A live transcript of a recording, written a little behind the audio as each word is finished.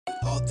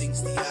all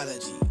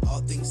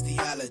things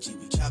theology.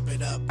 We chop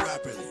it up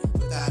properly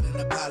without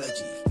an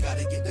apology.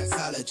 Gotta get that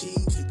theology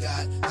to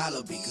God,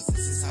 hallowed be, cause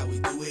this is how we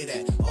do it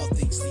at All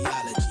Things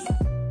Theology.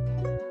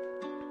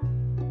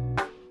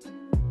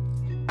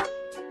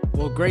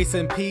 Well, grace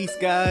and peace,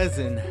 guys,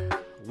 and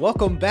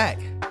welcome back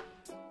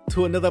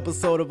to another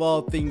episode of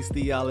All Things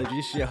Theology.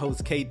 It's your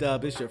host,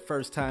 K-Dub. It's your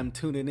first time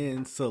tuning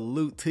in.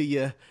 Salute to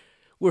you.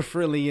 We're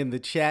friendly in the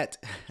chat.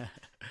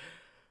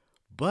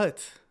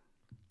 But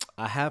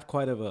I have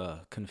quite of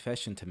a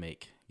confession to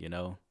make, you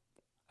know.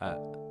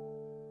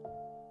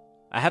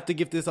 I have to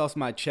get this off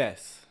my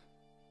chest.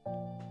 You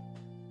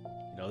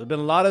know, there's been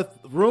a lot of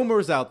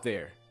rumors out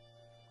there.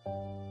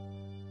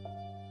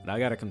 And I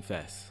gotta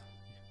confess.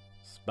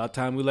 It's about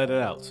time we let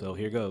it out, so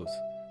here goes.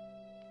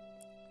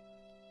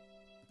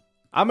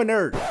 I'm a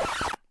nerd.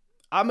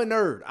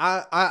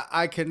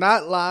 I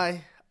cannot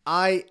lie.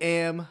 I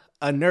am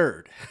a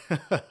nerd.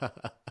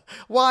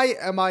 Why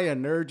am I a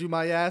nerd, you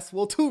might ask?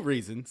 Well, two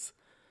reasons.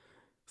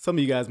 Some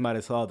of you guys might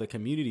have saw the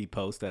community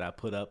post that I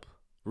put up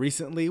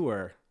recently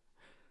where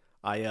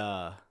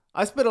I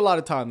spent a lot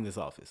of time in this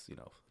office, you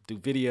know, do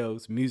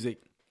videos,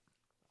 music,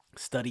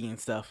 studying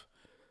stuff.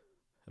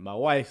 And my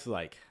wife's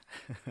like,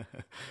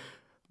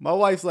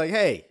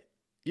 hey,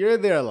 you're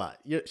in there a lot.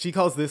 She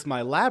calls this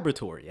my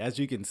laboratory, as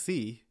you can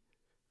see,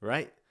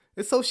 right?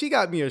 And so she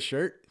got me a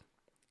shirt.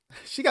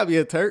 She got me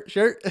a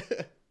shirt,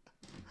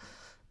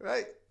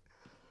 right?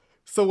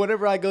 So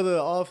whenever I go to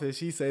the office,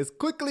 she says,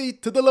 quickly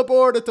to the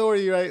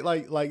laboratory, right?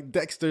 Like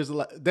Dexter's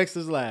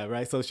lab,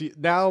 right? So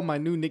now my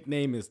new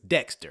nickname is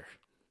Dexter.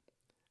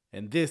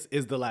 And this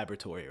is the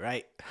laboratory,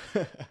 right?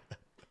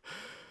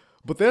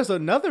 But there's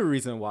another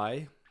reason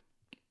why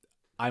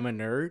I'm a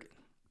nerd.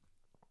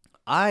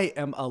 I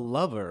am a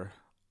lover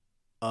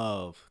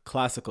of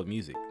classical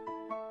music.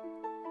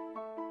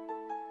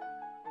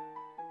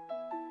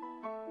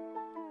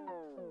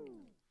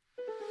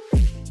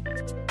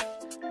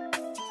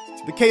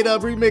 The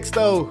K-Dub remix,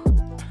 though.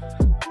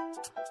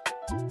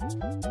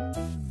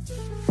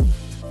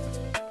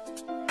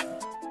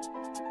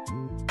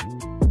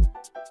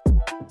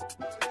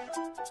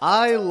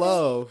 I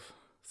love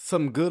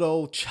some good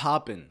old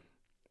Chopin,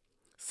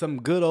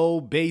 some good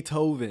old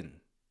Beethoven.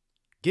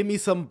 Give me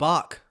some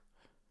Bach.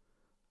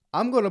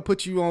 I'm going to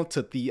put you on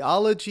to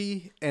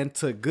theology and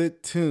to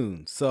good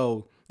tunes.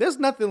 So there's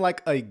nothing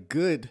like a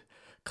good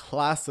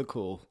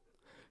classical,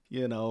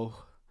 you know,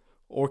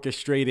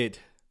 orchestrated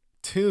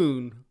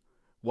tune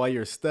while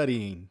you're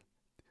studying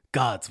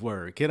God's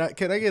word. Can I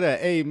get an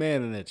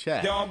amen in the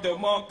chat?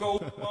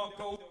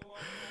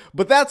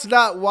 But that's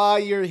not why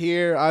you're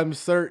here, I'm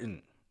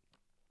certain.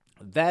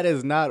 That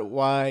is not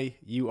why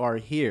you are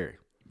here.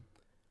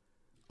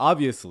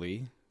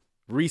 Obviously,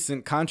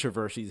 recent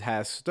controversies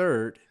has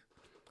stirred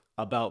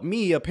about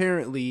me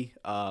apparently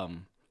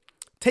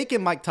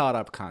taking Mike Todd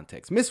out of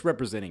context,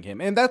 misrepresenting him.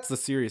 And that's a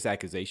serious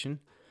accusation.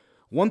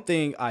 One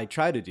thing I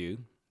try to do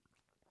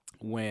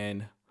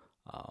when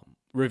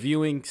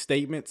reviewing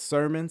statements,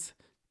 sermons,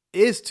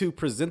 is to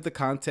present the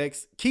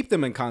context, keep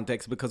them in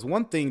context, because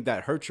one thing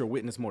that hurts your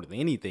witness more than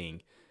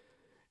anything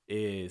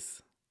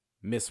is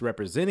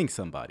misrepresenting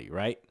somebody,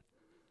 right?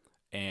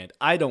 And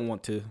I don't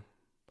want to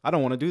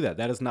do that.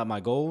 That is not my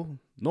goal,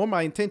 nor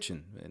my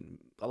intention. And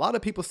a lot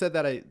of people said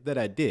that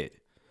I did.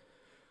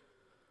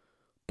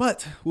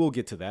 But we'll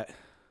get to that.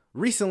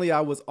 Recently, I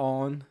was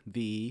on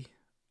the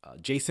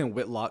Jason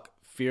Whitlock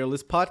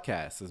Fearless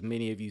podcast, as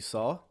many of you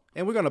saw.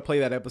 And we're going to play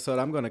that episode.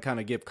 I'm going to kind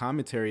of give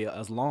commentary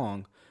as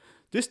long,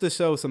 just to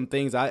show some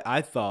things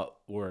I thought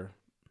were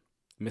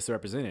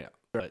misrepresented.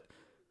 But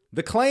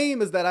the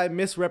claim is that I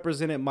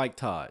misrepresented Mike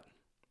Todd,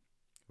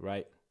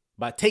 right?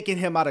 By taking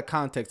him out of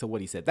context of what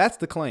he said. That's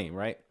the claim,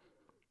 right?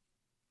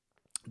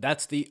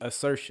 That's the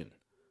assertion,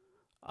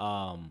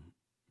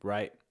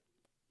 right?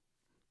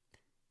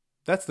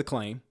 That's the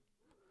claim.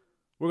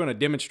 We're going to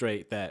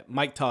demonstrate that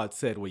Mike Todd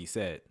said what he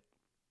said.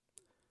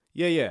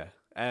 Yeah.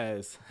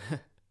 As...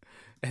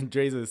 And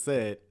Jason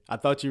said, I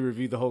thought you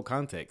reviewed the whole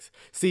context.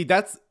 See,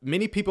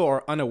 many people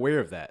are unaware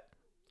of that.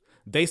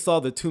 They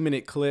saw the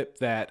 2-minute clip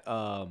that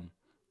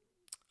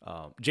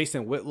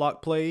Jason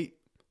Whitlock played.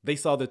 They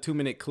saw the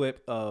 2-minute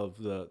clip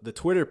of the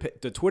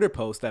Twitter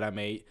post that I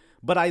made,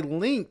 but I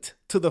linked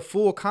to the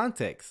full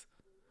context.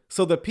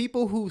 So the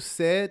people who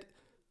said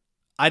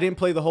I didn't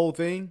play the whole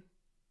thing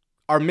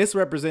are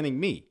misrepresenting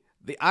me.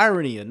 The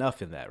irony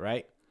enough in that,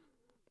 right?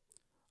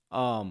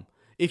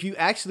 If you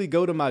actually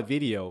go to my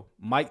video,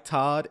 Mike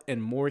Todd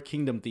and More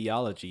Kingdom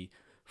Theology,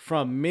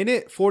 from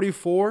minute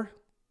 44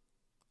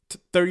 to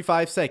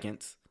 35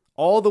 seconds,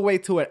 all the way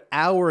to an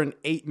hour and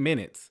 8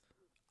 minutes,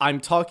 I'm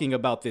talking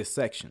about this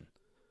section.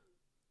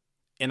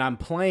 And I'm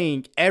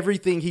playing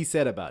everything he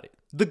said about it,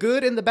 the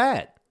good and the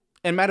bad.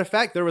 And matter of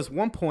fact, there was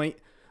one point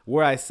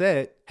where I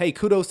said, hey,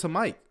 kudos to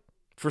Mike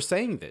for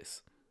saying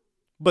this.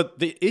 But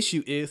the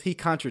issue is he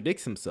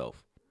contradicts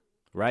himself,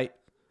 right?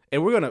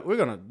 And we're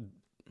gonna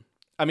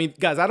I mean,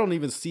 guys, I don't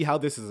even see how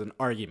this is an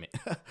argument.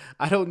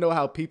 I don't know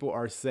how people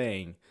are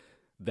saying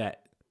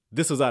that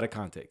this was out of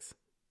context.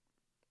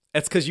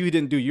 It's because you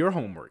didn't do your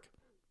homework.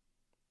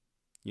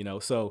 You know,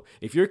 so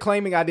if you're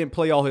claiming I didn't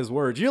play all his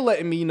words, you're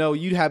letting me know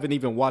you haven't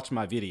even watched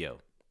my video.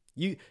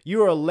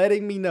 You are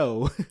letting me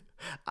know,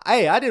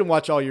 hey, I didn't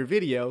watch all your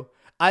video.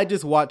 I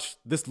just watched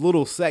this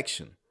little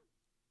section,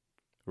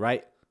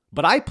 right?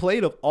 But I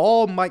played of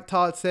all Mike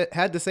Todd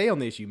had to say on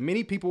the issue.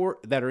 Many people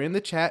that are in the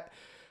chat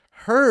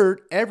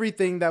heard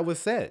everything that was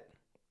said,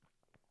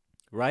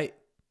 right?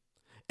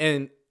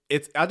 And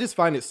I just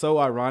find it so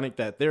ironic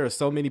that there are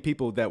so many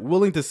people that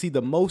willing to see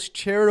the most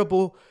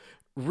charitable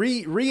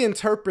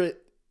reinterpret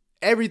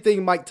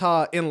everything Mike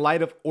Todd in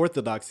light of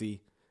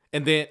orthodoxy,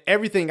 and then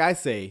everything I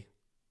say,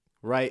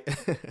 right?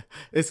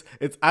 it's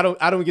I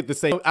don't get the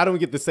same I don't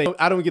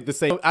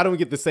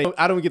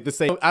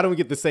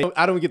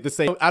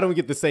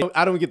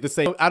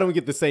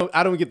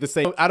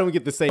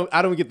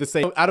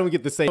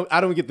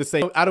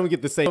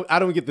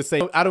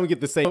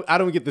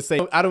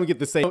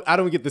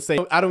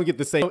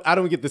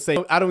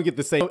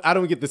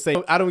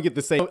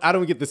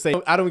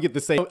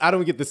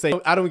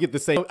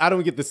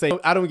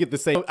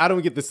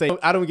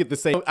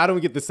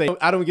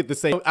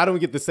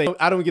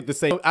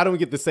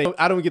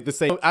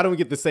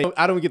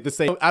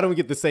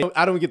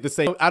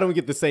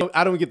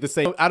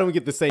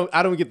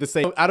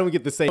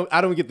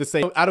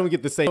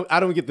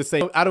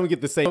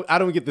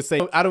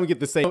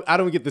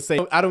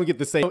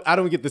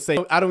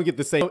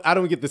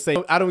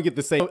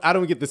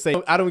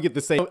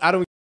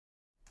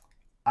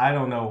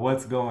know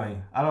what's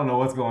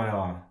going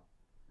on.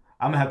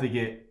 I'm gonna have to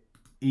get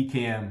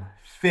Ecamm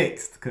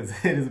fixed because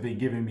it has been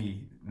giving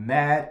me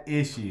mad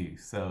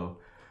issues. So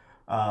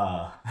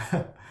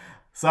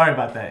sorry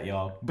about that,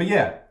 y'all. But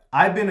yeah,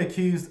 I've been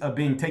accused of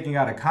being taken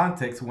out of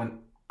context when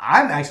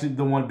I'm actually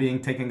the one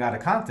being taken out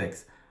of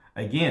context.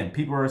 Again,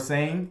 people are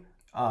saying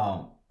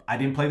I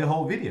didn't play the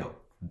whole video.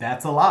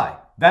 That's a lie.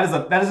 That is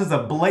just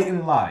a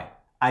blatant lie.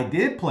 I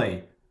did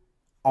play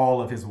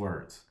all of his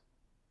words,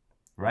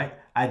 right?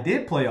 I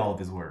did play all of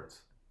his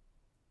words.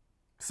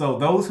 So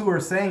those who are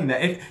saying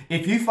that,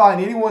 if you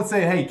find anyone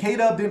saying, hey,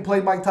 K-Dub didn't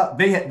play Mike Todd,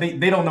 they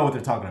don't know what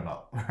they're talking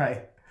about,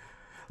 right?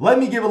 Let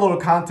me give a little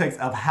context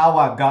of how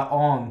I got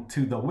on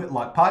to the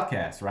Whitlock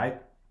podcast,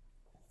 right?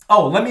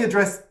 Oh, let me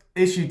address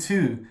issue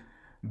 2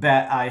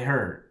 that I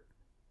heard.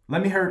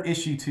 Let me hear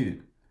issue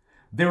 2.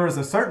 There was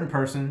a certain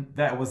person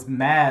that was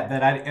mad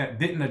that I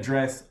didn't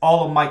address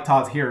all of Mike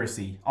Todd's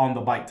heresy on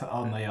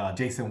the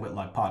Jason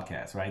Whitlock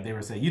podcast, right? They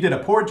were saying, you did a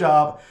poor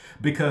job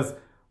because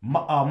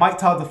Mike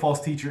Todd's a false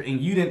teacher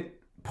and you didn't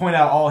point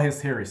out all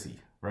his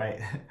heresy,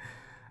 right?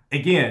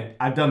 Again,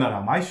 I've done that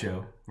on my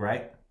show,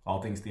 right?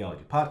 All Things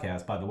Theology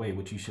podcast, by the way,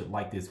 which you should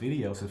like this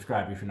video,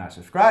 subscribe if you're not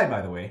subscribed,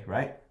 by the way,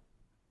 right?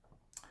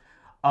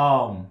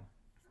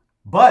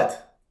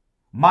 But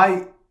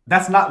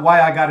that's not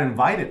why I got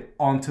invited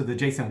onto the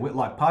Jason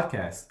Whitlock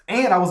podcast.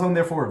 And I was on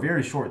there for a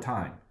very short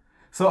time.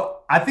 So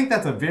I think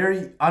that's a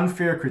very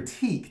unfair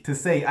critique to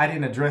say I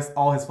didn't address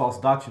all his false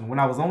doctrine when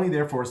I was only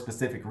there for a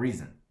specific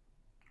reason,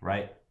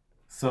 right?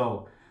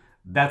 So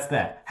that's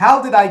that.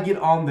 How did I get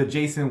on the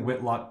Jason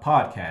Whitlock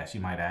podcast, you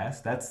might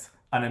ask? That's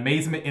an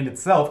amazement in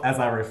itself as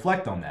I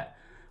reflect on that.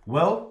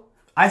 Well,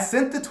 I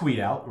sent the tweet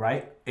out,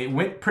 right? It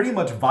went pretty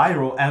much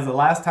viral as the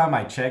last time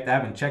I checked. I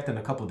haven't checked in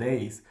a couple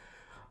days.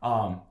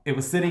 It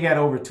was sitting at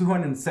over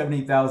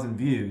 270,000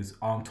 views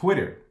on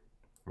Twitter,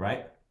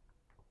 right?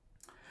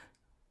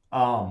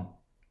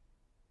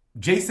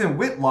 Jason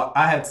Whitlock,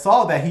 I had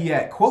saw that he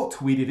had quote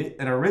tweeted it,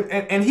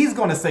 and he's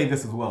going to say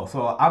this as well.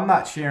 So I'm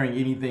not sharing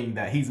anything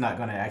that he's not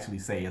going to actually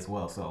say as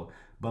well. So,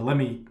 but let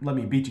me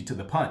beat you to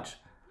the punch,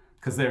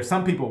 because there are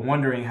some people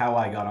wondering how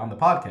I got on the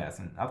podcast,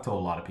 and I've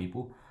told a lot of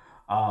people.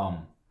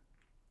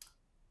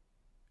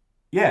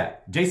 Yeah,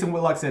 Jason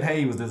Whitlock said, hey,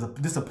 he was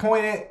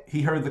disappointed.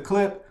 He heard the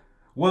clip.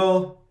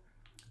 Well,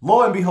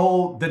 lo and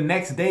behold, the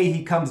next day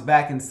he comes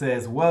back and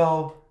says,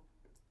 well,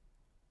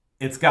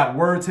 it's got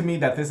word to me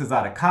that this is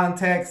out of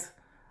context.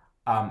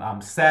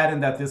 I'm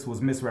saddened that this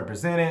was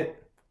misrepresented,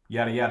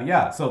 yada, yada,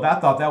 yada. So I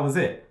thought that was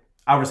it.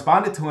 I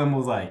responded to him and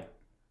was like,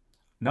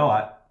 no,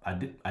 I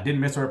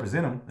didn't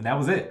misrepresent him, and that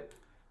was it.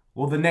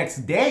 Well, the next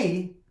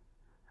day,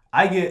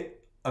 I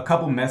get a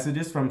couple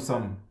messages from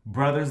some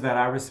brothers that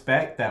I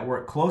respect that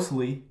work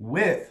closely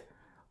with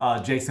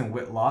Jason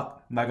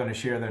Whitlock. I'm not going to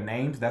share their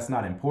names. That's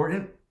not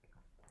important.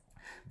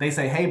 They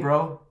say, hey,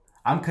 bro,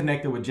 I'm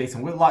connected with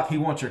Jason Whitlock. He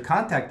wants your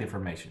contact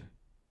information.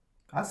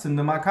 I send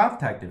them my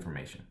contact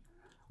information.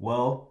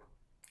 Well,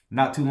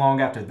 not too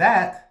long after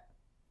that,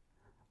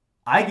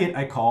 I get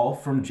a call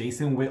from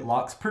Jason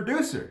Whitlock's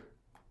producer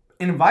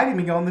inviting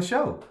me on the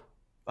show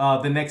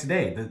the next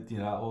day.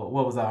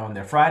 What was I on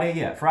there? Friday?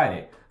 Yeah,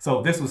 Friday.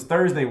 So this was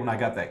Thursday when I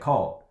got that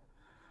call.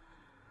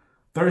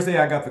 Thursday,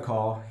 I got the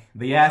call.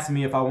 They asked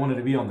me if I wanted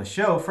to be on the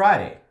show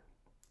Friday.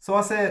 So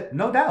I said,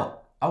 no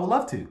doubt. I would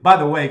love to. By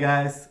the way,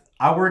 guys,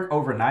 I work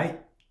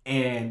overnight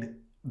and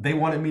they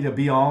wanted me to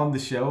be on the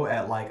show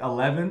at like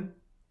 11.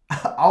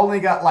 I only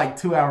got like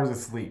 2 hours of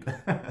sleep.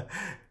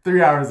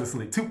 3 hours of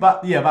sleep.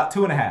 About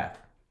 2.5.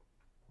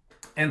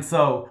 And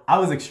so I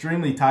was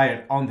extremely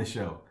tired on the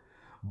show.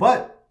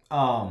 But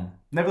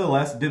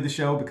nevertheless, did the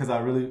show because I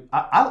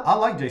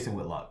like Jason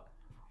Whitlock.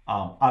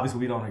 Obviously,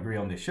 we don't agree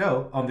on this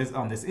show on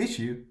this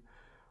issue,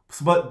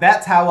 but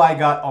that's how I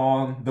got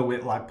on the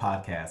Whitlock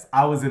podcast.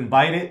 I was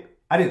invited.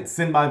 I didn't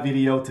send my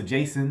video to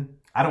Jason.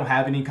 I don't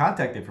have any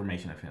contact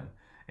information of him,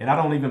 and I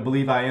don't even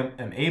believe I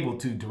am able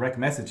to direct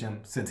message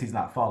him since he's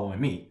not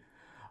following me.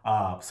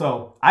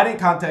 So I didn't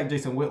contact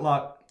Jason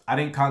Whitlock. I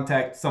didn't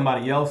contact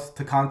somebody else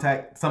to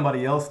contact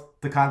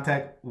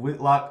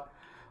Whitlock.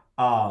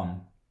 I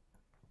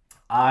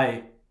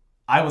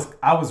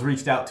was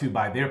reached out to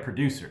by their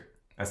producer,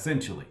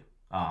 essentially.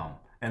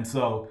 And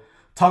so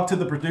talked to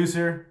the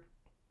producer.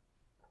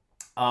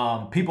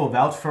 People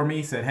vouched for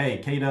me, said, hey,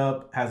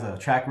 K-Dub has a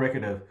track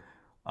record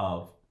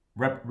of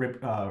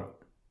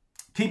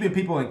keeping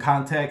people in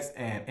context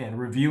and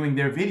reviewing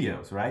their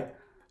videos, right?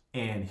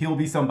 And he'll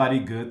be somebody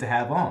good to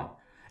have on.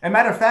 As a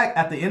matter of fact,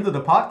 at the end of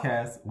the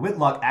podcast,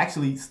 Whitlock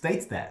actually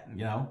states that,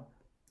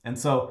 And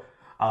so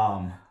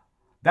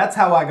that's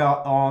how I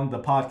got on the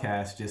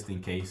podcast, just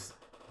in case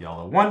y'all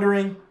are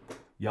wondering,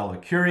 y'all are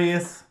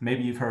curious,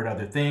 maybe you've heard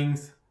other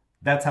things.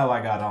 That's how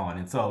I got on.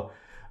 And so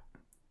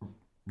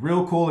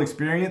real cool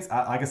experience.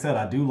 Like I said,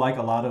 I do like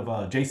a lot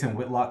of Jason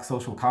Whitlock's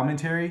social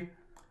commentary.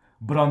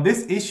 But on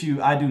this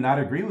issue, I do not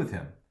agree with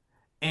him.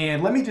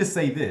 And let me just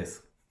say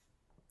this.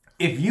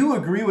 If you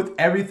agree with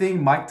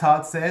everything Mike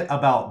Todd said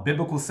about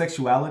biblical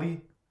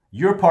sexuality,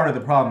 you're part of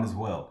the problem as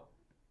well.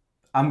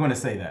 I'm going to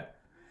say that.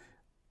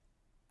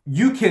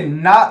 You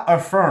cannot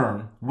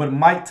affirm what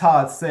Mike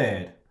Todd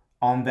said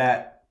in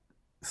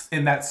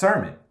that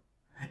sermon.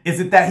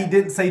 Is it that he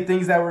didn't say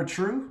things that were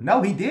true?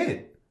 No, he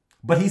did.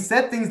 But he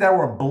said things that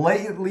were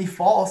blatantly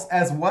false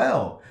as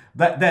well,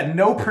 that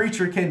no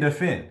preacher can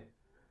defend.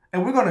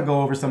 And we're going to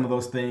go over some of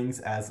those things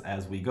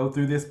as we go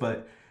through this.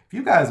 But if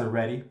you guys are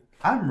ready,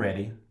 I'm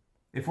ready.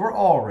 If we're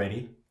all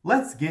ready,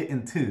 let's get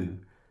into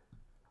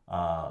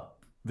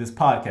this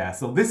podcast.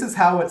 So this is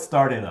how it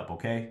started up,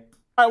 okay?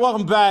 All right,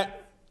 welcome back.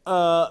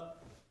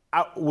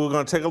 We're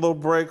going to take a little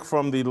break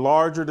from the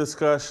larger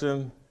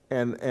discussion,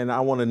 and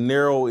I want to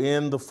narrow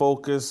in the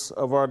focus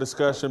of our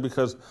discussion,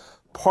 because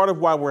part of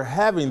why we're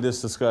having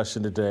this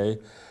discussion today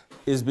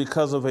is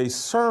because of a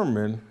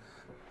sermon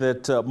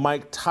that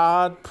Mike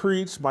Todd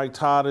preached. Mike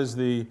Todd is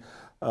the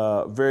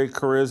very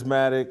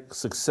charismatic,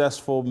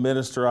 successful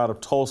minister out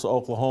of Tulsa,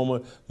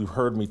 Oklahoma. You've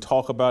heard me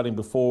talk about him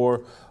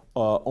before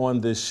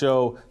on this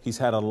show. He's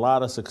had a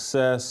lot of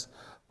success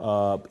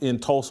in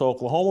Tulsa,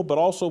 Oklahoma, but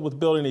also with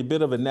building a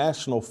bit of a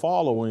national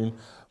following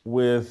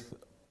with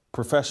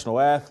professional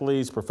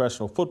athletes,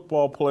 professional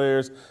football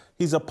players.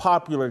 He's a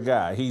popular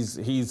guy.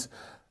 He's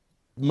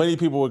many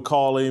people would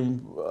call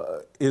him,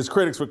 his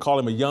critics would call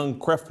him a young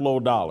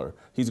Creflo Dollar.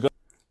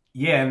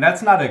 Yeah, and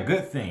that's not a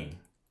good thing.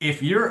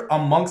 If you're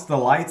amongst the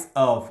lights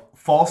of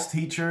false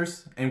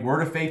teachers and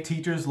word of faith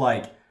teachers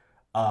like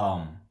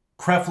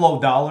Creflo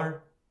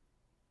Dollar,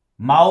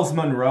 Miles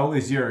Monroe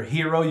is your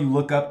hero you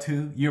look up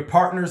to. You're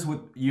partners with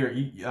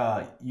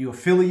you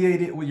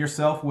affiliated with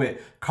yourself with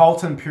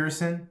Carlton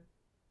Pearson,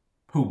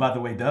 who, by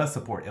the way, does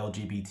support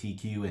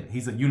LGBTQ, and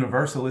he's a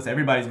universalist.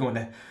 Everybody's going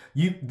to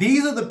you.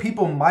 These are the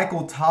people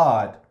Michael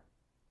Todd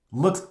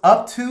looks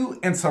up to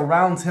and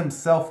surrounds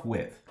himself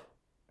with.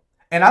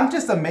 And I'm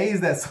just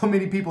amazed that so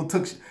many people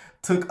didn't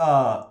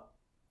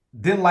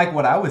like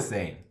what I was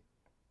saying.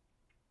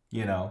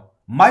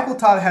 Michael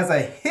Todd has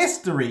a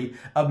history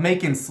of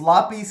making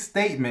sloppy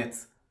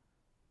statements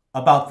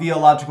about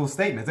theological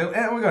statements. And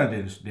we're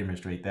going to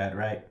demonstrate that,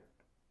 right?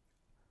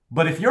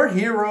 But if your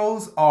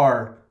heroes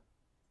are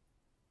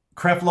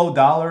Creflo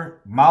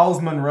Dollar,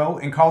 Miles Monroe,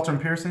 and Carlton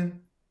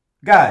Pearson,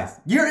 guys,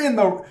 you're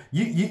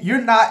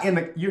not in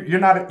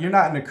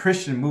the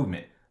Christian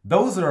movement.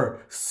 Those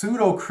are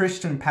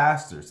pseudo-Christian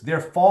pastors.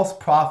 They're false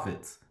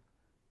prophets,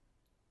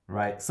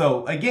 right?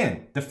 So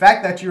again, the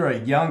fact that you're a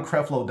young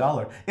Creflo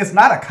Dollar, it's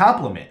not a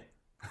compliment,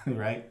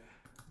 right?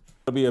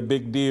 It'll be a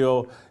big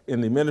deal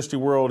in the ministry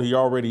world. He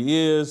already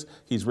is.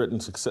 He's written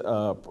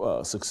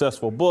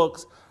successful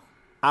books.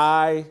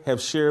 I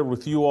have shared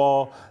with you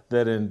all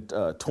that in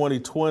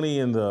 2020,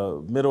 in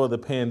the middle of the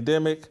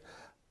pandemic,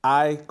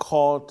 I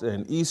caught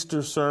an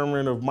Easter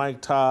sermon of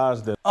Mike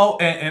Todd's. Oh,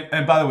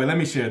 and by the way, let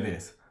me share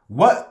this.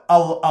 What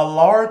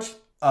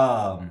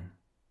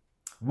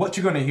what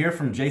you're going to hear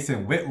from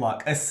Jason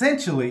Whitlock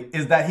essentially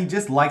is that he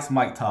just likes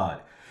Mike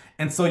Todd.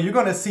 And so you're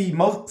going to see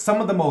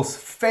some of the most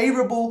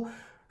favorable,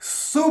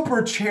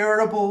 super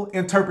charitable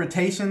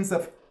interpretations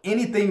of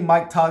anything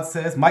Mike Todd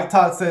says. Mike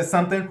Todd says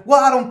something,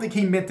 well, I don't think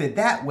he meant it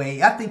that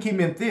way. I think he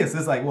meant this.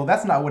 It's like, well,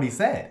 that's not what he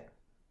said.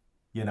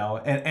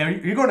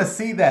 And you're going to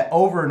see that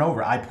over and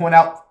over. I point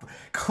out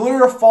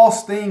clear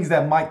false things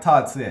that Mike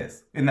Todd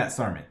says in that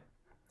sermon.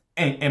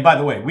 And by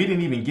the way, we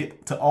didn't even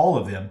get to all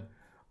of them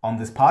on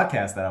this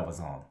podcast that I was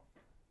on.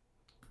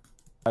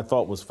 I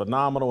thought was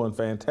phenomenal and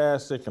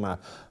fantastic, and I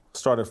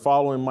started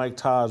following Mike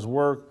Todd's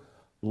work.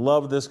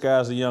 Loved this guy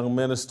as a young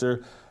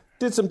minister.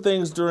 Did some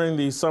things during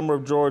the summer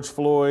of George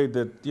Floyd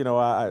that,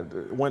 I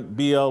went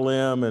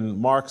BLM and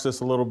Marxist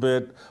a little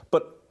bit.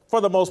 But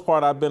for the most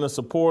part, I've been a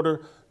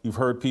supporter. You've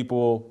heard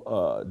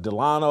people,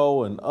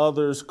 Delano and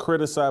others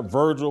criticize,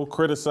 Virgil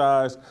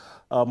criticize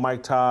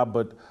Mike Todd,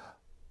 but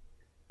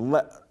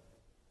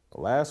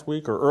last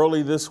week or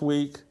early this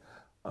week,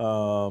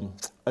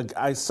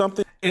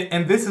 something.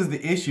 And this is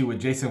the issue with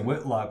Jason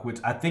Whitlock, which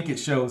I think it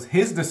shows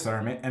his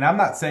discernment. And I'm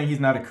not saying he's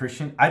not a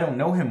Christian. I don't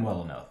know him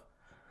well enough.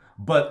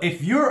 But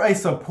if you're a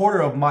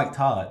supporter of Mike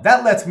Todd,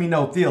 that lets me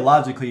know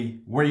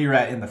theologically where you're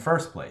at in the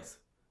first place,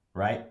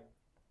 right?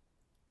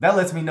 That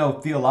lets me know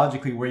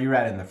theologically where you're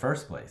at in the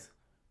first place.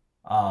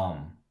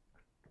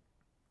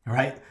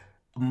 Right?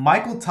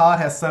 Michael Todd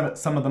has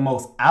some of the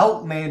most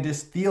outlandish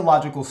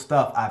theological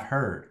stuff I've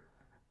heard.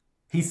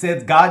 He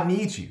says God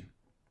needs you.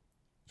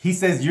 He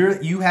says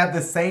you have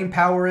the same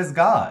power as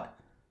God.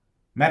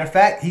 Matter of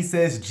fact, he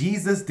says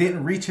Jesus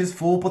didn't reach his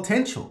full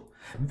potential.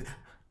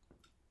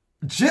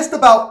 Just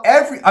about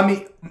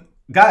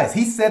guys,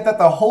 he said that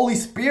the Holy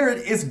Spirit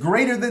is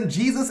greater than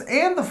Jesus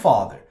and the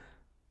Father.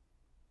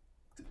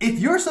 If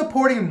you're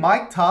supporting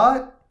Mike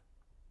Todd,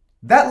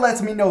 that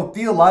lets me know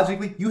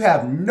theologically you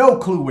have no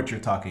clue what you're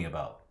talking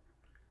about.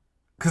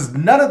 Because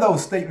none of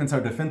those statements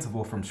are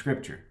defensible from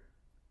Scripture.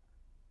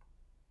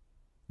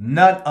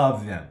 None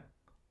of them.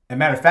 As a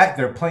matter of fact,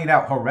 they're plain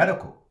out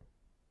heretical.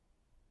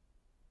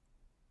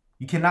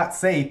 You cannot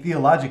say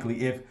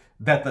theologically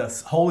that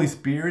the Holy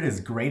Spirit is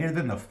greater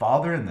than the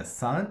Father and the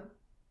Son.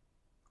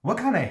 What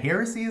kind of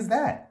heresy is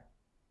that?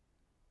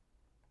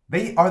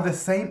 They are the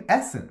same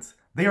essence.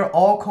 They are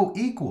all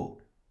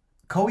co-equal,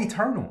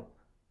 co-eternal.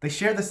 They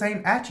share the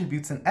same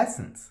attributes and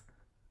essence.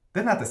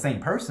 They're not the same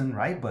person,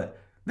 right? But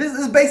this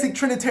is basic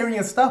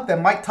Trinitarian stuff that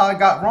Mike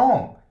Todd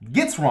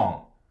gets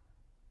wrong.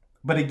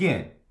 But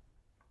again,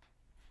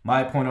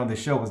 my point on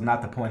this show was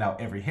not to point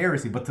out every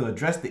heresy, but to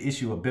address the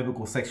issue of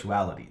biblical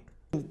sexuality.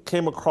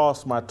 Came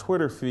across my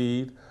Twitter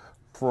feed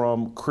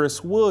from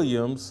Chris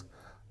Williams,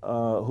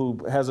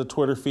 who has a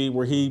Twitter feed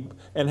where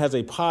and has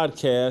a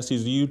podcast.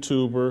 He's a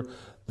YouTuber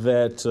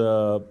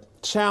that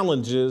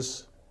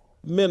challenges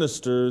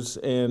ministers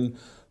and,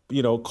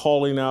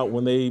 calling out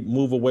when they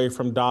move away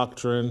from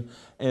doctrine.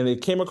 And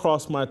it came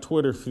across my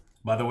Twitter feed.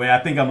 By the way, I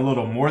think I'm a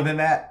little more than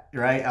that,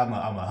 right? I'm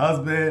a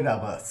husband.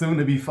 I'm a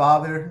soon-to-be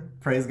father.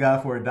 Praise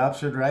God for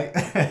adoption, right?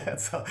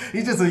 So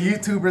he's just a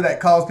YouTuber that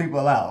calls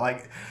people out.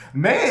 Like,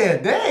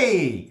 man,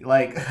 dang.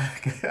 Like,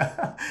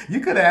 you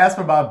could have asked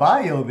for my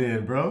bio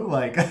then, bro.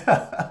 Like,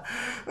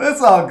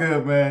 it's all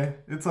good, man.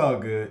 It's all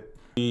good.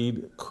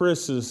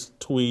 Chris's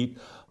tweet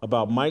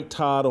about Mike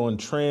Todd on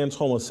trans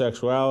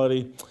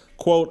homosexuality.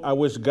 Quote, I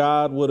wish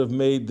God would have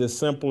made this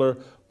simpler,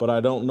 but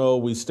I don't know.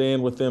 We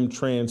stand with them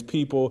trans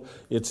people.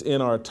 It's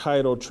in our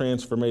title,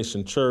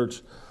 Transformation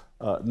Church.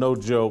 No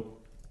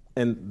joke.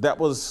 And that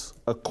was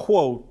a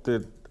quote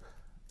that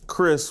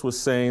Chris was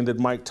saying that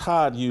Mike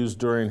Todd used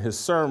during his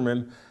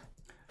sermon.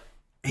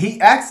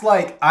 He acts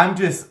like I'm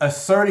just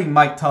asserting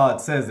Mike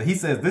Todd says it. He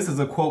says this is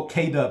a quote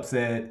K-Dub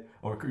said,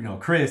 or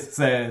Chris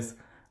says,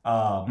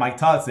 Mike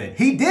Todd said.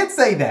 He did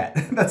say that.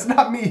 That's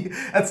not me.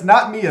 That's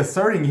not me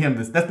asserting him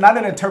this. That's not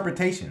an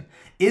interpretation.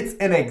 It's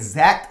an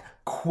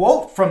exact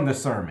quote from the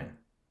sermon.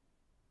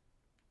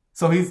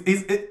 So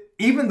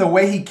even the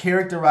way he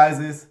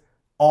characterizes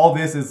all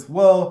this is,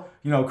 well,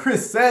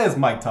 Chris says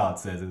Mike Todd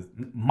says it.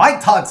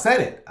 Mike Todd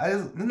said it.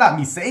 It's not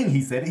me saying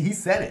he said it. He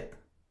said it,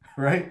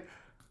 right?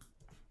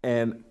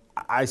 And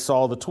I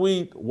saw the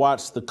tweet,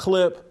 watched the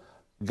clip,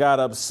 got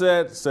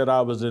upset, said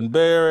I was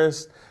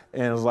embarrassed,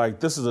 and was like,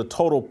 this is a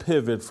total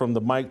pivot from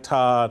the Mike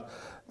Todd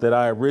that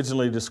I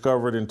originally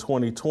discovered in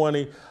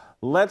 2020.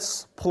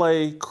 Let's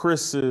play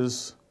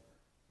Chris's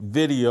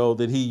video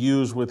that he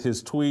used with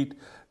his tweet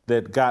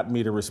that got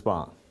me to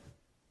respond.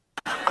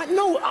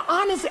 No,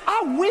 honestly,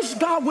 I wish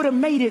God would have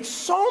made it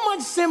so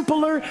much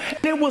simpler.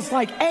 It was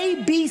like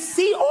A, B,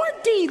 C, or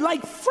D,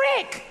 like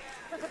frick.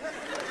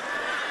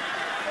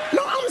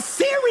 No, I'm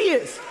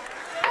serious.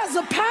 As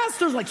a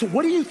pastor, like, so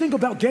what do you think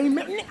about gay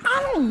men?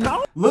 I don't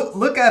know.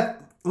 Look at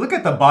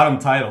the bottom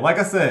title. Like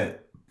I said,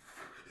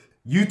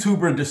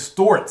 YouTuber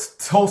distorts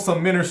Tulsa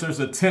minister's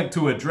attempt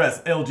to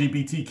address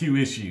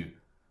LGBTQ issue.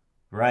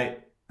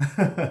 Right?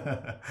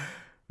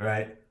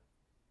 Right?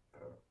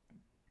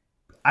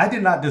 I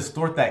did not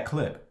distort that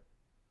clip.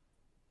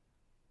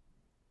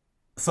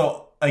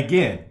 So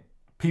again,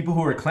 people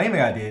who are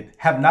claiming I did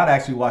have not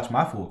actually watched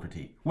my full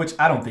critique, which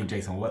I don't think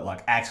Jason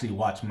Whitlock actually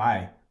watched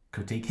my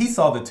critique. He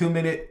saw the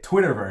 2-minute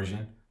Twitter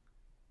version.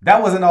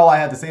 That wasn't all I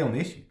had to say on the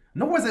issue.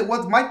 Nor was it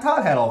what Mike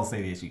Todd had all to say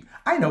on the issue.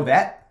 I know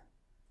that.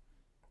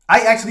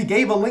 I actually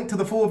gave a link to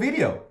the full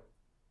video.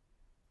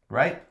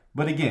 Right?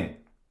 But again,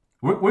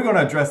 we're going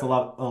to address a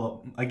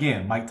lot,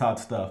 again, Mike Todd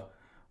stuff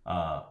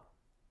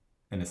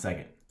in a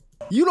second.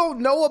 You don't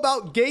know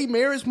about gay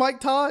marriage, Mike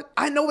Todd?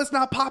 I know it's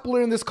not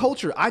popular in this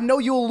culture. I know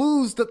you'll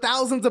lose the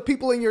thousands of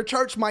people in your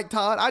church, Mike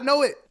Todd. I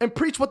know it. And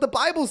preach what the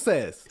Bible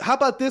says. How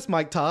about this,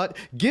 Mike Todd?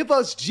 Give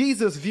us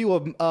Jesus' view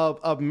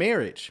of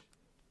marriage.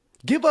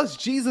 Give us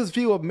Jesus'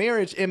 view of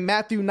marriage in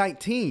Matthew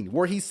 19,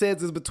 where he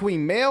says it's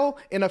between male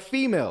and a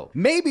female.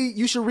 Maybe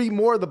you should read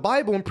more of the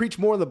Bible and preach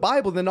more of the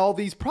Bible than all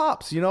these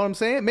props. You know what I'm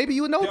saying? Maybe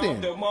you would know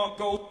then.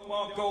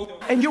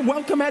 And you're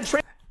welcome at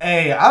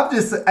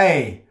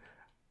Hey,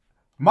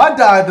 my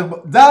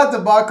Don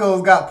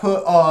DeMarco's got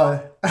put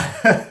on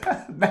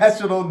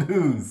national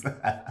news.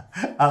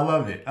 I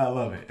love it.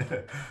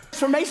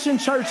 Transformation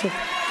Church.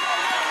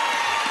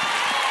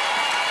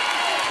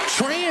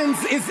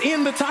 Trans is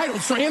in the title.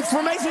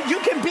 Transformation. You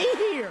can be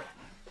here.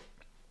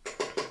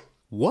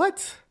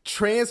 What?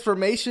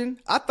 Transformation?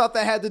 I thought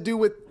that had to do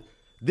with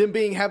them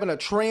having a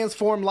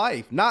transformed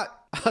life, not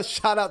a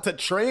shout out to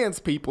trans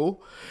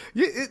people.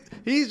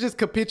 He's just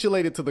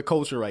capitulated to the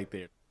culture right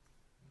there.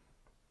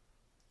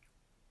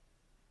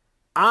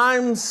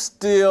 I'm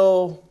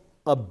still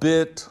a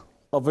bit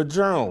of a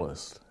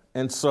journalist.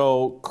 And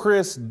so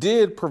Chris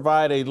did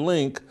provide a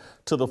link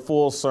to the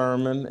full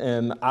sermon,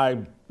 and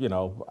I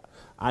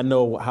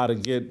know how to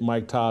get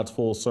Mike Todd's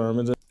full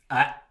sermons.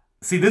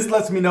 See, this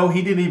lets me know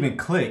he didn't even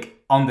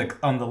click on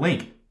the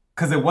link,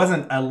 because it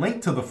wasn't a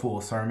link to the full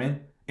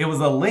sermon. It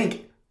was a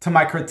link to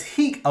my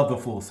critique of the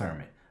full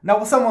sermon. Now,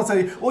 will someone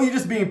say, well, you're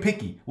just being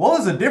picky. Well,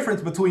 there's a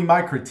difference between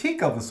my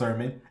critique of the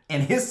sermon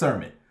and his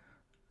sermon.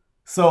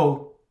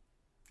 So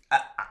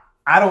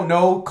I don't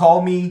know,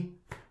 call me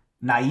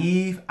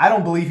naive. I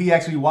don't believe he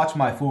actually watched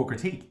my full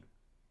critique.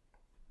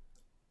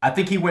 I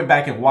think he went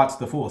back and watched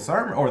the full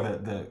sermon, or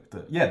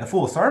the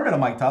full sermon of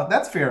Mike Todd.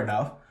 That's fair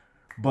enough.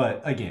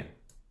 But again.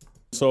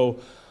 So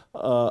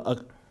a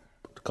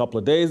couple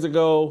of days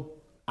ago,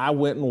 I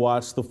went and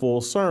watched the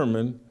full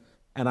sermon,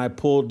 and I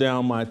pulled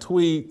down my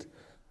tweet,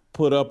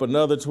 put up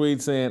another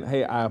tweet saying,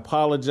 hey, I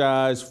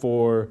apologize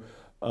for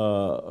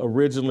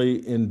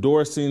originally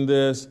endorsing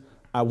this.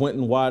 I went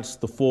and watched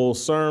the full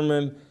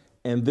sermon,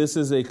 and this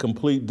is a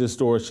complete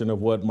distortion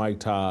of what Mike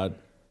Todd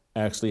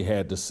actually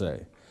had to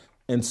say.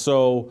 And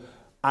so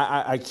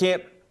I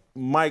can't,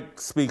 Mike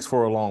speaks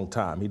for a long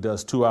time. He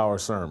does 2-hour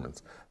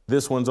sermons.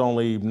 This one's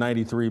only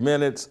 93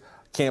 minutes.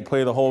 Can't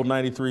play the whole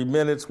 93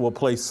 minutes. We'll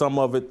play some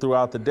of it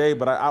throughout the day,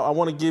 but I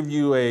want to give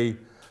you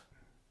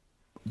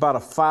about a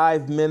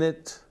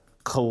 5-minute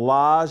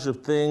collage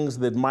of things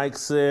that Mike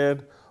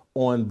said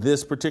on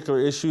this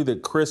particular issue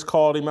that Chris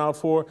called him out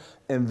for,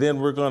 and then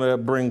we're going to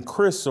bring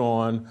Chris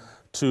on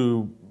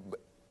to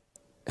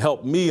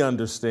help me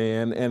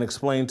understand and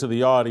explain to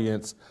the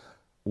audience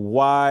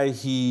why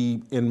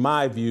he, in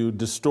my view,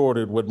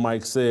 distorted what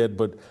Mike said.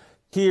 But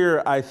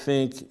here, I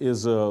think,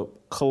 is a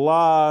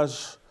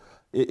collage.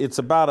 It's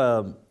about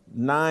a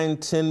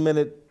 9-10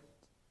 minute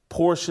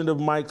portion of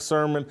Mike's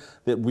sermon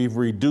that we've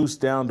reduced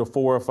down to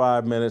 4 or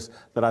 5 minutes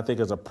that I think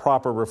is a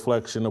proper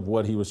reflection of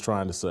what he was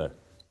trying to say.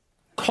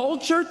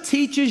 Culture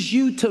teaches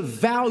you to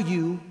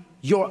value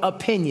your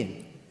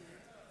opinion.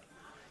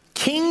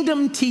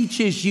 Kingdom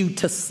teaches you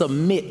to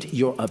submit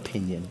your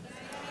opinion.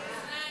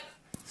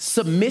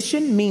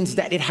 Submission means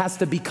that it has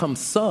to become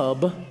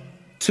sub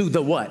to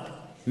the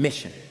what?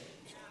 Mission.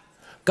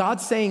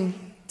 God's saying,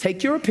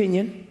 take your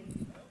opinion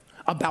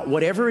about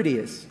whatever it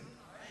is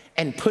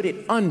and put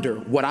it under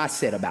what I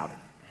said about it.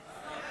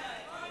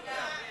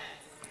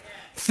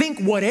 Think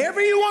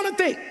whatever you want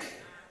to think,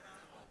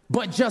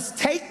 but just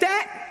take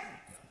that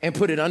and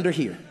put it under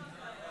here.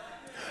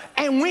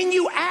 And when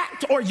you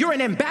act, or you're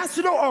an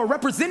ambassador or a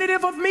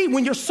representative of me,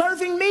 when you're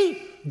serving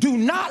me, do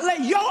not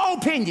let your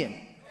opinion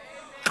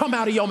come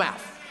out of your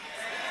mouth.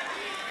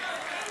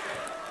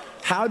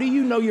 How do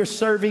you know you're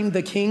serving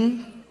the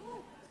king?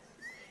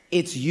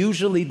 It's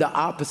usually the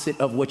opposite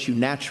of what you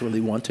naturally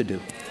want to do.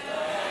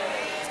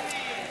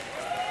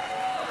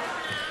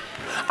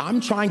 I'm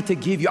trying to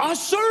give you, I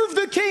serve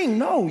the king.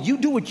 No, you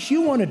do what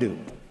you want to do.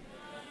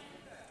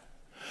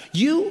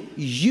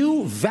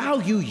 You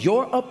value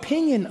your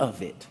opinion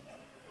of it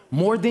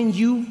more than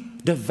you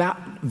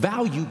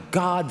value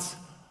God's,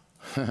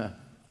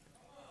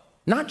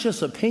 not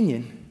just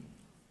opinion,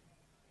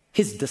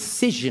 his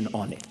decision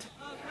on it.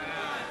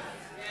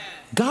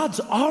 God's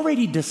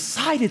already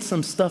decided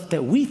some stuff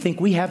that we think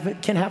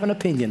can have an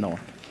opinion on.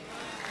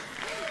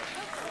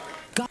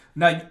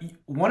 Now,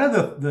 one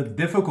of the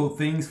difficult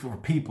things for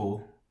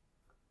people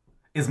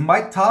is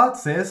Mike Todd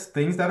says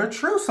things that are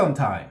true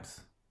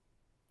sometimes.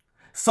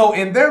 So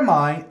in their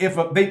mind, if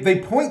they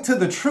point to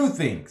the true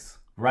things,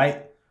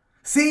 right?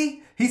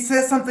 See, he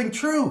says something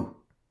true.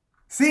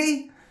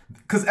 See,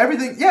 because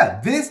everything,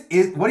 this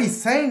is what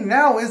he's saying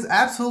now is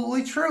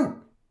absolutely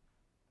true.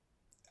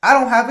 I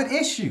don't have an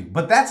issue,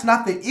 but that's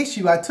not the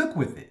issue I took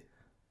with it.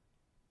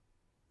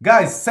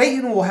 Guys,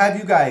 Satan will have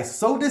you guys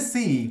so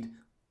deceived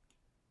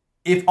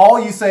if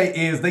all you say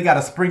is they got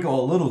to sprinkle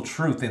a little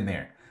truth in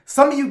there.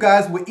 Some of you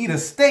guys would eat a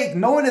steak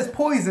knowing it's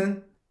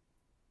poison.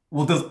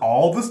 Well, does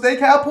all the steak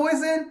have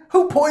poison?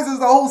 Who poisons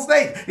the whole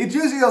steak? It's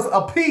usually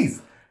a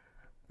piece.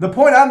 The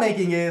point I'm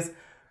making is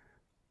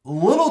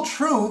little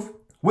truth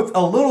with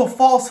a little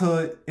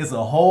falsehood is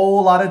a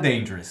whole lot of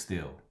dangerous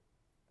still.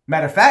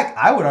 Matter of fact,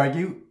 I would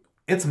argue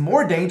it's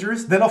more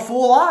dangerous than a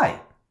full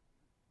lie.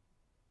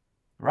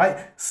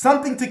 Right?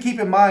 Something to keep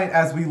in mind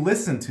as we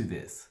listen to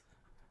this.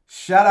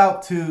 Shout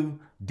out to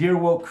Dear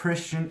Woke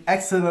Christian.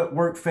 Excellent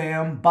work,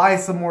 fam. Buy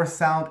some more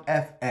Sound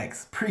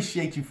FX.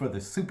 Appreciate you for the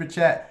super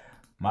chat.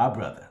 My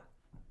brother.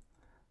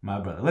 My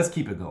brother. Let's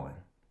keep it going.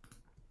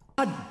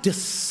 God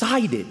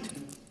decided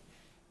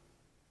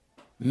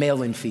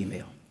male and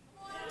female.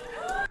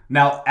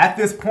 Now, at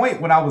this point,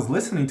 when I was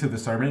listening to the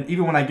sermon,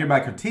 even when I give my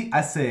critique,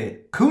 I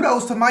said,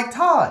 kudos to Mike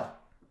Todd.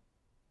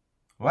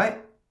 Right?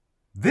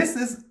 This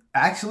is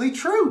actually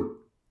true.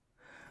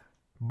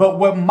 But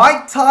what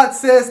Mike Todd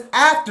says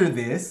after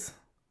this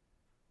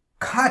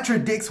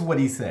contradicts what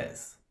he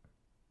says.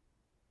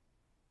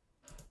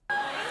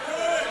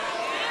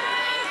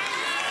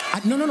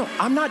 No.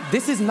 I'm not.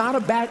 This is not a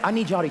bad. I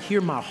need y'all to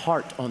hear my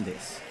heart on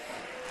this.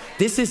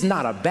 This is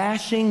not a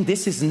bashing.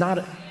 This is not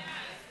a.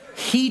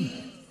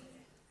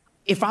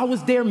 If I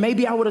was there,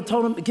 maybe I would have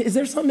told him, is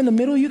there something in the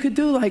middle you could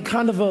do? Like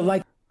kind of a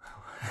like.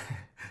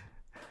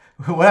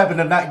 What happened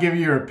to not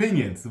giving your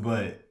opinions?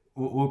 But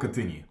we'll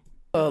continue.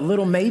 A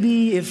little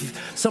maybe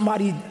if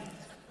somebody.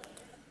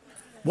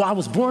 Well, I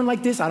was born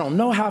like this. I don't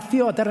know how I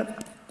feel.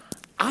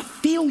 I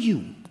feel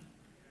you.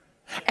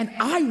 And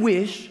I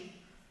wish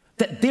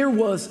that there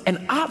was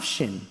an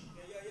option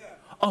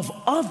of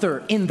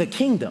other in the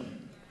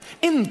kingdom.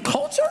 In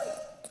culture,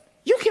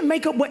 you can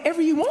make up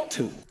whatever you want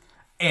to.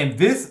 And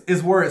this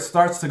is where it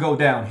starts to go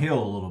downhill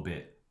a little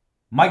bit.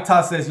 Mike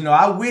Todd says,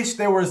 I wish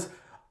there was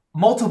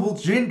multiple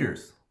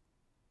genders.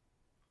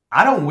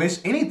 I don't wish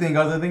anything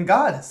other than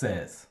God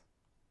says.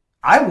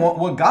 I want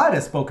what God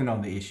has spoken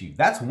on the issue.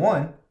 That's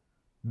one.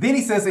 Then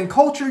he says, in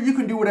culture, you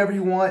can do whatever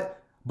you want.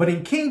 But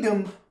in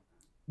kingdom,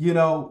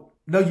 no,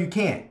 you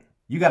can't.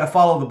 You got to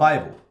follow the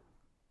Bible.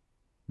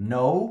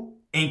 No,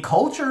 in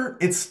culture,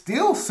 it's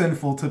still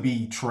sinful to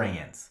be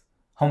trans,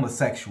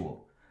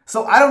 homosexual.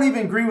 So I don't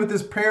even agree with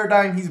this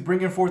paradigm he's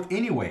bringing forth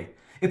anyway.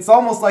 It's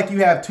almost like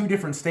you have two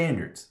different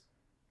standards.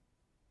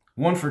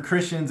 One for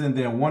Christians and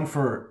then one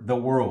for the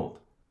world.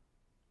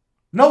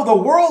 No, the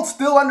world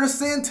still under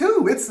sin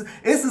too.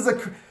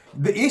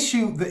 The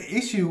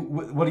issue,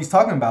 what he's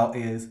talking about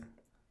is,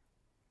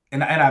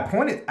 and I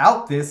pointed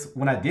out this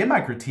when I did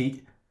my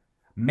critique,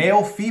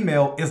 male,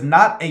 female is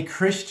not a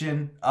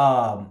Christian,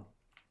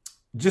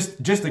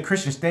 just a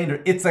Christian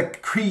standard. It's a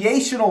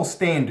creational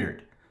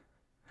standard.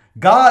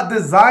 God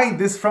designed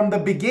this from the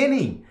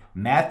beginning.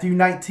 Matthew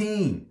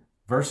 19,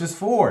 verses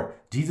 4.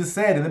 Jesus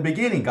said in the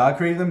beginning, God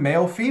created them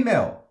male,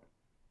 female.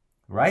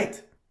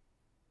 Right?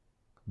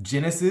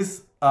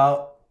 Genesis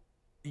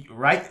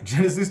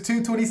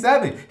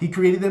 2:27. He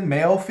created them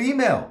male,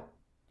 female.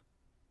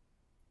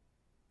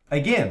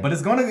 Again, but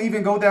it's going to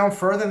even go down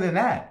further than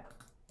that.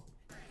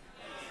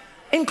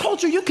 In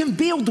culture, you can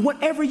build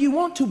whatever you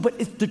want to,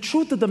 but the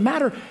truth of the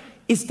matter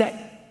is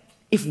that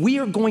if we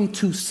are going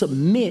to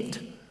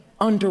submit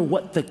under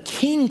what the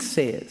king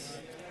says,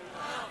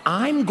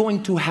 I'm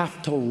going to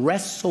have to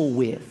wrestle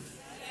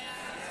with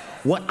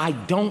what I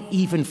don't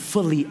even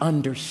fully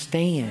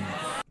understand.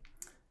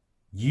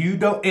 You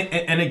don't,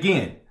 and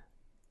again,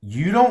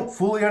 you don't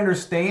fully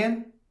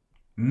understand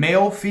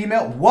male,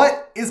 female.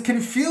 What is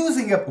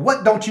confusing?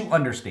 What don't you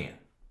understand?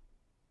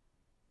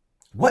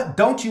 What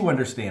don't you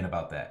understand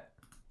about that?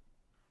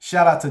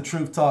 Shout out to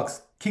Truth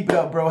Talks. Keep it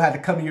up, bro. Had to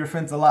come to your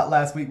fence a lot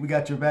last week. We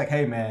got your back.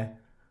 Hey, man,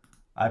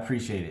 I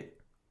appreciate it.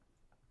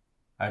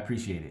 I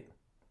appreciate it.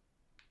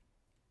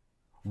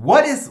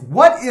 What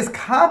is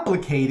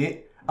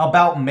complicated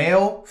about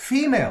male,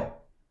 female?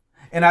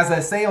 And as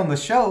I say on the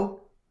show,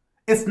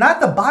 it's not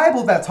the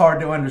Bible that's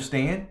hard to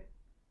understand.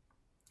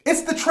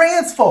 It's the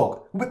trans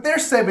folk with their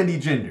 70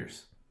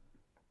 genders.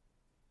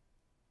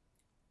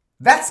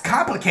 That's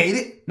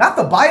complicated. Not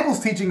the Bible's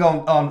teaching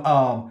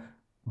on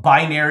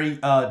binary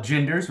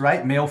genders,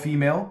 right? Male,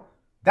 female.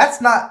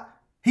 That's not,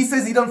 he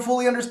says he doesn't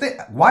fully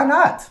understand. Why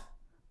not?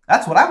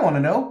 That's what I want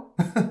to know.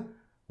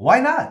 Why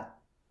not?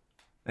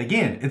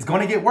 Again, it's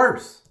going to get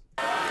worse.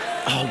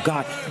 Oh,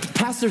 God.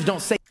 Pastors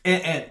don't say.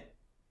 And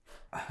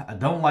I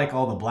don't like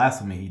all the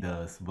blasphemy he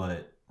does,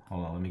 but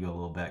hold on, let me go a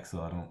little back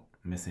so I don't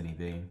miss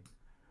anything.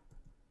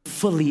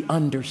 Fully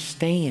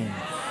understand.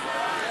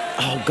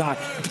 Oh, God.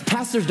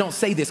 Pastors don't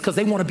say this because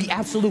they want to be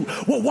absolute.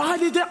 Well, why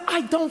did that? I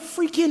don't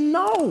freaking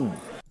know.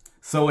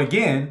 So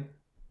again,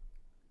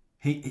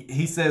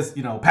 he says,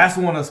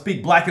 pastor want to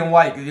speak black and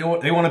white.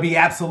 They want to be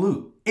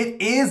absolute. It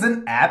is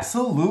an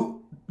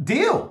absolute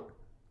deal.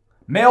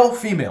 Male,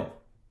 female.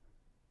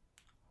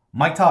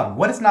 Mike Todd,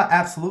 what is not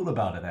absolute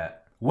about that?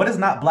 What is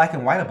not black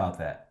and white about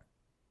that?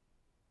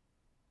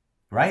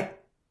 Right?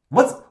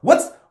 What's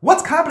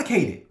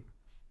complicated?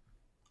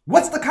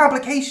 What's the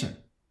complication?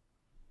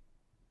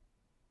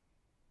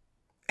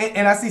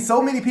 And I see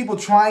so many people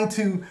trying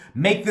to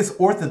make this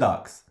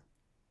orthodox.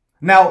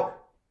 Now,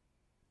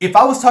 if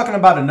I was talking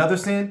about another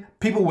sin,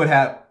 people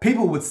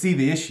would see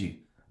the issue.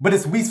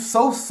 But we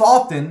so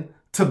softened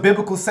to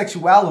biblical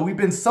sexuality. We've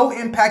been so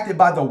impacted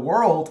by the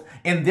world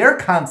and their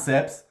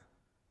concepts.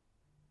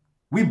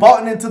 We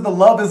bought into the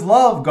love is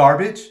love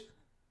garbage.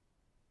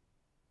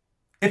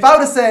 If I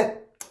would have said,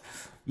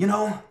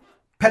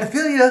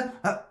 pedophilia,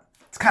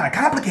 it's kind of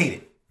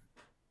complicated.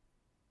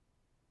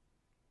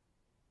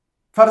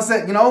 Father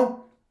said,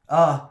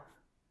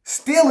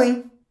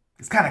 stealing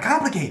is kind of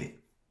complicated.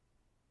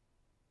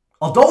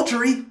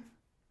 Adultery,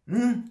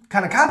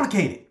 kind of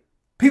complicated.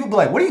 People be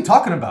like, what are you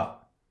talking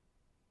about?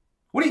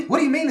 What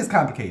do you mean it's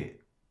complicated?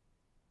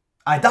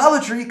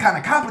 Idolatry, kind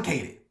of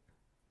complicated.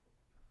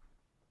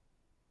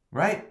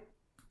 Right?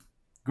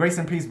 Grace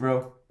and peace,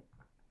 bro.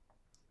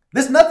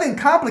 There's nothing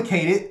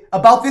complicated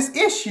about this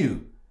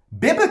issue,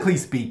 biblically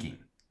speaking.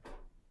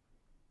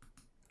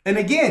 And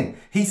again,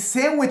 he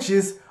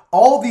sandwiches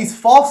all these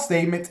false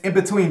statements in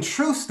between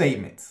true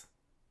statements.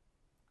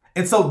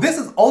 And so this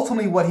is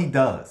ultimately what he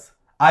does,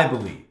 I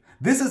believe.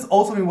 This is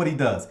ultimately what he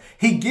does.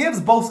 He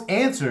gives both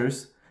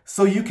answers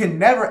so you can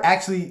never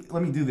actually,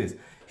 let me do this.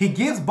 He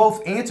gives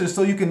both answers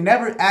so you can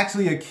never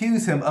actually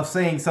accuse him of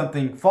saying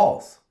something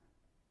false.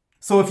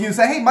 So if you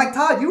say, hey, Mike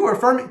Todd, you were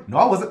affirming. No,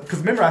 I wasn't, because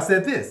remember I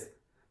said this.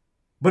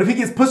 But if he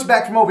gets pushed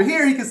back from over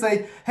here, he can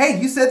say, hey,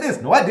 you said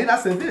this. No, I didn't.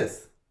 I said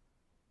this.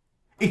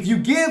 If you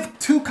give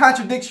two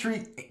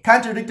contradictory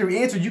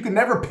answers, you can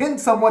never pin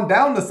someone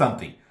down to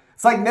something.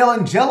 It's like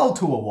nailing Jello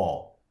to a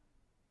wall.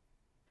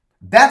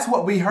 That's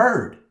what we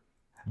heard.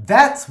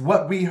 That's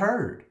what we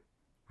heard,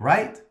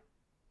 right?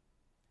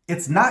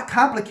 It's not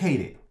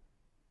complicated.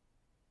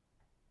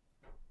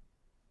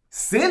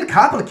 Sin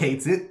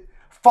complicates it.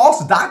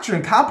 False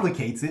doctrine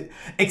complicates it.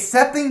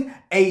 Accepting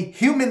a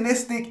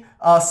humanistic,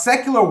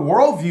 secular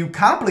worldview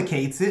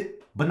complicates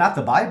it, but not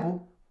the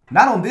Bible.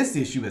 Not on this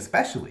issue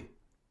especially.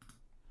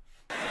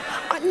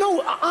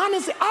 No,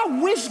 honestly, I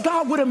wish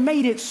God would have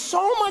made it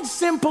so much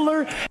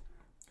simpler.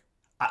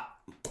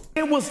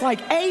 It was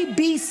like A,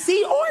 B,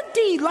 C, or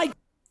D.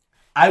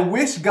 I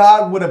wish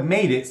God would have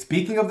made it,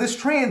 speaking of this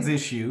trans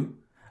issue,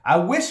 I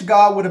wish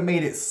God would have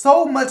made it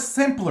so much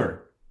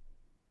simpler.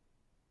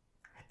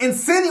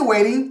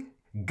 Insinuating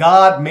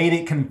God made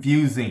it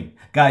confusing.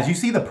 Guys, you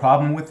see the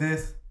problem with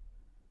this?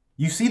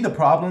 You see the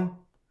problem?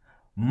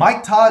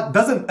 Mike Todd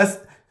doesn't...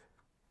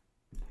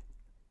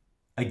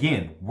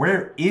 Again,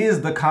 where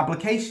is the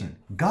complication?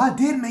 God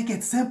did make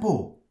it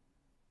simple.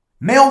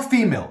 Male,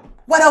 female.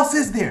 What else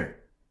is there?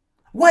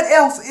 What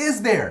else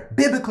is there,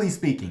 biblically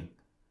speaking?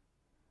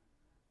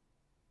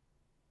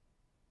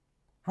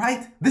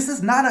 Right? This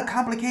is not a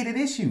complicated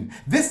issue.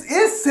 This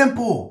is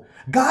simple.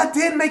 God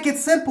did make it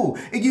simple.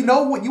 And you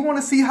know what? You want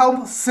to see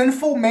how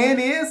sinful man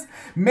is?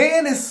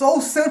 Man is so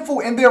sinful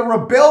in their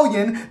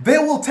rebellion, they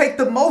will take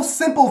the most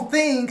simple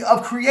thing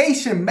of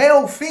creation,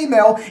 male,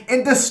 female,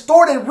 and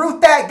distort and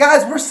root that.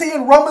 Guys, we're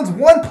seeing Romans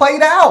 1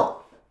 played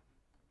out.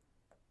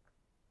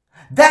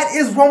 That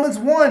is Romans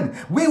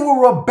 1. We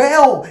will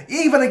rebel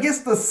even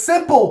against the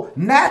simple,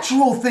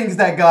 natural things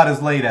that God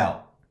has laid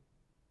out.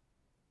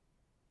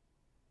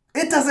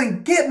 It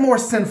doesn't get more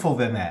sinful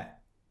than that.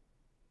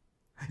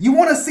 You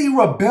want to see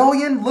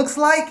rebellion looks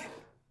like?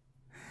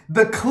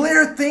 The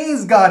clear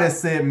things God has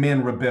said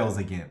men rebels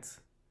against.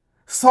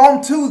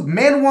 Psalm 2,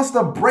 man wants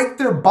to break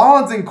their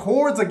bonds and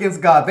cords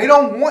against God. They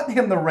don't want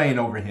him to reign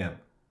over him.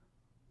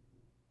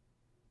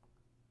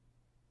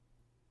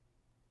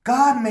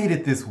 God made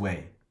it this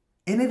way.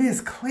 And it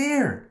is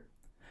clear.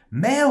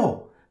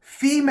 Male,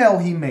 female,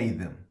 he made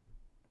them.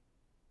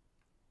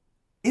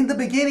 In the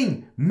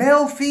beginning,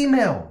 male,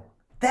 female.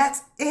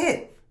 That's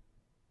it.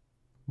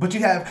 But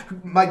you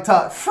have Mike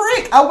Todd.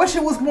 Frick, I wish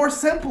it was more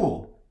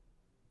simple.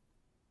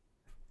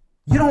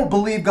 You don't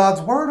believe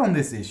God's word on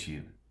this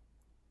issue.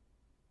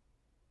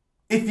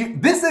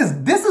 This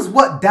is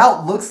what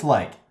doubt looks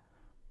like.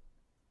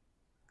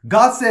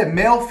 God said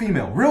male,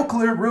 female. Real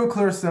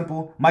clear,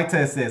 simple. Mike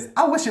Todd says,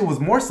 I wish it was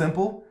more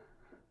simple.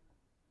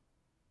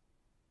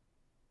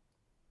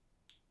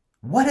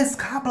 What is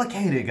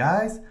complicated,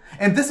 guys?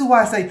 And this is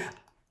why I say,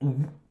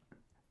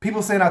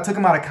 people saying I took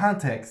him out of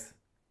context.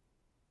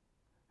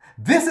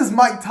 This is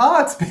Mike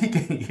Todd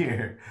speaking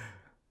here.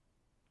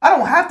 I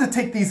don't have to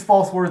take these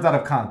false words out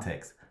of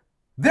context.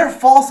 They're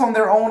false on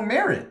their own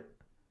merit.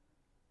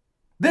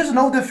 There's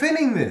no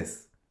defending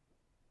this.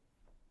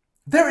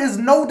 There is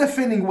no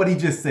defending what he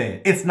just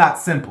said. It's not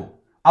simple.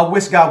 I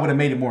wish God would have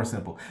made it more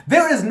simple.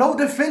 There is no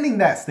defending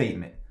that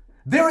statement.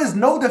 There is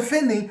no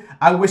defending,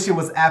 I wish it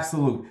was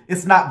absolute.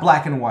 It's not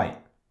black and white.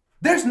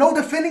 There's no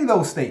defending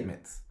those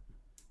statements.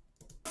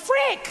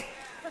 Frick!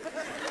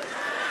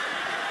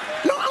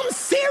 No, I'm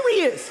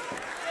serious.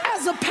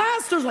 As a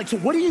pastor, like, so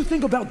what do you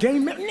think about gay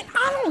men?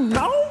 I don't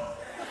know.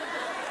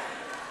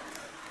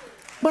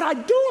 But I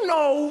do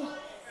know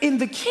in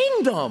the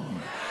kingdom.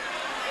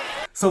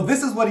 So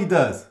this is what he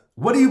does.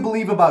 What do you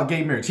believe about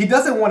gay marriage? He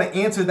doesn't want to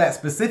answer that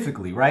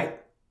specifically, right?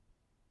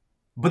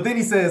 But then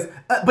he says,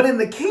 but in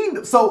the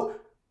kingdom, so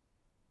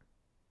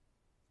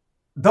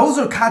those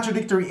are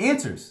contradictory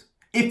answers.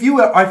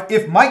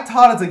 If Mike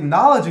Todd is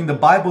acknowledging the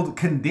Bible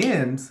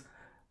condemns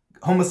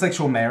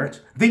homosexual marriage,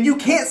 then you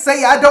can't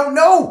say I don't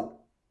know.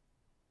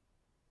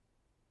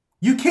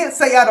 You can't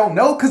say I don't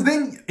know, because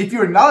then if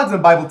you're acknowledging the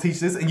Bible teaches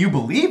this and you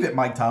believe it,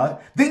 Mike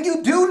Todd, then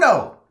you do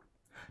know.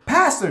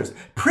 Pastors,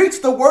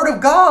 preach the word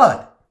of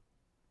God.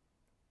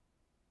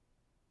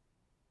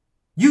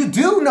 You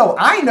do know.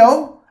 I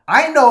know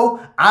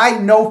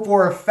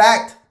for a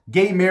fact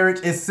gay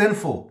marriage is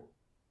sinful.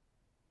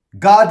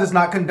 God does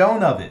not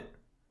condone of it.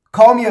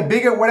 Call me a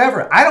bigot,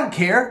 whatever. I don't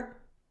care.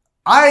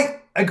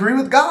 I agree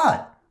with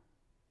God.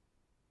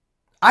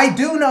 I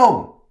do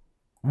know.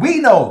 We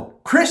know.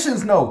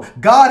 Christians know.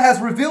 God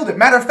has revealed it.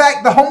 Matter of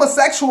fact, the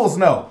homosexuals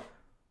know.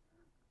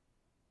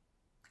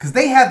 Because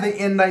they have the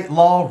innate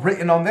law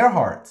written on their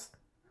hearts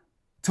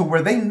to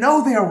where they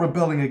know they are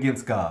rebelling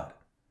against God.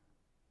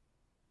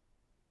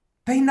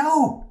 They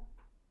know.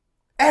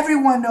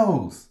 Everyone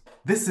knows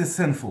this is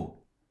sinful.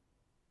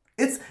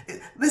 This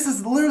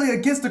is literally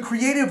against the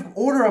creative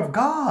order of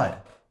God.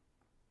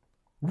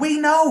 We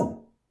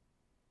know.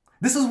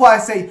 This is why I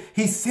say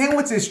he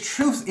sandwiches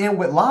truths in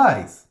with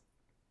lies.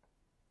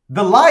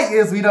 The lie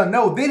is we don't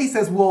know. Then he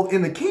says, well,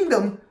 in the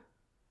kingdom,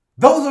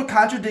 those are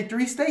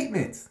contradictory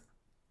statements.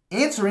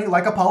 Answering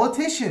like a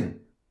politician.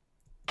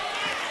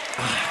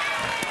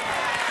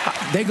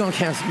 They're going to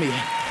cancel me.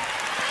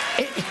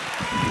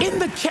 I'm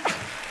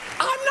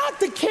not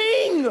the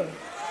king.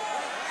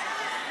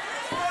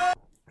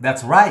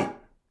 That's right.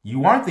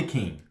 You aren't the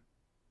king.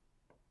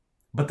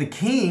 But the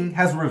king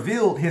has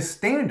revealed his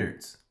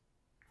standards.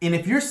 And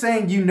if you're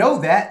saying you know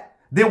that,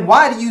 then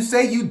why do you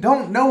say you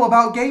don't know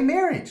about gay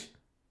marriage?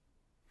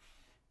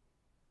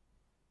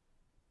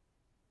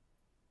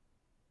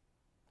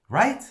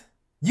 Right?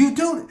 You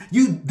do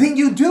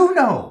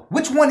know.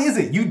 Which one is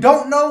it? You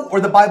don't know, or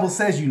the Bible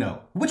says you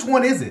know? Which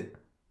one is it?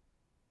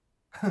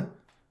 I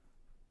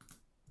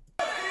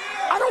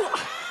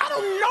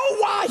don't know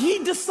why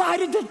he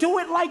decided to do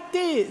it like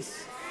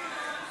this.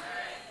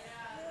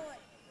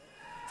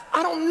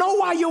 I don't know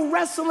why you're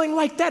wrestling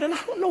like that, and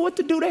I don't know what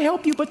to do to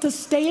help you but to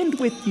stand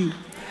with you.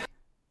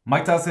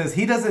 Mike Todd says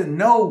he doesn't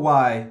know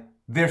why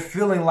they're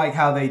feeling like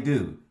how they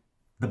do.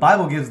 The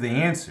Bible gives the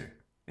answer.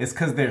 It's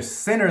because they're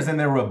sinners and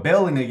they're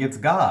rebelling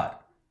against God.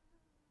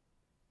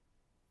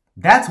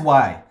 That's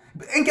why.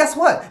 And guess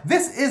what?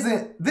 This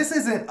isn't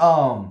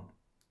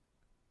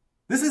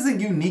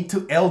unique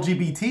to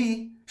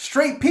LGBT.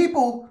 Straight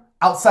people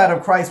outside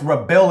of Christ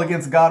rebel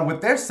against God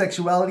with their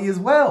sexuality as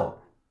well.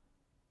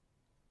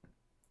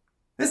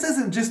 This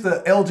isn't just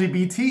the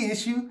LGBT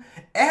issue.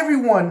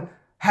 Everyone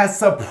has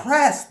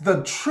suppressed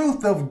the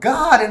truth of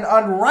God in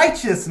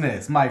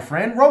unrighteousness, my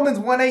friend. Romans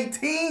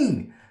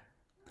 1:18.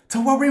 To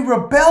where we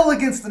rebel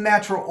against the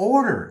natural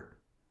order.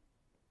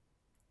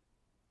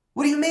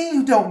 What do you mean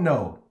you don't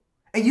know?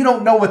 And you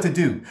don't know what to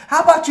do?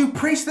 How about you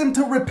preach them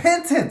to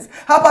repentance?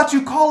 How about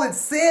you call it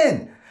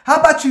sin? How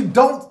about you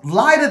don't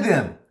lie to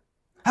them?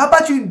 How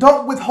about you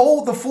don't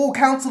withhold the full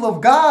counsel of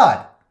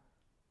God?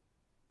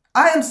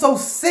 I am so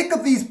sick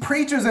of these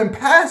preachers and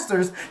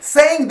pastors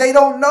saying they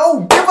don't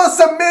know. Give us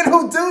some men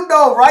who do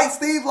know, right,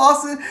 Steve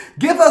Lawson?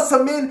 Give us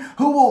some men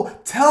who will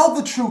tell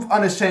the truth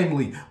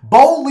unashamedly,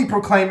 boldly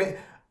proclaim it,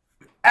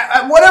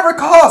 at whatever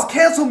cost.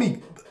 Cancel me,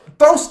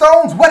 throw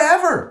stones,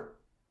 whatever.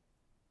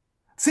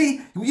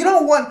 See, you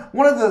know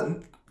one of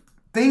the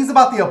things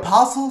about the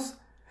apostles?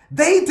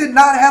 They did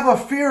not have a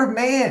fear of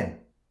man.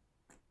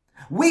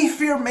 We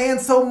fear man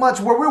so much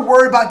where we're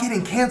worried about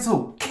getting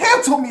canceled.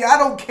 Cancel me, I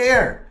don't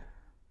care.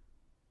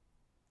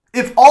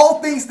 If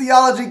all things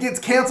theology gets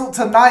canceled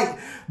tonight,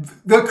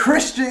 the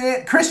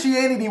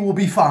Christianity will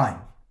be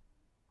fine.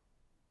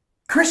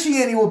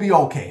 Christianity will be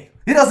okay.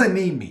 It doesn't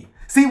need me.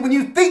 See, when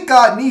you think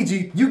God needs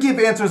you, you give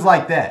answers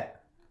like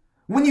that.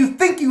 When you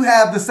think you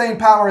have the same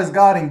power as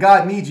God and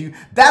God needs you,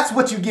 that's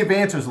what you give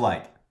answers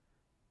like.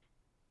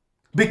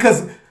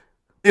 Because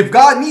if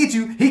God needs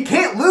you, he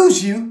can't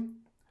lose you,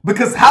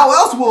 because how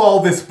else will all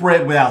this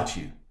spread without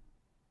you?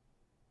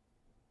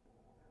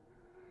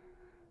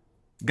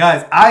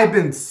 Guys, I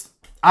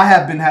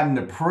have been having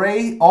to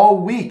pray all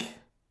week,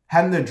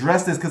 having to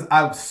address this because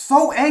I'm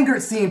so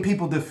angered seeing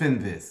people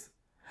defend this.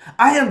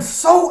 I am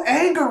so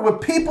angered with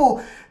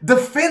people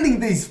defending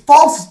these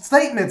false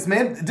statements,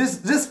 man.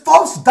 Just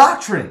false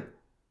doctrine.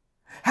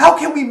 How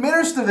can we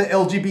minister to the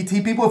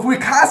LGBT people if we're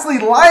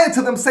constantly lying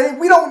to them saying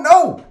we don't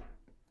know?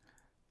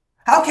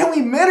 How can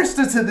we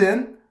minister to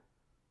them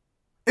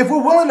if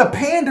we're willing to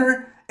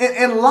pander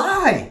and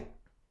lie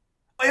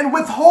and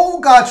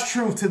withhold God's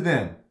truth to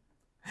them?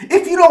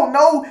 If you don't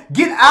know,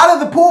 get out of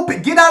the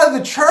pulpit, get out of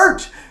the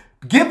church.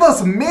 Give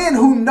us men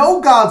who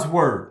know God's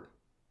word.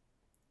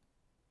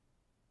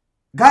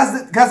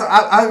 Guys,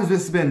 I've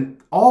just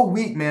been all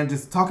week, man,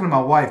 just talking to my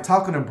wife,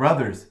 talking to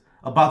brothers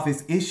about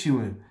this issue.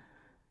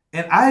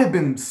 And I have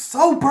been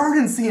so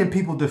burdened seeing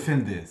people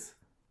defend this.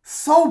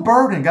 So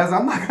burdened, guys.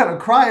 I'm not going to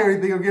cry or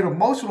anything or get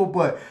emotional,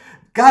 but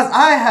guys,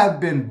 I have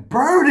been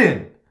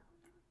burdened.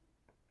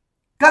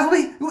 Guys,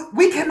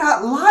 we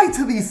cannot lie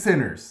to these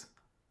sinners.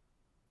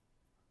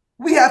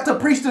 We have to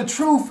preach the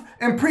truth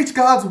and preach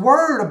God's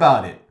word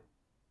about it.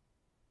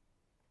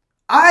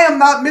 I am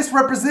not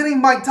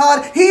misrepresenting Mike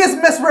Todd. He is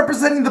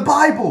misrepresenting the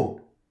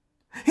Bible.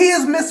 He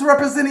is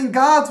misrepresenting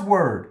God's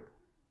word.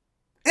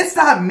 It's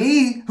not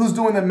me who's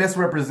doing the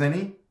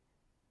misrepresenting.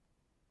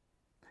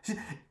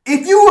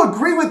 If you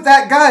agree with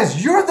that,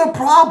 guys, you're the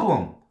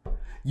problem.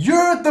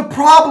 You're the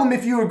problem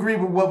if you agree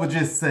with what was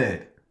just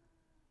said.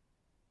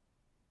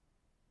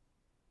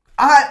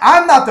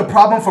 I'm not the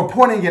problem for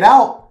pointing it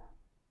out.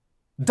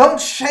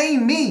 Don't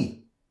shame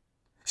me.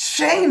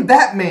 Shame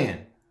that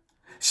man.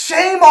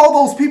 Shame all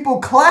those people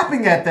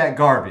clapping at that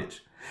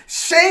garbage.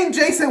 Shame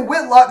Jason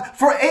Whitlock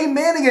for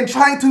amening and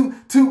trying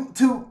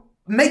to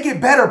make it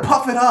better,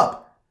 puff it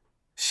up.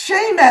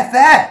 Shame at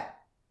that.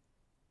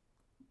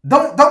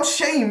 Don't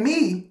shame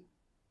me.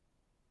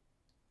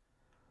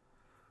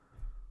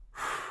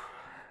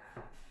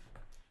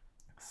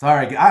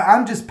 Sorry,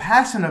 I'm just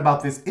passionate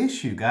about this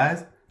issue,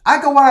 guys.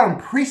 I go out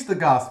and preach the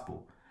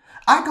gospel.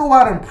 I go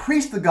out and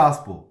preach the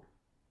gospel.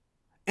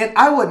 And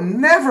I would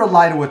never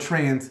lie to a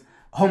trans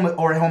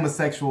or a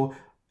homosexual,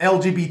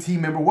 LGBT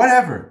member,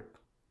 whatever.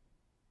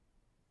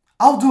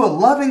 I'll do it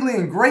lovingly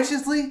and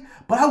graciously,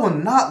 but I will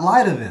not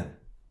lie to them.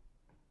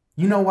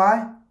 You know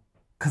why?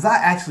 Because I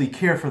actually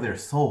care for their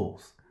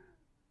souls.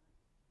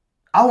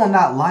 I will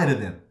not lie to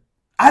them.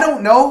 I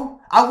don't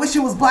know. I wish it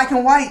was black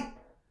and white.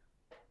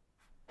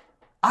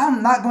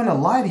 I'm not going to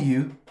lie to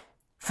you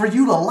for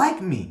you to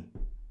like me.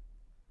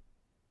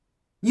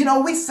 You know,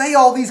 we say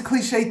all these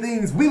cliche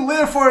things. We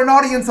live for an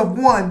audience of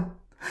one.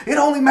 It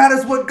only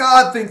matters what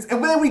God thinks.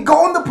 And then we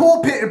go in the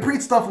pulpit and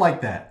preach stuff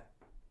like that.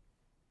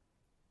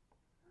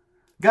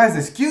 Guys,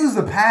 excuse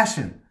the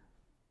passion.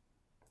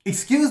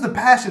 Excuse the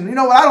passion. You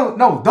know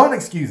what? Don't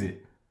excuse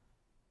it.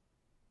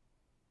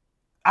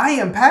 I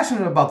am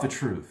passionate about the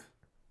truth.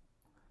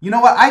 You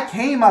know what? I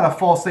came out of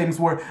false statements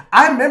where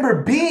I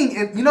remember being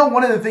in, you know,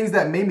 one of the things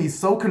that made me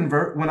so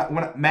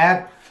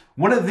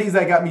one of the things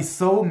that got me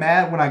so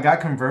mad when I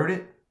got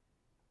converted,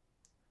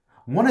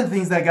 one of the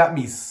things that got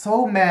me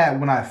so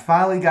mad when I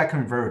finally got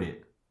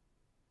converted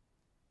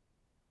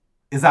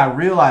is I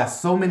realized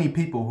so many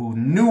people who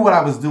knew what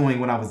I was doing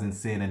when I was in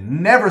sin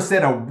and never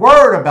said a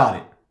word about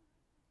it.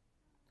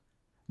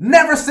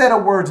 Never said a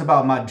word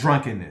about my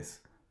drunkenness.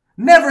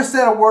 Never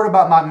said a word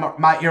about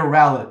my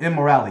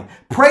immorality.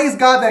 Praise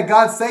God that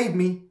God saved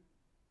me,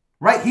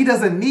 right? He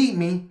doesn't need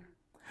me.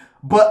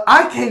 But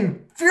I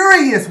came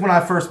furious when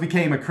I first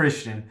became a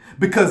Christian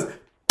because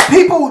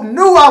people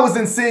knew I was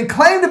in sin,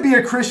 claimed to be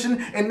a Christian,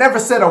 and never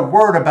said a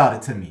word about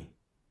it to me.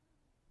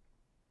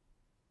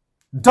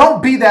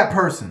 Don't be that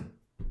person.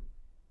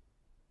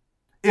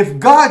 If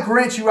God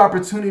grants you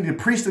opportunity to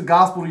preach the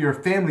gospel to your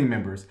family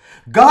members,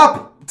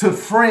 to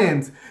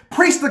friends,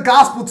 preach the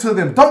gospel to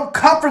them. Don't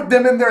comfort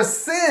them in their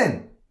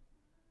sin.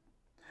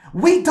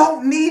 We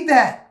don't need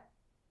that.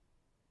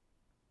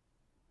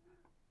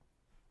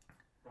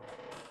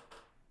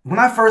 When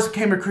I first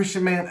became a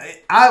Christian, man,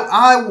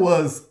 I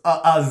was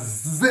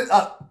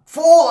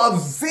full of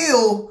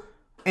zeal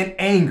and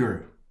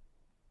anger.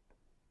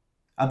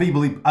 I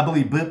believe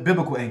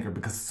biblical anger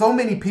because so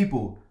many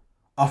people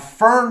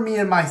affirmed me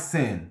in my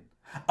sin,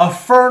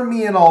 affirmed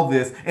me in all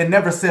this, and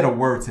never said a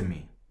word to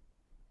me.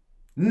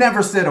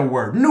 Never said a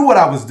word. Knew what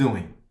I was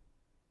doing.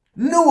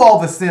 Knew all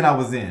the sin I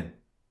was in.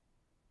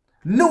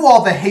 Knew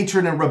all the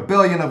hatred and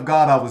rebellion of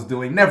God I was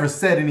doing. Never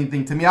said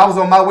anything to me. I was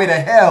on my way to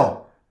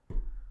hell.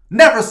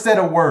 Never said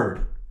a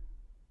word.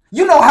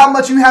 You know how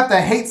much you have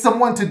to hate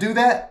someone to do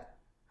that?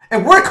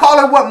 And we're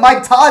calling what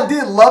Mike Todd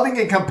did loving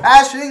and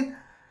compassion?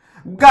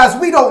 Guys,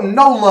 we don't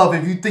know love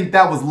if you think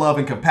that was love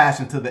and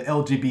compassion to the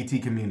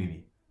LGBT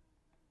community.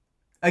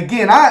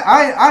 Again,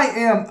 I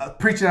am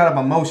preaching out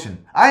of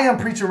emotion. I am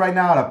preaching right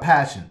now out of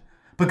passion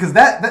because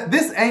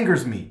this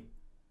angers me.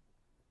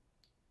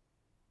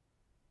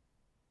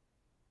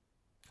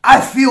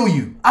 I feel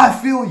you. I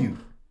feel you.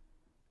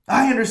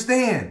 I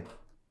understand.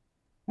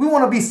 We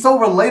want to be so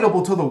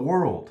relatable to the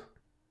world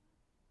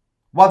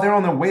while they're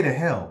on their way to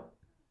hell.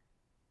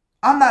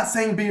 I'm not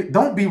saying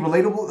don't be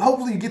relatable.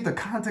 Hopefully you get the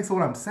context of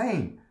what I'm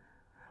saying.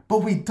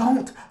 But we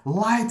don't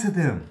lie to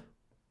them.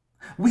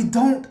 We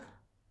don't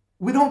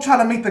try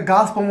to make the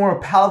gospel more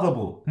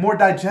palatable, more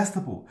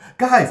digestible.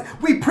 Guys,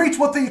 we preach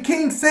what the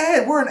king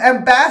said. We're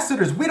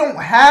ambassadors. We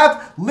don't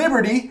have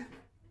liberty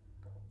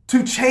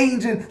to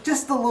change it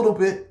just a little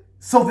bit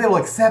so they'll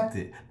accept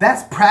it.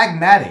 That's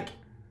pragmatic.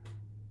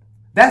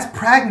 That's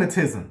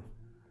pragmatism.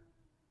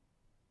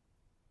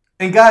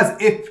 And guys,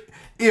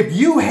 if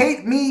you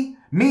hate me,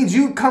 means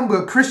you come to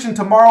a Christian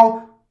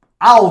tomorrow,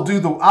 I'll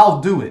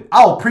do it.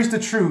 I'll preach the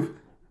truth.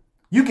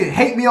 You can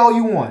hate me all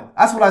you want.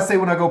 That's what I say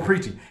when I go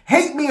preaching.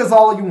 Hate me is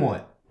all you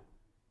want.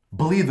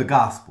 Believe the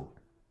gospel.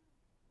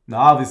 Now,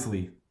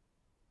 obviously,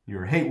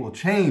 your hate will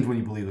change when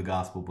you believe the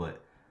gospel,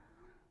 but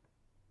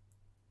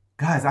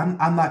guys,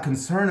 I'm not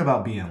concerned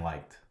about being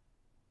liked.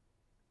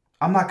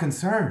 I'm not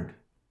concerned.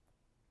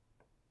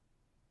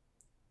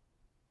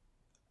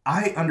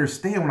 I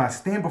understand when I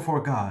stand before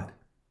God,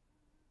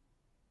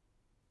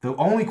 the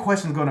only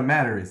question that's going to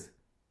matter is,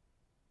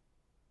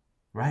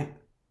 right?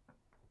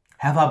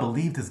 Have I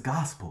believed his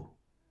gospel?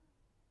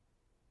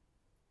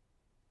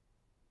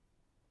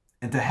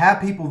 And to have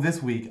people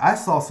this week, I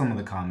saw some of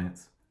the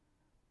comments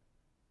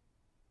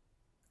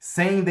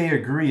saying they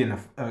agree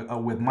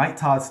with Mike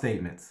Todd's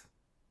statements.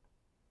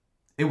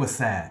 It was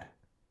sad.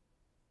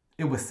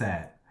 It was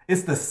sad.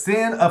 It's the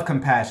sin of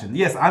compassion.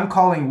 Yes, I'm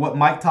calling what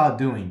Mike Todd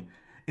doing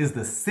is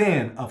the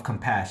sin of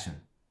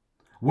compassion.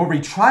 Where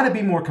we try to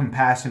be more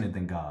compassionate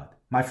than God.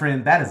 My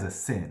friend, that is a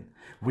sin.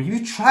 where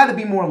you try to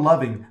be more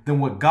loving than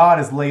what God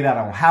has laid out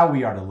on how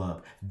we are to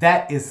love,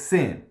 that is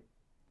sin.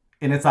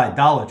 And it's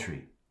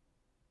idolatry.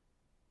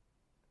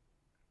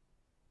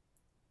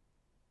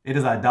 It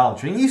is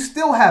idolatry. And you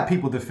still have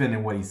people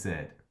defending what he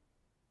said.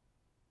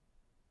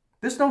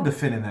 There's no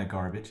defending that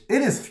garbage.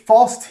 It is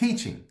false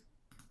teaching.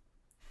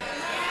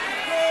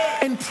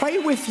 And pray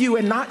with you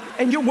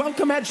and you're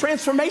welcome at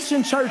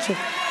Transformation Church.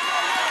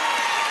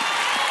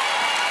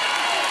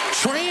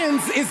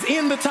 Trans is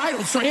in the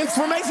title.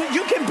 Transformation.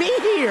 You can be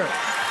here.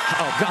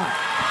 Oh, God.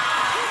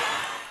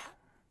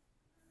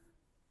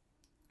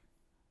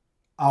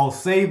 I'll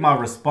save my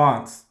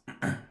response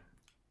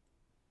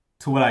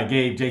to what I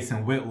gave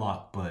Jason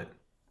Whitlock, but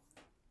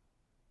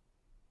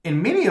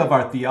in many of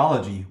our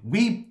theology,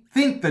 we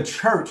think the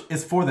church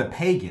is for the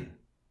pagan.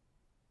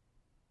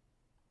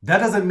 That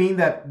doesn't mean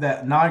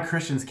that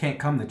non-Christians can't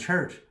come to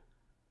church.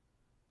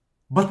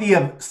 But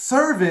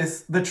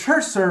the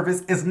church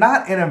service is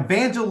not an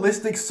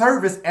evangelistic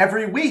service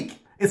every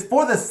week. It's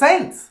for the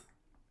saints.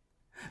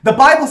 The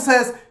Bible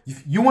says,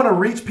 if you want to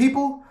reach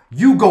people,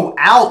 you go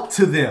out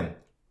to them.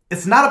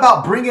 It's not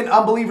about bringing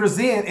unbelievers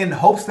in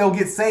hopes they'll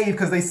get saved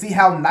because they see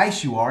how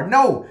nice you are.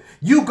 No,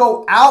 you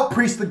go out,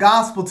 preach the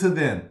gospel to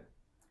them.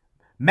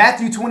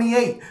 Matthew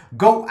 28,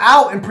 go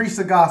out and preach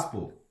the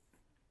gospel.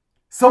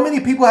 So many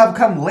people have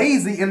become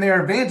lazy in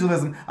their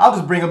evangelism. I'll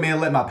just bring them in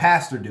and let my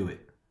pastor do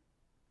it.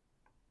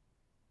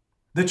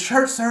 The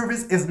church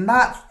service is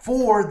not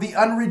for the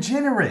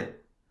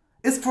unregenerate.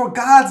 It's for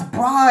God's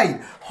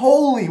bride,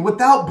 holy,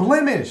 without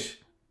blemish.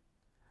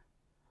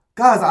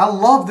 Guys, I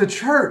love the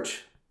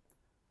church.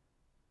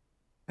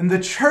 And the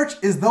church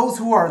is those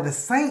who are the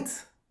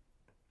saints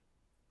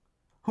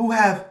who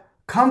have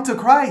come to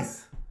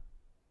Christ.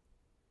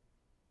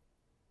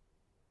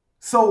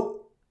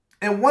 So,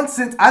 in one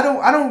sense, I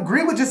don't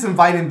agree with just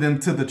inviting them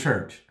to the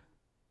church.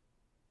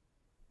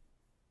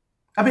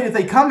 I mean, if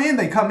they come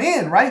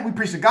in, right? We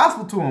preach the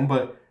gospel to them,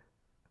 but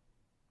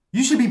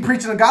you should be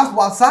preaching the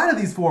gospel outside of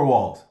these four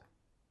walls.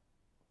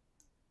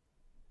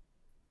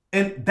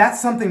 And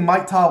that's something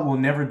Mike Todd will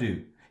never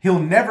do.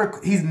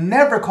 He's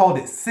never called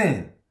it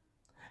sin.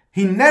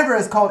 He never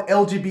has called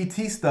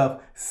LGBT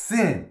stuff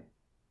sin.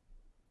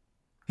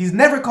 He's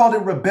never called it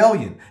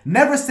rebellion.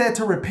 Never said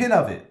to repent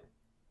of it.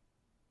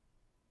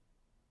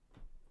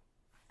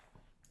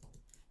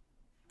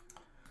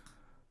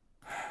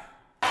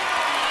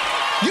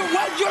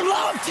 You're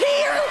loved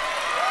here.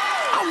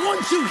 I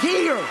want you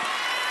here.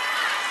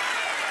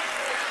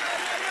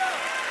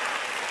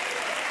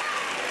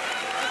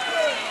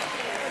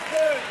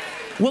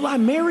 Will I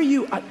marry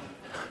you?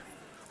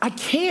 I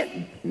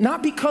can't,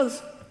 not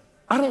because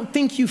I don't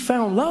think you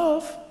found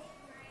love.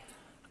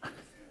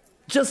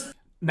 Just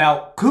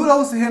now,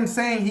 kudos to him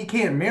saying he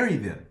can't marry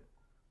them.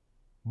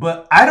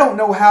 But I don't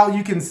know how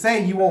you can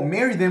say you won't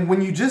marry them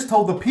when you just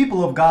told the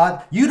people of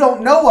God you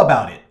don't know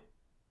about it.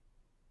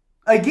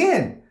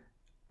 Again,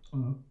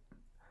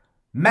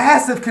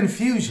 massive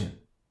confusion.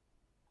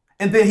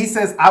 And then he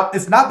says,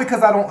 it's not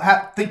because I don't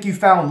think you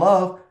found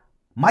love.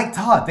 Mike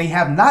Todd, they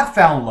have not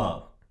found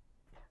love.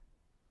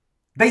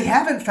 They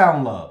haven't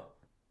found love.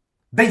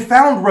 They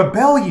found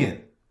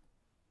rebellion.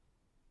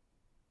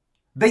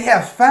 They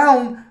have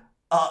found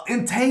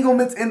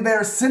entanglements in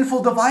their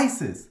sinful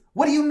devices.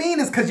 What do you mean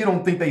it's because you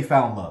don't think they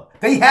found love?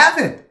 They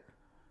haven't.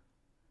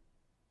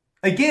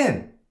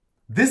 Again,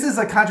 this is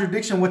a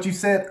contradiction what you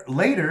said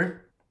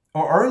later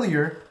or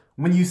earlier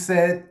when you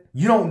said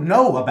you don't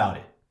know about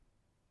it.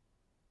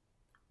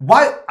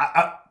 Why?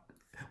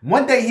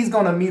 One day he's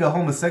going to meet a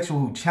homosexual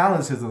who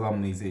challenges him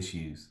on these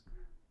issues.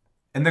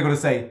 And they're going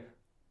to say,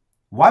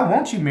 why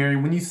won't you marry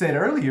when you said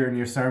earlier in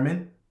your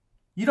sermon,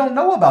 you don't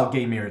know about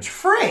gay marriage?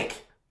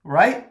 Frick,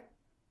 right?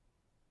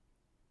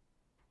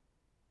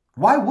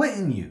 Why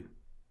wouldn't you?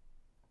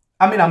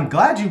 I mean, I'm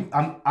glad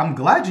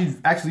you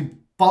actually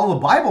follow the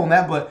Bible on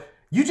that, but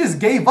you just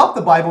gave up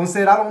the Bible and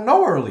said, I don't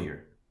know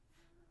earlier.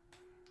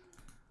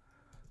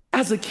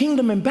 As a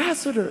kingdom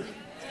ambassador,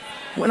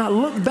 when I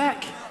look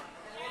back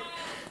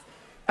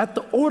at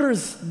the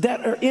orders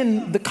that are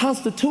in the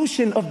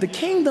Constitution of the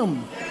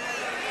kingdom.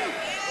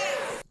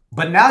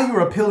 But now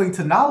you're appealing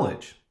to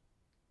knowledge.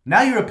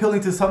 Now you're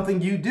appealing to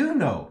something you do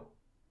know.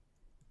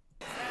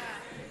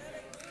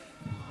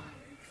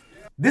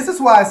 This is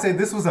why I say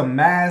this was a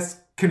mass,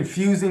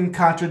 confusing,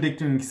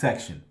 contradicting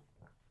section.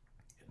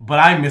 But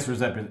I'm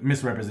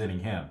misrepresenting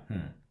him.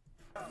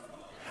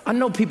 I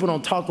know people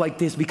don't talk like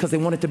this because they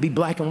want it to be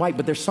black and white,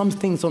 but there's some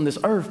things on this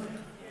earth.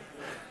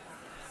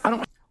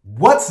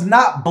 What's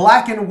not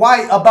black and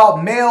white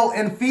about male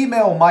and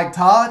female, Mike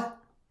Todd?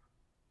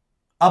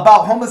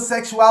 About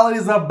homosexuality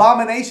is an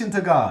abomination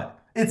to God.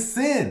 It's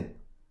sin.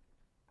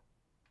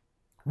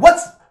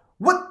 What's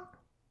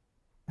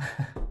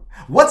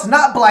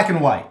not black and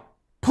white?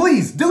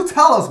 Please do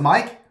tell us,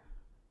 Mike.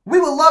 We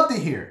would love to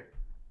hear.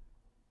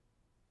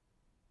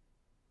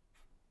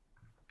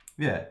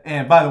 Yeah,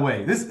 and by the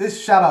way,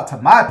 this shout out to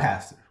my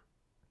pastor.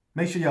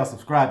 Make sure y'all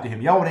subscribe to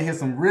him. Y'all want to hear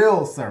some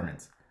real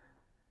sermons.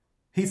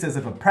 He says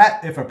if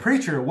a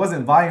preacher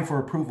wasn't vying for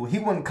approval, he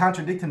wouldn't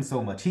contradict him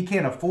so much. He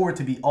can't afford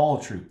to be all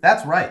truth.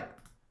 That's right.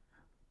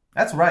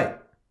 That's right.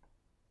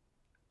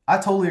 I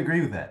totally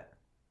agree with that.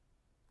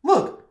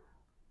 Look,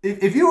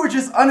 if you were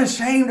just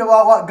unashamed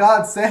about what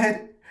God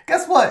said,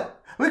 guess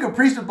what? We could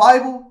preach the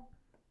Bible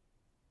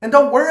and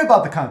don't worry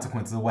about the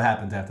consequences of what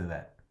happens after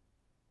that.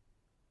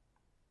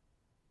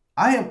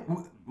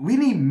 We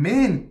need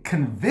men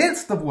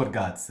convinced of what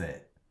God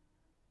said.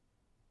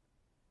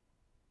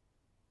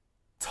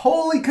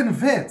 Totally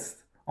convinced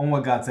on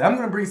what God said. I'm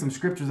going to bring some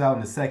scriptures out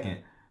in a second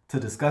to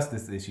discuss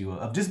this issue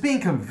of just being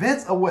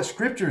convinced of what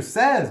scripture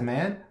says,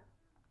 man.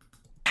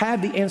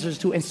 Have the answers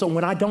to, and so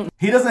when I don't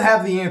He doesn't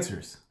have the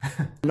answers.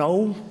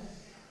 know,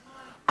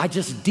 I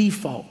just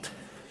default.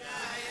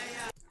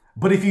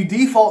 But if you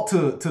default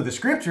to the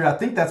scripture, I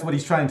think that's what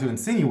he's trying to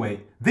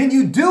insinuate, then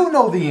you do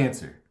know the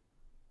answer.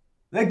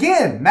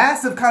 Again,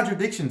 massive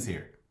contradictions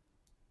here.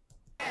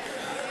 I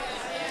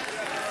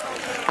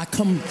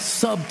come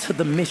sub to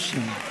the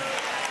mission.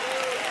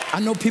 I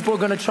know people are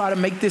going to try to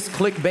make this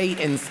clickbait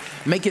and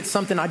make it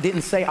something I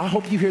didn't say. I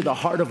hope you hear the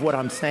heart of what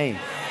I'm saying.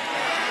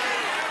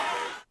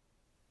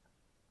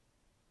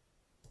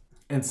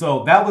 And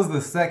so that was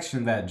the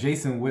section that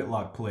Jason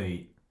Whitlock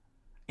played.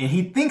 And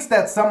he thinks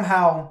that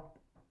somehow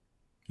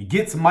he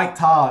gets Mike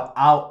Todd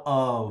out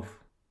of,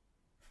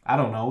 I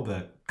don't know,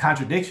 the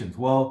contradictions.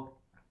 Well,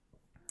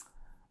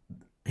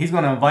 he's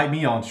going to invite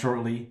me on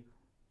shortly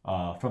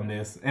from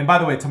this. And by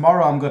the way,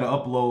 tomorrow I'm going to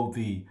upload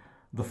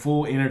the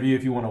full interview.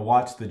 If you want to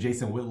watch the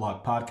Jason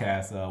Whitlock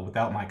podcast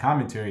without my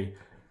commentary,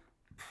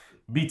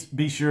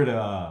 be sure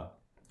to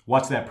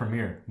watch that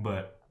premiere.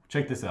 But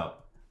check this out.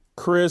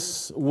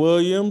 Chris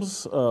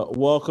Williams,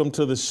 welcome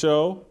to the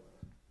show.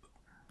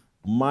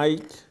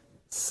 Mike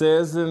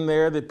says in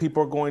there that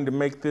people are going to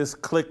make this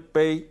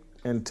clickbait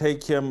and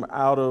take him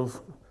out of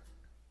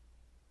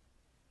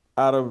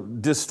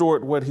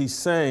distort what he's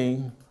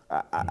saying.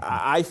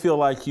 I feel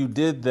like you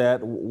did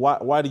that.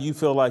 Why do you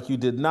feel like you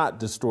did not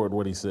distort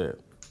what he said?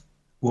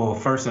 Well,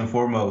 first and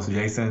foremost,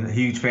 Jason,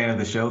 huge fan of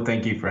the show.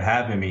 Thank you for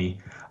having me.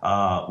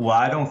 Well,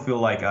 I don't feel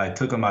like I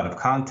took him out of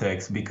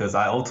context because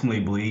I ultimately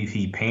believe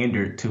he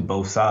pandered to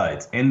both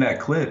sides. In that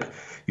clip,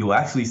 you'll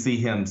actually see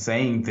him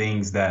saying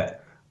things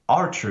that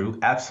are true,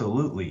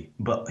 absolutely,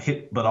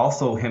 but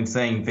also him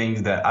saying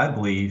things that I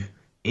believe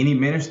any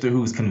minister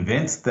who's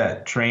convinced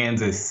that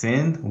trans is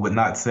sin would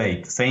not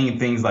say. Saying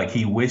things like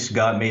he wished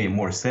God made it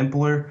more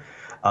simpler.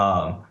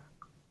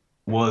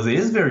 It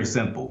is very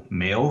simple,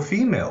 male,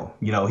 female.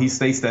 You know, he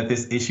states that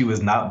this issue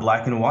is not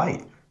black and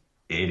white.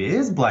 It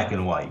is black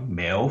and white,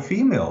 male,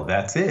 female,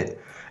 that's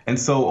it. And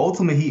so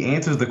ultimately he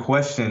answers the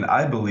question,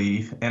 I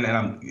believe, and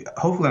I'm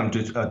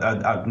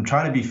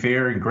trying to be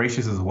fair and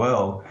gracious as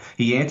well.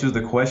 He answers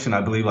the question,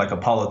 I believe, like a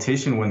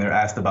politician when they're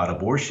asked about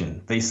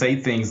abortion. They say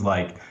things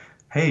like,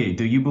 hey,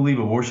 do you believe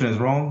abortion is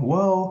wrong?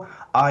 Well,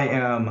 I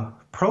am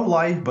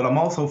pro-life, but I'm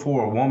also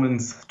for a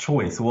woman's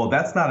choice. Well,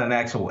 that's not an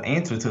actual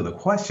answer to the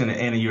question,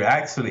 and you're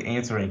actually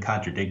answering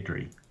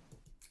contradictory.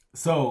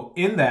 So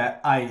in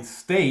that, I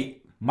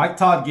state Mike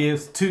Todd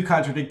gives two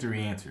contradictory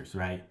answers,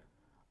 right?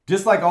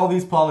 Just like all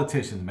these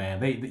politicians,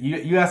 man.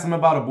 You ask them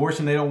about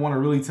abortion, they don't want to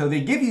really tell. They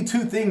give you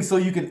two things so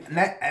you can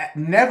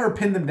never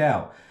pin them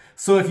down.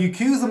 So if you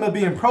accuse them of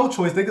being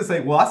pro-choice, they can say,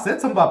 well, I said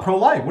something about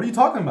pro-life. What are you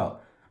talking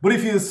about? But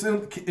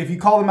if you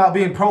call them out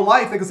being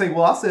pro-life, they can say,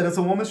 well, I said it's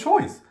a woman's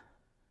choice.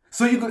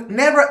 So you could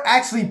never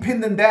actually pin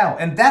them down.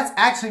 And that's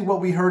actually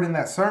what we heard in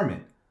that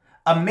sermon.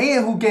 A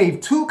man who gave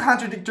two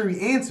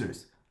contradictory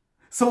answers.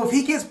 So if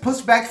he gets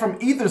pushed back from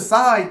either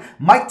side,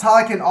 Mike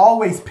Todd can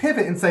always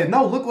pivot and say,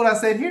 no, look what I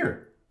said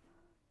here.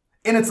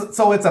 And it's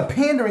a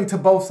pandering to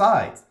both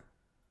sides.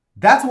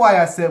 That's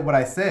why I said what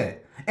I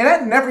said. And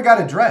that never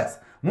got addressed.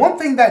 One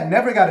thing that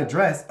never got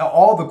addressed,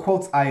 all the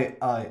quotes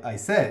I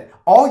said,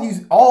 all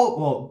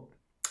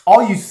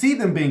you see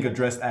them being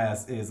addressed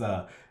as is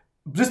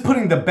just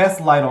putting the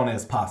best light on it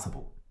as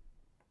possible.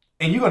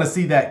 And you're going to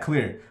see that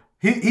clear.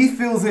 He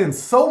fills in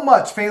so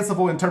much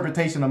fanciful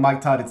interpretation of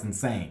Mike Todd, it's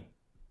insane.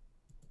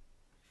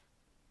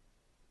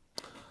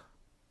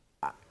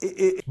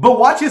 But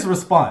watch his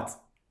response.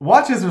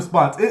 Watch his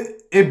response.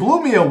 It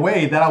blew me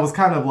away that I was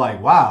kind of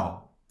like,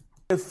 wow.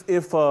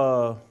 If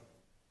a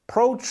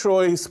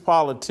pro-choice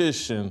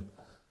politician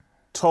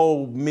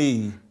told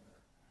me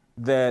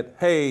that,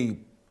 hey,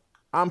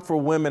 I'm for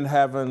women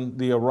having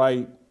the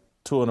right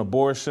to an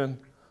abortion,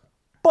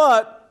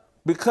 but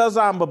because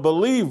I'm a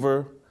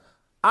believer,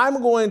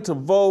 I'm going to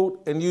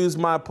vote and use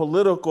my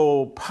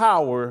political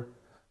power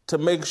to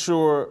make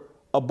sure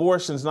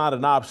abortion's not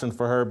an option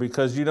for her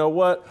because you know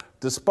what?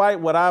 Despite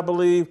what I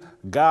believe,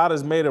 God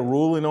has made a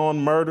ruling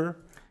on murder.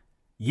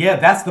 Yeah,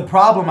 that's the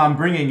problem I'm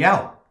bringing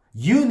out.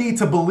 You need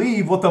to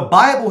believe what the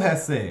Bible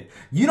has said.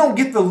 You don't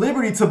get the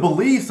liberty to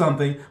believe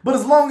something, but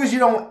as long as you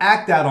don't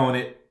act out on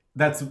it,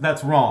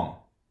 that's wrong.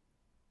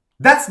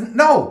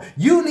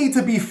 You need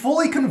to be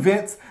fully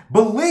convinced,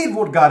 believe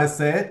what God has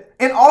said,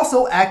 and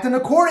also act in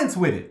accordance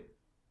with it.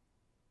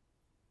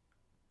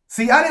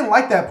 See, I didn't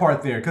like that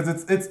part there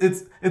because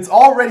it's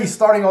already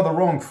starting on the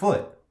wrong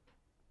foot.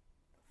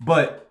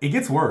 But it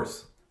gets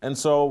worse. And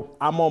so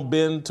I'm going to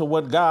bend to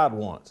what God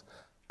wants.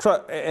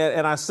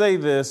 And I say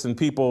this and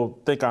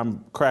people think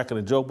I'm cracking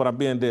a joke, but I'm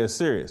being dead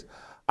serious.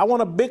 I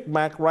want a Big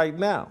Mac right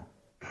now.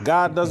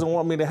 God doesn't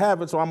want me to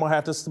have it, so I'm going to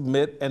have to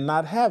submit and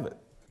not have it.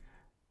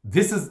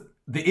 This is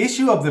the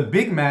issue of the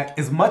Big Mac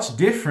is much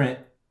different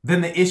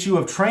than the issue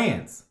of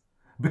trans,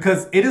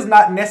 because it is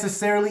not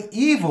necessarily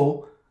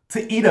evil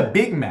to eat a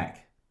Big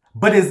Mac,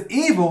 but it's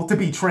evil to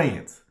be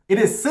trans. It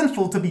is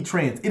sinful to be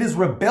trans. It is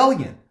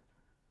rebellion.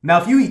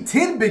 Now, if you eat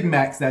 10 Big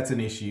Macs, that's an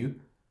issue.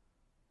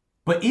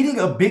 But eating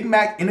a Big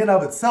Mac in and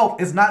of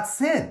itself is not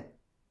sin.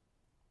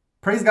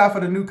 Praise God for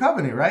the new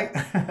covenant, right?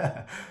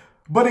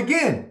 But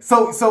again,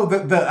 so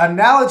the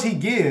analogy he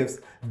gives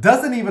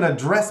doesn't even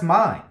address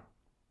mine.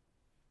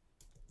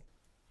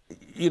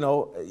 You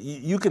know,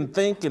 you can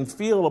think and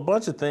feel a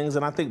bunch of things,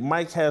 and I think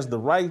Mike has the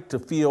right to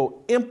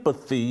feel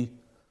empathy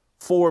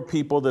for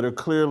people that are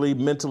clearly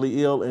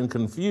mentally ill and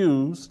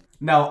confused.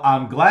 Now,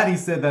 I'm glad he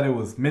said that it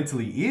was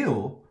mentally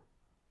ill,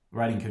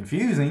 right, and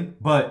confusing,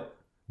 but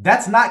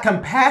that's not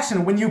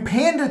compassion when you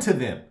pander to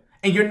them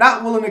and you're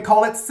not willing to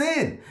call it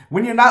sin,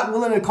 when you're not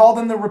willing to call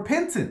them to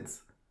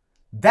repentance.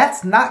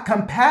 That's not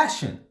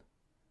compassion.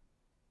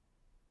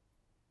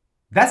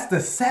 That's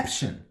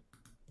deception.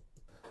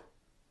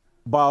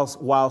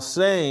 While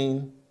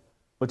saying,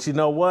 but you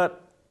know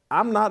what?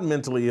 I'm not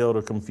mentally ill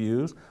or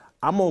confused.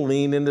 I'm going to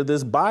lean into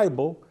this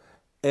Bible,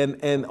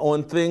 and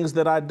on things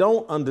that I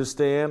don't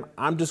understand,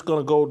 I'm just going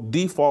to go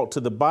default to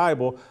the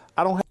Bible.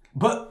 I don't have.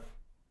 But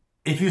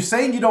if you're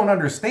saying you don't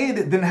understand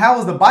it, then how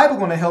is the Bible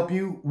going to help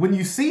you when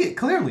you see it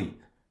clearly?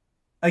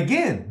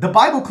 Again, the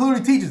Bible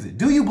clearly teaches it.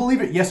 Do you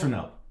believe it? Yes or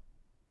no?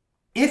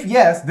 If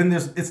yes, then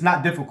it's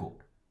not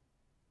difficult.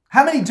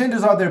 How many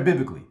genders are there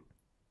biblically?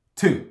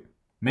 2,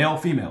 male,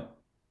 female.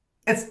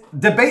 It's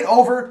debate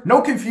over,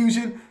 no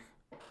confusion.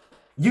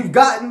 You've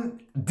gotten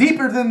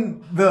deeper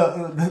than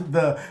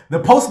the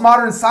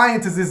postmodern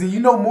scientists, and you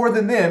know more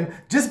than them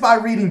just by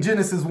reading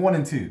Genesis 1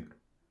 and 2.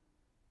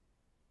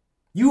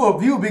 You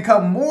will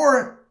become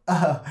more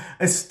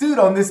astute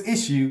on this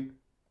issue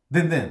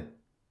than them.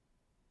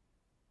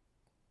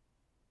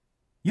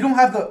 You don't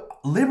have the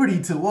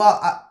liberty to,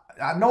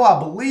 I know I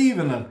believe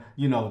in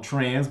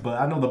trans, but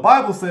I know the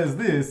Bible says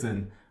this,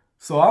 and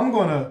so I'm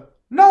gonna,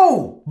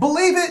 no,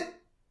 believe it.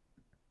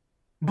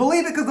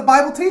 Believe it because the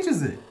Bible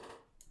teaches it.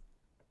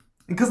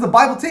 And because the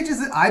Bible teaches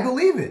it, I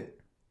believe it.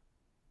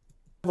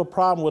 I have a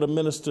problem with a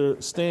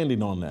minister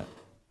standing on that.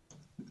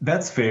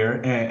 That's fair.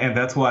 And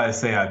that's why I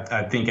say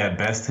I think at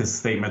best his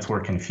statements were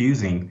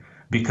confusing,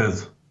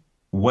 because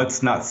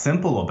what's not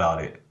simple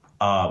about it?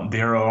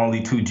 There are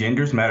only 2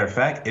 genders. Matter of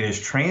fact, it is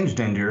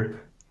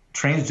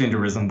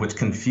transgenderism, which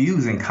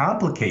confuses and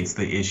complicates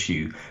the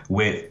issue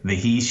with the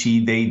he,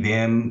 she, they,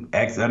 them,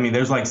 X. I mean,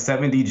 there's like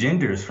 70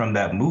 genders from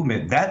that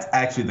movement. That's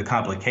actually the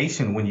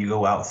complication when you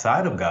go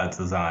outside of God's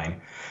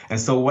design. And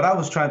so what I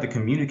was trying to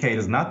communicate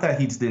is not that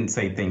he didn't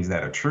say things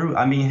that are true.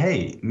 I mean,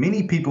 hey,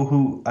 many people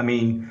who,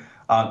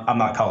 I'm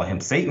not calling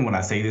him Satan when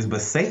I say this, but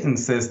Satan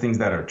says things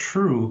that are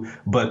true,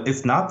 but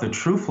it's not the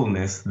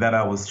truthfulness that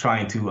I was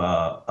trying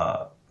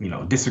to,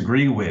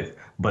 disagree with.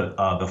 But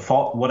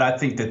what I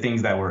think the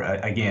things that were,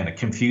 again,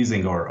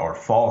 confusing or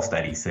false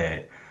that he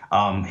said,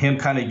 him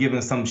kind of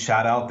giving some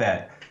shout out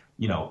that,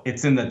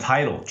 it's in the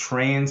title,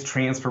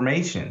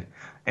 transformation.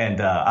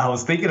 And I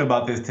was thinking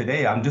about this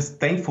today. I'm just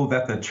thankful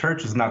that the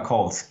church is not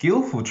called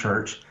Skillful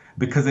Church,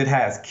 because it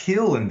has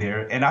kill in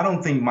there. And I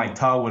don't think Mike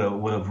Todd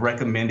would have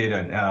recommended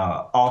and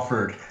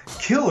offered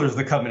killers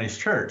to come in his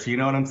church. You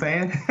know what I'm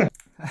saying?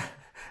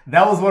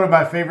 That was one of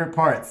my favorite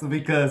parts,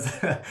 because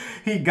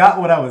he got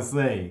what I was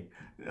saying.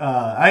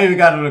 I even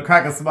got him to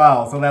crack a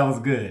smile, so that was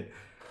good.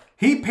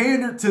 He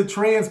pandered to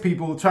trans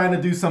people trying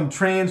to do some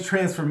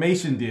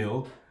transformation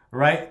deal,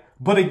 right?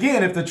 But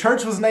again, if the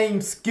church was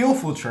named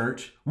Skillful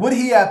Church, would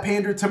he have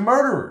pandered to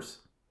murderers,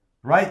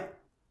 right?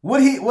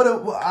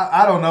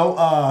 I don't know.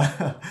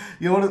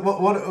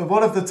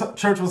 What if the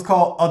church was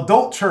called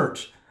Adult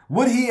Church?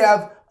 Would he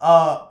have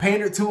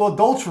pandered to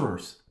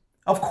adulterers?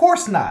 Of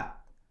course not.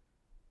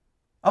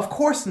 Of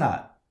course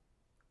not.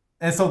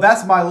 And so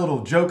that's my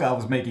little joke I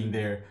was making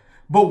there.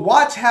 But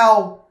watch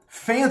how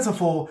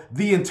fanciful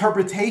the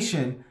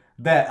interpretation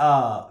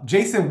that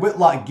Jason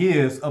Whitlock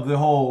gives of the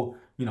whole,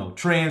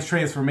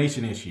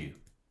 transformation issue.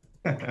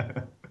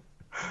 That's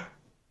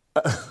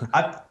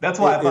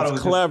why I thought it was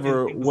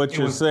clever what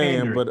you're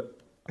saying, but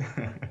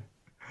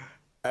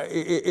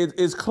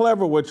it's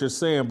clever what you're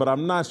saying, but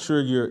I'm not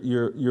sure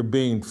you're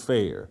being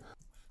fair.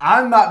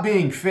 I'm not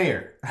being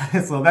fair.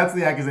 So that's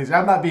the accusation.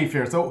 I'm not being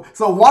fair. So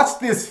watch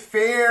this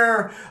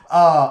fair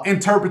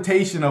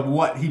interpretation of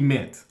what he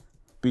meant.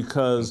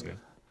 Because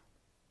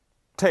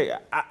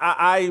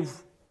I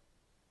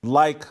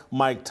like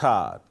Mike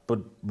Todd, but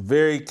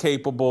very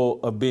capable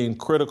of being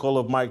critical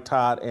of Mike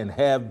Todd, and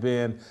have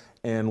been,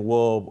 and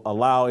will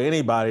allow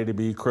anybody to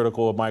be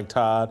critical of Mike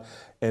Todd.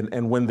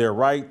 And when they're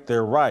right,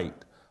 they're right.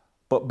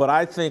 But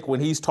I think when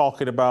he's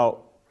talking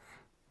about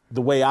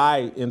the way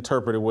I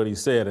interpreted what he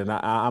said, and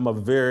I'm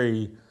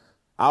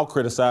I'll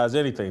criticize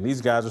anything. These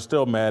guys are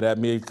still mad at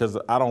me because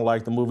I don't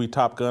like the movie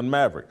Top Gun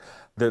Maverick.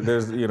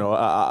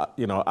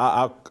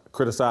 I'll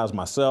criticize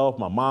myself,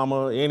 my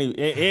mama,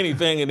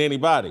 anything and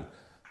anybody.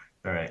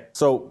 All right.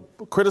 So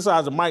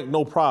criticizing Mike,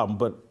 no problem.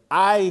 But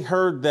I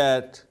heard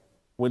that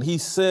when he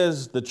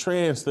says the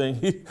trans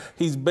thing,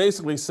 he's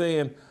basically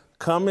saying,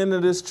 come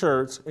into this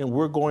church and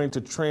we're going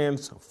to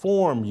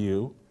transform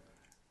you.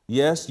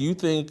 Yes, you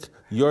think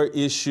your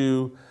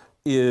issue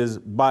is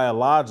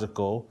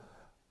biological.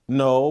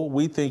 No,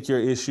 we think your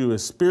issue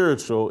is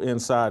spiritual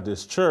inside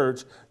this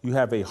church. You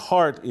have a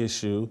heart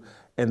issue,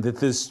 and that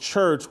this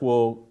church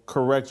will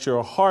correct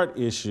your heart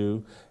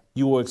issue.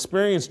 You will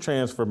experience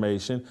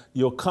transformation.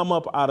 You'll come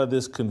up out of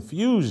this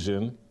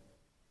confusion.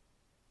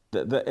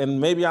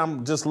 And maybe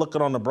I'm just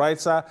looking on the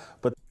bright side,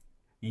 but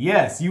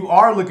Yes, you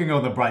are looking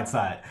on the bright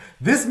side.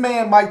 This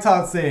man, Mike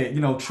Todd, said,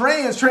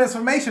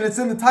 transformation, it's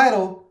in the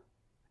title.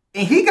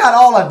 And he got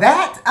all of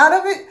that out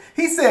of it.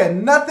 He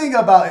said nothing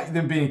about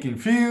them being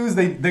confused.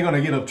 They're going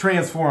to get a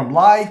transformed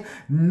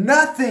life.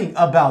 Nothing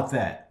about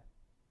that.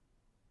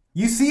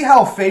 You see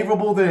how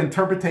favorable the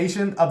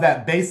interpretation of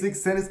that basic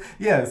sentence?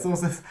 Yeah, so it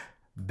says,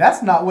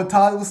 that's not what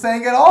Todd was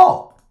saying at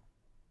all.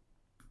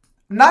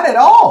 Not at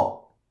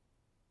all.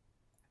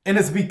 And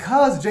it's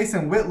because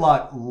Jason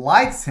Whitlock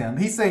likes him.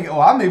 He's saying,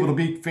 I'm able to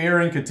be fair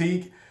and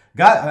critique.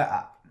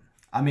 God,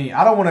 I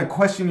don't want to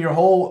question your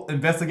whole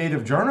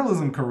investigative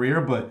journalism career,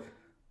 but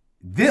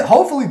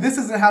hopefully this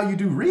isn't how you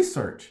do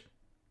research.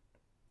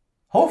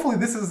 Hopefully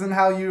this isn't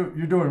how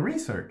you're doing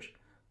research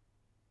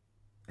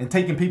and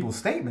taking people's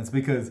statements,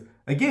 because,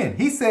 again,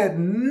 he said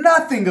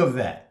nothing of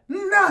that.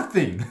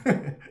 Nothing.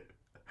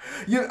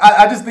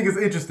 I just think it's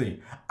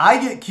interesting. I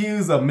get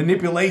accused of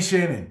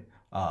manipulation and,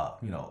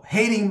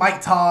 hating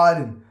Mike Todd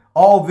and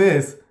all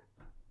this.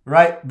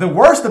 Right? The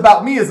worst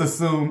about me is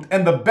assumed,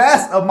 and the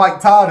best of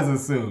Mike Todd is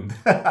assumed.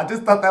 I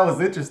just thought that was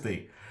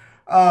interesting.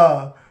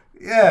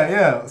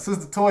 Yeah.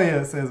 Sister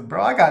Toya says,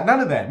 bro, I got none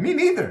of that. Me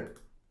neither.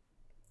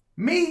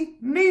 Me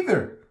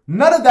neither.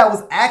 None of that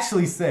was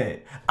actually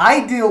said.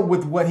 I deal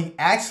with what he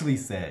actually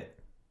said.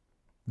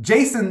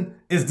 Jason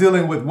is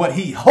dealing with what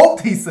he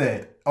hoped he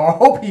said, or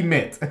hope he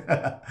meant.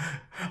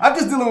 I'm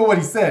just dealing with what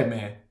he said,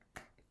 man.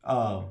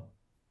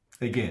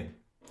 Again.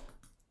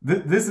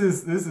 This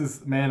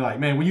is man,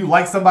 when you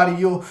like somebody,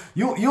 you'll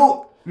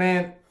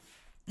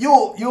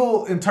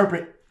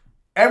interpret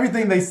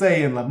everything they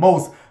say in the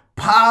most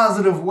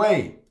positive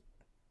way.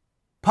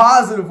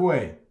 Positive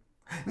way.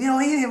 He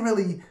didn't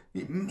really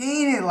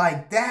mean it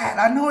like that.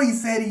 I know he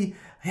said he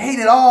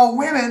hated all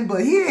women, but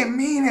he didn't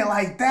mean it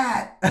like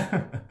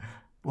that.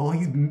 Well,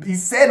 he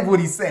said what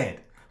he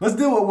said. Let's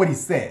deal with what he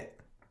said.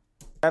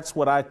 That's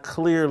what I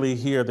clearly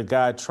hear the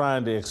guy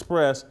trying to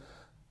express.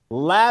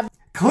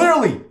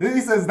 Clearly, he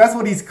says that's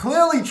what he's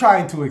clearly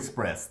trying to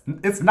express.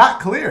 It's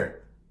not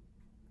clear.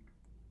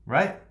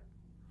 Right?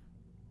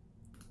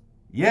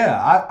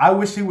 Yeah, I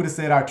wish he would have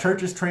said our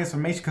church's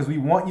transformation because we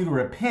want you to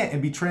repent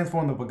and be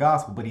transformed of the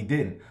gospel, but he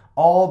didn't.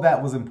 All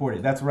that was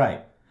important. That's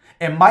right.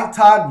 And Mike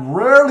Todd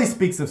rarely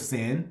speaks of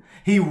sin.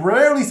 He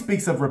rarely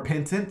speaks of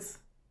repentance.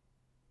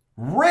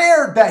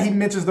 Rare that he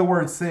mentions the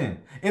word sin.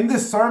 In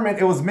this sermon,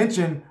 it was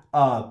mentioned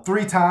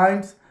 3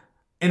 times,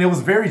 and it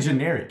was very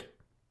generic.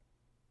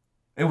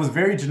 It was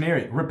very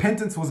generic.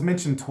 Repentance was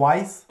mentioned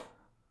twice.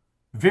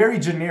 Very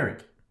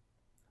generic.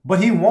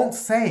 But he won't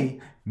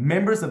say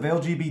members of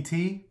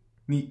LGBT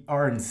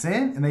are in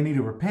sin and they need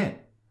to repent.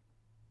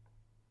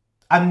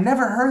 I've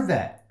never heard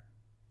that.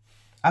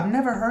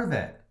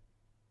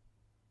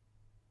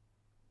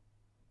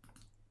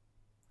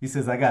 He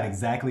says, I got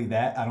exactly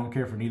that. I don't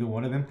care for neither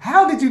one of them.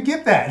 How did you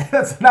get that?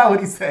 That's not what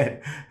he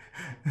said.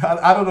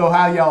 I don't know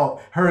how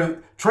y'all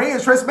heard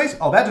transformation.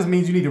 Oh, that just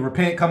means you need to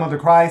repent, come under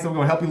Christ, and we're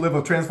going to help you live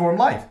a transformed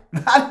life.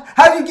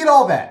 How do you get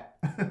all that?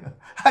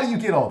 How do you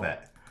get all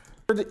that?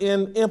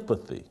 In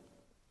empathy.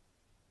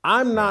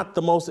 I'm not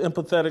the most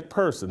empathetic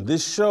person.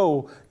 This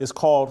show is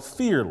called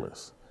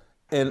Fearless.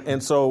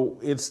 And so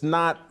it's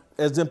not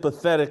as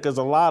empathetic as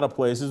a lot of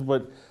places,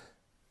 but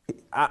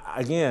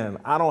I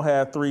don't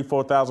have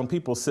 3,000-4,000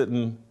 people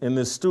sitting in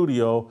this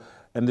studio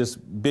and this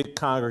big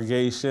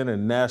congregation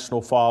and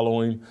national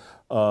following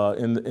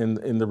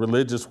in the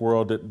religious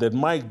world that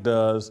Mike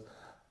does.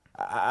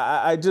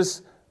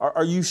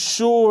 Are you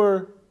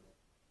sure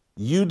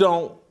you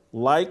don't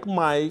like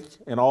Mike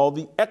and all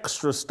the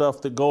extra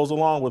stuff that goes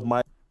along with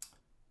Mike?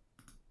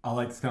 I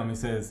like this comment.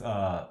 He says,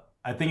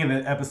 I think in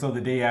the episode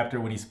the day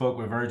after when he spoke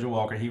with Virgil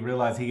Walker, he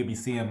realized he could be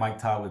seeing Mike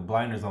Todd with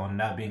blinders on and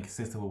not being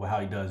consistent with how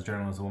he does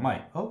journalism with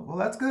Mike. Oh, well,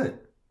 that's good.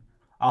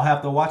 I'll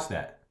have to watch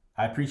that.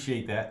 I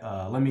appreciate that.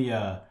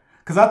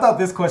 Because I thought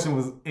this question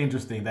was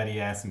interesting that he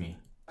asked me.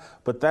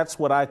 But that's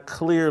what I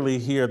clearly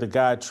hear the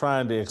guy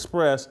trying to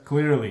express.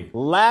 Clearly.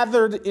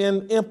 Lathered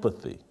in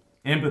empathy.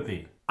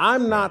 Empathy.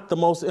 I'm not the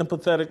most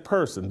empathetic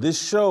person.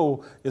 This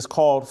show is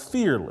called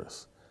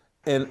Fearless.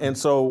 And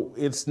so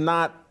it's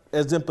not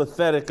as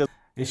empathetic as...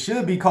 It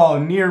should be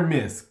called Near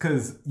Miss,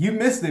 because you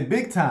missed it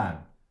big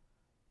time.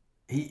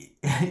 He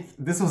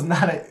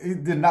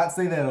did not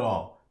say that at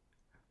all.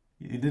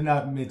 You did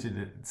not mention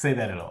it. Say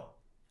that at all.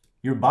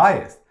 You're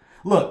biased.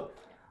 Look,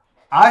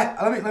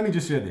 let me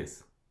just share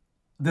this.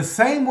 The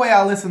same way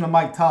I listen to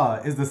Mike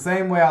Todd is the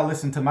same way I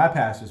listen to my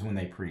pastors when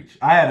they preach.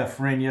 I had a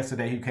friend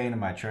yesterday who came to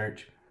my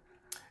church,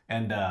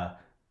 and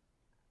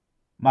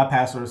my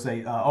pastor would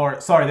say,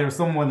 there was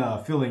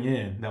someone filling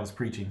in that was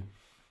preaching,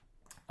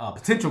 a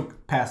potential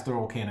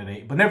pastoral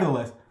candidate, but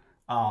nevertheless,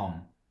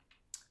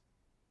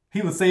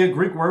 he would say a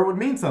Greek word would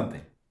mean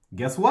something.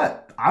 Guess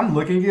what? I'm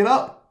looking it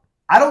up.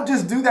 I don't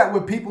just do that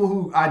with people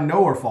who I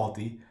know are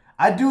faulty.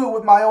 I do it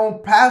with my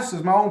own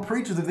pastors, my own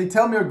preachers. If they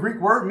tell me a Greek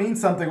word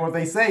means something, or if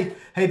they say,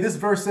 hey, this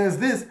verse says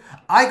this,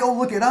 I go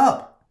look it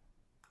up.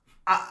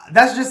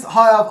 That's just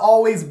how I've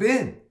always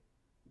been.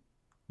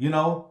 You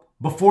know,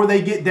 before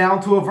they get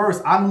down to a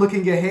verse, I'm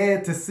looking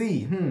ahead to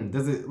see,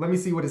 let me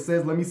see what it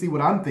says. Let me see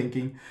what I'm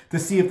thinking, to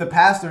see if the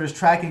pastor is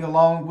tracking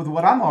along with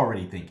what I'm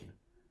already thinking.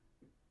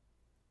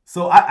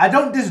 So I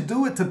don't just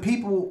do it to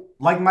people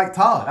like Mike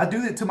Todd. I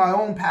do it to my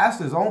own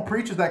pastors, own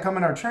preachers that come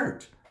in our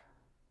church.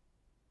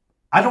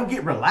 I don't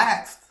get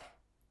relaxed.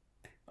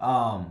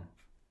 I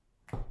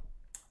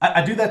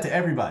do that to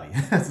everybody.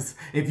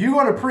 If you're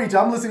going to preach,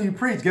 I'm listening to you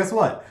preach. Guess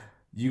what?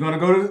 You're going to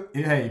go to,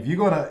 hey, if you're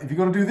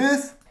going to do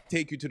this,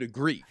 Take you to the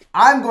Greek.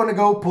 I'm going to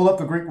go pull up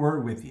the Greek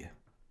word with you.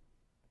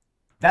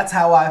 That's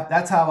how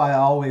I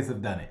always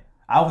have done it.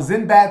 I was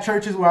in bad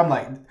churches where I'm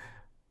like,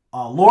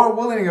 Lord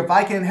willing, if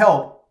I can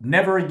help,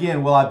 never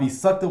again will I be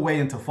sucked away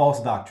into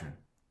false doctrine.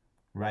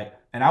 Right?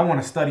 And I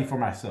want to study for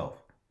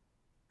myself.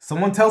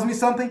 Someone tells me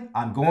something,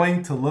 I'm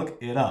going to look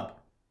it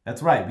up.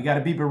 That's right. We got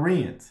to be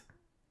Bereans.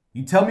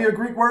 You tell me a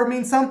Greek word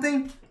means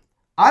something,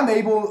 I'm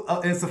able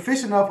and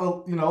sufficient enough,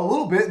 a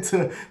little bit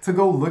to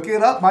go look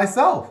it up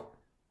myself.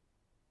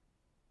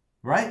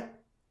 Right?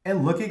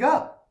 And look it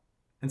up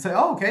and say,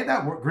 oh, okay,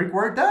 that Greek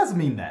word does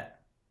mean that.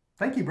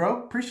 Thank you,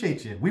 bro.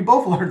 Appreciate you. We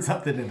both learned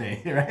something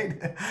today, right?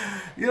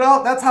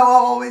 That's how I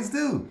always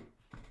do.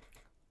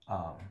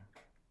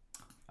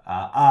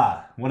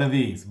 One of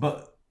these.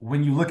 But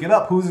when you look it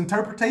up, whose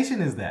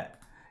interpretation is that?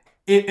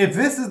 If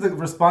this is the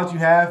response you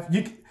have,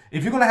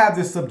 if you're going to have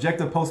this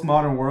subjective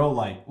postmodern world,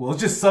 like, well, it's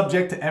just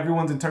subject to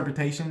everyone's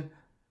interpretation,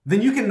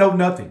 then you can know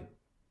nothing,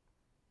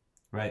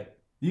 right?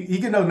 You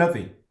can know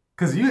nothing.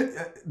 Because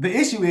the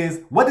issue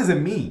is, what does it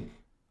mean?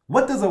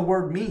 What does a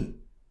word mean?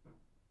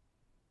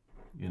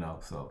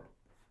 So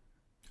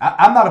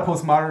I'm not a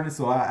postmodernist,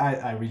 so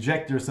I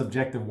reject your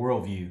subjective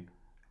worldview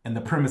and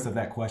the premise of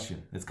that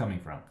question it's coming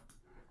from.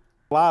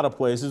 A lot of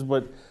places,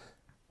 but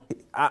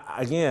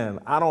I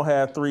don't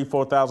have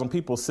 4,000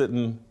 people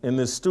sitting in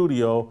this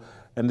studio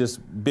and this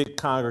big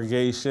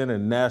congregation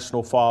and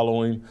national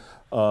following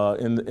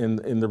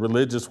in the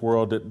religious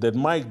world that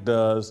Mike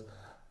does.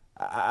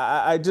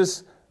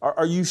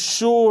 Are you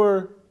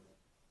sure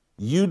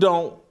you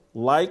don't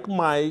like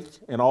Mike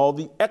and all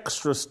the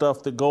extra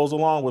stuff that goes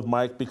along with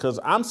Mike? Because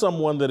I'm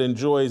someone that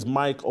enjoys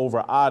Mike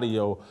over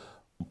audio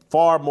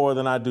far more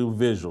than I do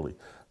visually.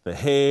 The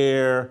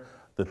hair,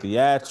 the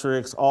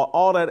theatrics,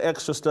 all that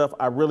extra stuff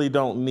I really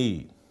don't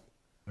need.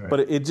 Right.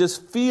 But it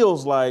just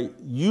feels like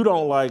you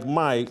don't like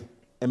Mike,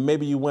 and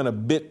maybe you went a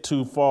bit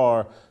too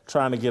far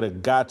trying to get a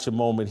gotcha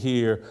moment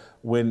here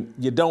when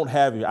you don't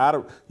have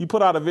you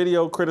put out a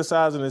video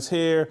criticizing his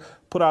hair,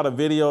 put out a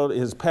video,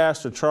 his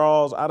pastor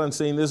Charles. I done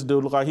seen this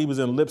dude look like he was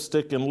in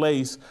lipstick and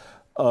lace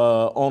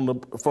from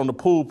the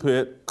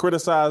pulpit.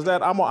 Criticize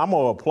that. I'm gonna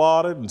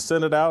applaud it and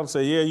send it out and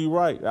say, yeah, you're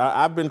right.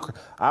 I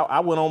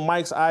went on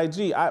Mike's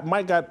IG.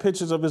 Mike got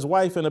pictures of his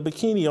wife in a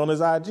bikini on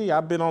his IG.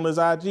 I've been on his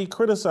IG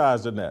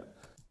criticizing that.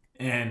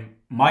 And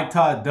Mike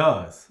Todd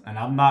does, and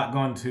I'm not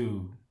going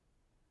to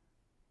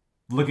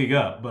look it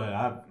up,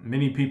 but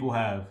many people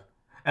have.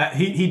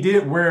 He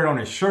did wear it on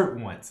his shirt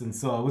once, and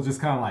so it was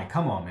just kind of like,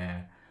 come on,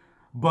 man.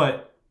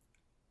 But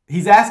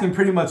he's asking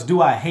pretty much,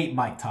 do I hate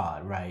Mike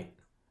Todd, right?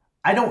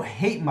 I don't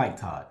hate Mike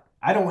Todd.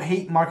 I don't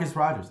hate Marcus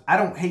Rogers. I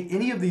don't hate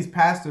any of these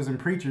pastors and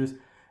preachers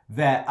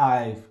that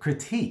I've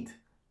critiqued.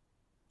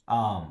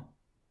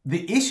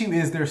 The issue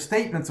is their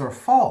statements are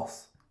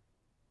false.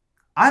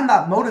 I'm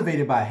not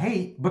motivated by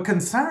hate, but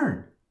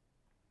concern.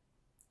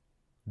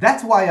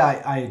 That's why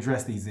I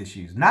address these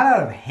issues. Not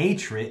out of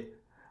hatred,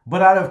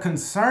 but out of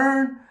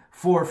concern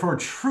for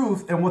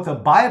truth and what the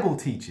Bible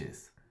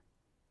teaches.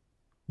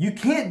 You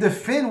can't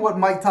defend what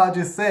Mike Todd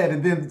just said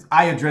and then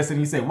I address it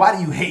and you say, why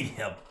do you hate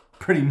him?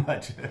 Pretty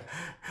much.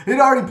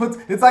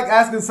 It's like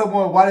asking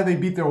someone, why did they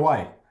beat their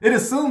wife? It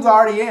assumes I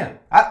already am.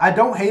 I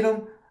don't hate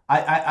him.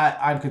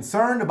 I'm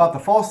concerned about the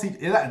false teaching.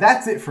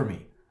 That's it for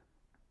me.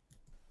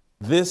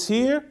 This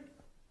here,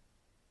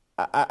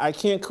 I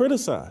can't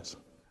criticize.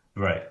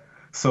 Right.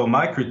 So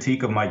my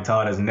critique of Mike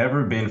Todd has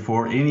never been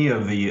for any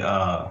of the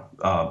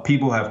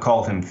people have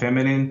called him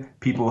feminine.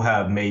 People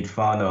have made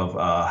fun of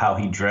how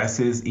he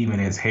dresses, even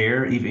his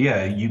hair.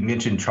 You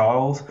mentioned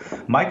Charles.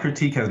 My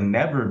critique has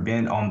never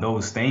been on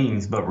those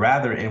things, but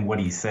rather in what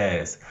he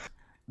says.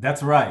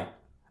 That's right.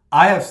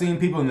 I have seen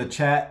people in the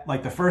chat,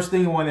 like the first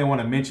thing when they want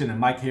to mention in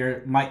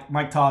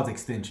Mike Todd's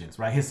extensions,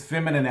 right? His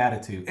feminine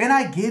attitude. And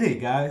I get it,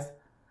 guys.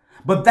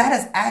 But that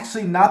is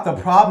actually not the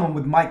problem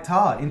with Mike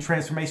Todd in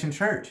Transformation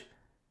Church.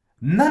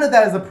 None of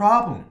that is a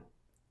problem.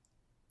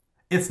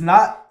 It's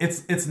not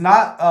his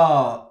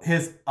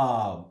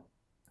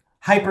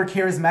hyper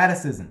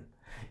charismaticism.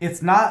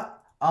 It's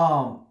not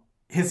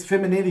his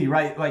femininity,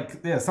 right? Like,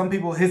 yeah, some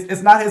people,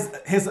 it's not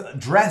his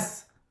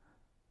dress,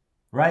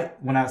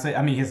 right? When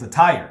I mean his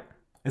attire.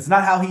 It's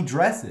not how he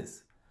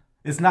dresses.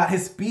 It's not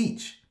his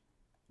speech,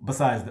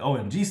 besides the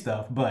OMG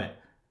stuff, but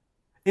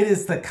it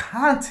is the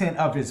content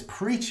of his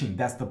preaching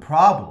that's the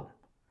problem.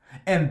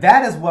 And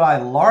that is what I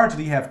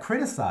largely have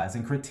criticized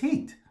and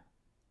critiqued.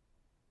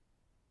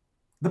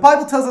 The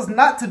Bible tells us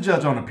not to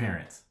judge on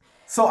appearance.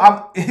 So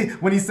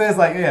when he says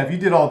like, yeah, if you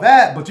did all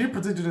that, but you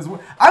presented this,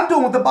 I'm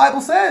doing what the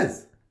Bible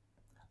says.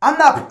 I'm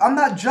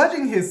not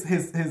judging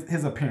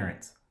his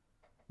appearance.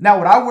 Now,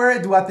 would I wear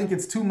it? Do I think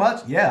it's too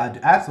much? Yeah, I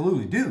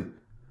absolutely do.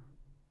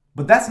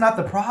 But that's not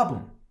the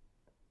problem.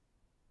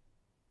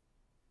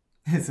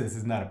 It says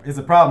it's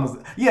a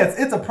problem. Yes,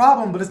 it's a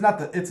problem, but it's not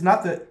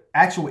the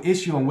actual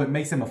issue on what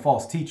makes him a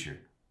false teacher.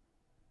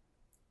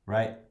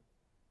 Right?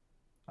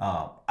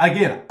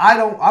 Again,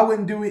 I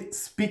wouldn't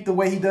speak the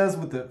way he does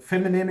with the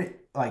feminine,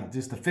 like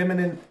just the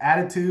feminine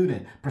attitude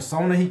and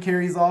persona he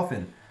carries off,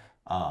 and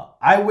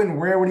I wouldn't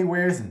wear what he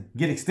wears and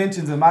get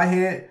extensions in my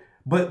head.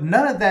 But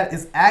none of that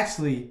is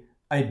actually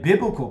a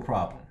biblical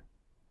problem.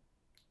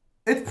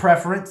 It's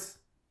preference.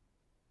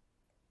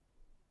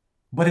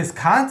 But his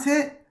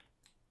content,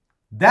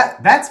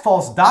 that's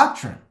false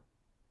doctrine.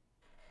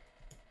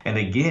 And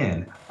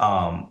again,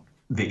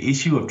 the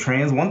issue of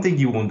trans, one thing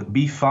you will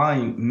be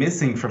fine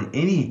missing from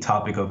any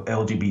topic of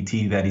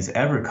LGBT that he's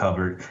ever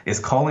covered is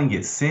calling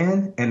it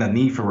sin and a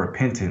need for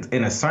repentance.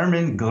 In a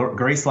sermon,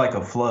 Grace Like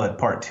a Flood,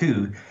 Part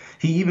 2,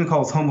 he even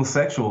calls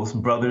homosexuals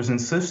brothers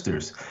and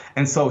sisters.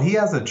 And so he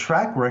has a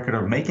track record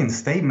of making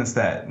statements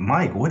that,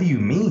 Mike, what do you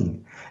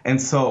mean?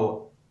 And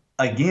so,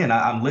 again,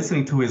 I'm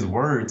listening to his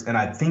words, and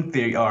I think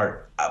they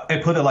are,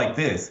 I put it like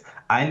this.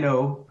 I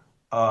know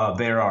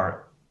there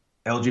are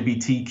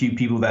LGBTQ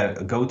people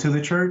that go to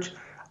the church.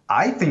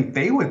 I think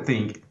they would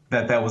think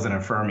that that was an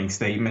affirming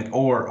statement,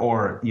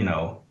 or you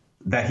know,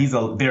 that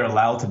they're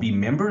allowed to be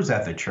members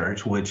at the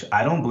church, which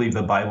I don't believe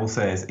the Bible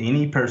says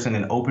any person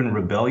in open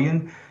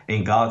rebellion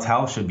in God's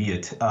house should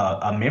be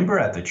a member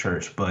at the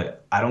church.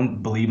 But I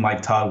don't believe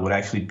Mike Todd would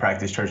actually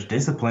practice church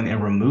discipline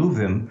and remove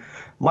them,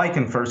 like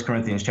in 1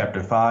 Corinthians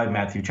chapter 5,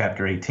 Matthew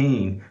chapter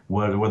 18,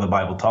 where the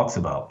Bible talks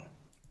about.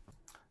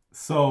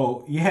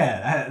 So,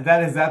 yeah,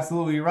 that is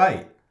absolutely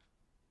right.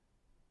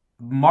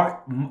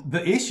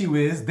 The issue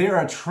is there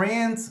are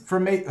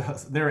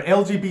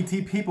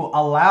LGBT people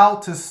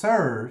allowed to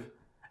serve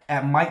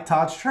at Mike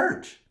Todd's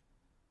church.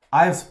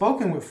 I have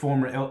spoken with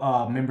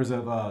former members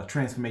of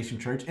Transformation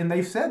Church, and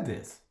they've said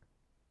this.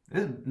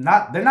 They're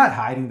not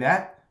hiding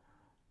that.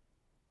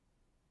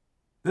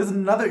 There's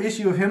another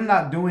issue of him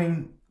not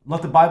doing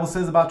what the Bible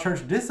says about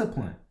church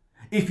discipline.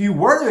 If you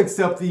were to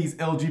accept these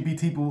LGBT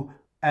people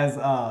as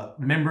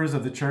members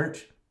of the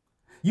church,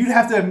 you'd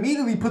have to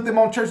immediately put them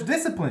on church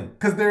discipline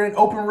because they're in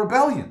open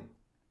rebellion.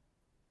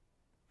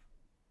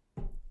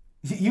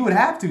 You would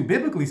have to,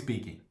 biblically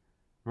speaking,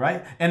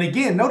 right? And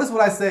again, notice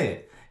what I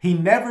said. He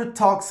never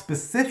talks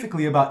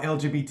specifically about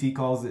LGBT,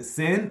 calls it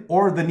sin,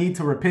 or the need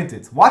to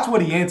repentance. Watch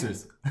what he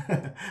answers.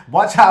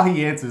 Watch how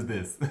he answers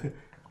this.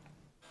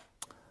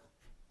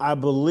 I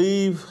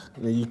believe,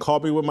 you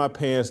caught me with my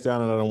pants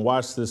down, and I done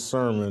watched this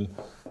sermon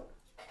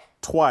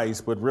twice,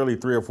 but really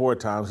 3 or 4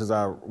 times, because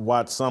I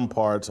watched some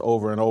parts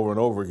over and over and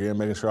over again,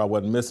 making sure I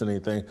wasn't missing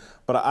anything.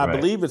 But I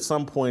believe at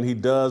some point he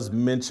does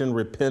mention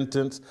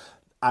repentance.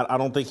 I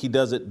don't think he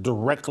does it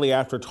directly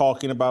after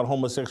talking about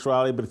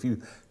homosexuality, but if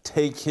you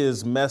take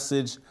his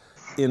message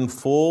in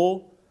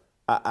full,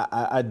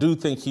 I do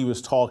think he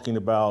was talking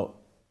about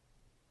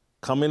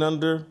coming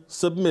under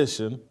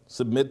submission,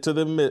 submit to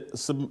the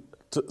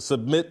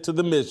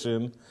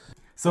mission.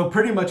 So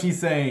pretty much he's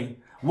saying,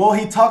 well,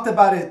 he talked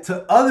about it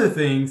to other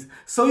things,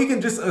 so you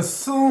can just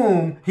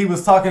assume he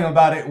was talking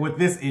about it with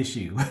this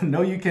issue.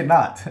 No, you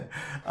cannot.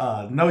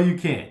 No, you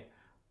can't.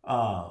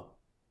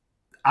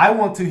 I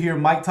want to hear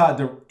Mike Todd.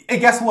 And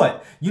guess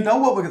what? You know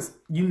what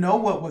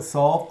would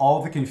solve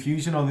all the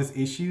confusion on this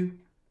issue?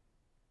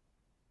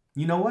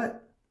 You know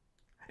what?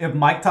 If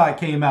Mike Todd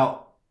came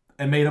out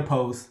and made a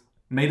post,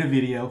 made a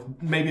video,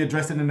 maybe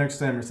addressed it in the next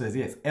sermon, says,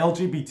 yes,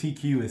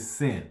 LGBTQ is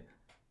sin,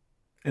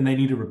 and they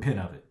need to repent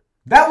of it.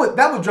 That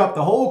would drop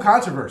the whole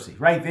controversy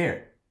right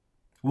there.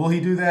 Will he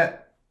do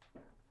that?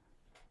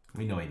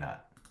 We know he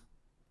not.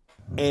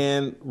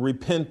 And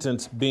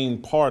repentance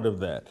being part of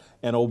that,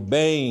 and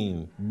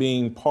obeying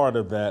being part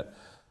of that.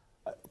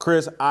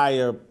 Chris, I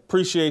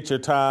appreciate your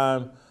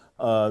time.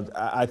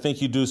 I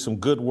think you do some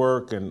good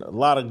work, and a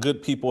lot of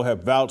good people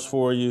have vouched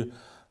for you.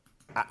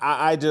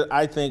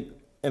 I think,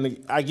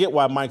 and I get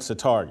why Mike's a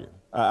target.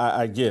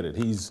 I get it.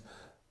 He's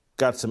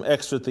got some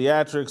extra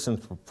theatrics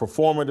and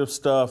performative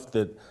stuff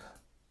that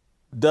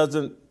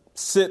doesn't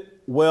sit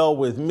well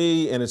with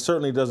me, and it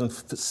certainly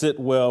doesn't sit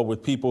well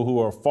with people who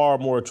are far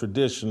more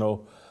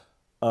traditional.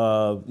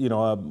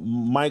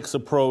 Mike's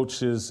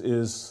approach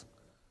is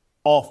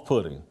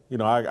off-putting.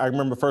 I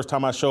remember the first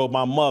time I showed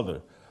my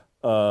mother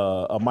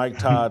a Mike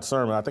Todd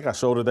sermon. I think I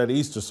showed her that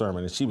Easter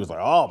sermon, and she was like,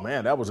 "Oh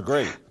man, that was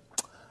great."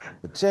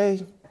 But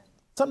Jay,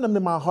 something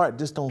in my heart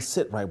just don't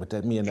sit right with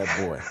me and that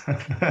boy.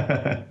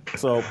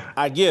 So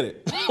I get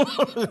it.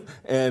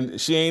 And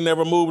she ain't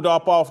never moved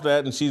off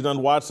that, and she's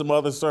done watched some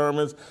other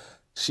sermons.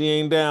 She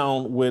ain't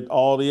down with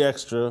all the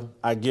extra.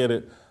 I get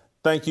it.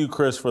 Thank you,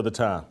 Chris, for the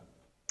time.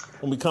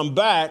 When we come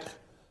back,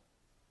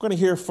 we're going to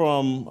hear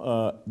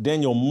from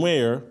Daniel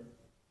Mayer,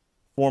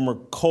 former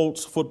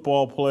Colts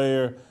football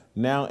player,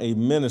 now a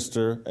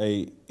minister,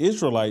 a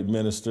Israelite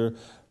minister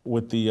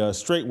with the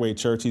Straightway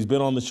Church. He's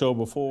been on the show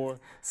before.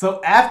 So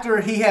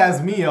after he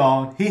has me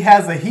on, he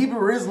has a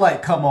Hebrew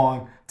Israelite come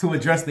on to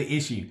address the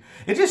issue.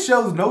 It just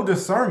shows no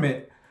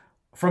discernment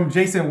from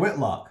Jason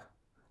Whitlock.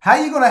 How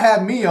you going to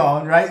have me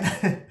on, right?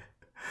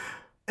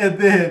 And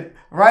then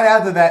right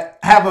after that,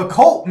 have a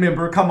cult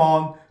member come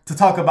on to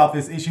talk about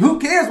this issue. Who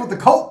cares what the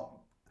cult?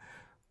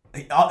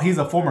 He's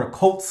a former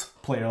Colts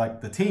player, like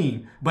the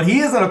team, but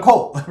he isn't a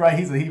cult, right?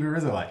 He's a Hebrew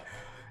Israelite.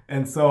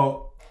 And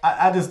so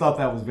I just thought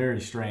that was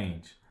very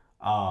strange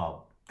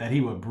that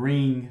he would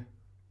bring.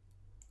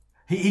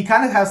 He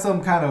kind of has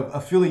some kind of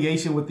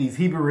affiliation with these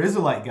Hebrew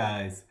Israelite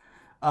guys.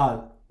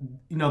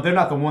 They're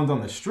not the ones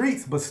on the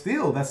streets, but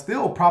still, that's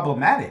still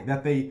problematic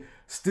that they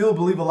still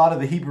believe a lot of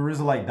the Hebrew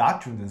Israelite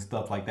doctrines and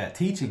stuff like that,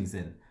 teachings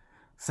and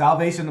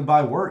salvation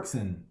by works,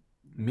 and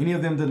many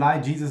of them deny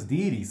Jesus'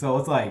 deity. So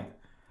it's like,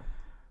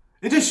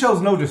 it just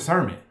shows no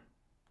discernment,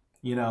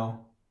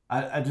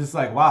 I just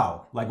like,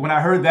 wow. Like when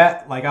I heard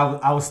that, like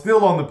I was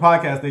still on the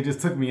podcast, they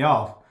just took me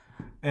off.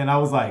 And I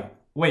was like,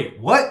 wait,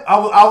 what? I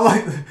was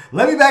like,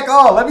 let me back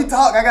on, let me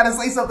talk. I got to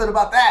say something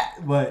about that.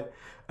 But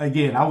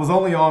again, I was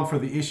only on for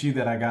the issue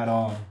that I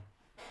got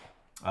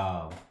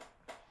on.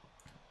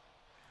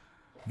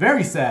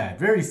 Very sad,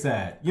 very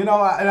sad. And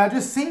I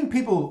just seen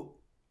people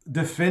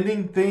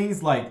defending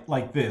things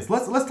like this.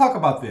 Let's talk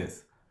about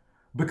this.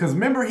 Because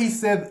remember he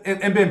said,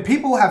 and then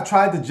people have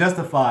tried to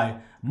justify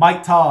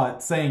Mike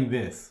Todd saying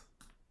this.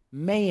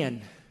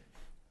 Man,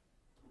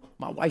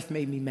 my wife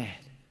made me mad.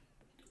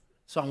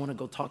 So I want to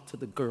go talk to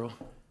the girl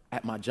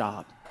at my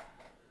job.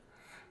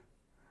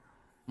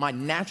 My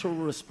natural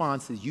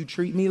response is, you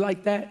treat me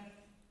like that,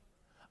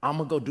 I'm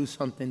going to go do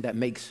something that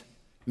makes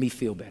me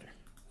feel better.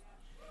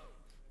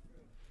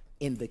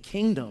 In the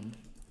kingdom,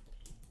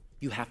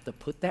 you have to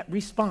put that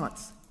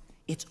response.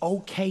 It's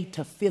okay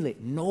to feel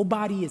it.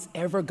 Nobody has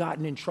ever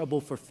gotten in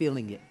trouble for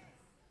feeling it.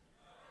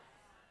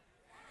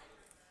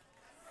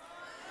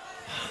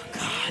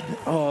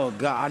 Oh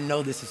God, I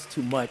know this is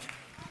too much.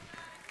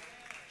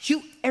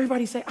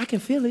 Everybody say, I can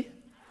feel it.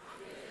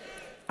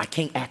 I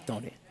can't act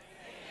on it.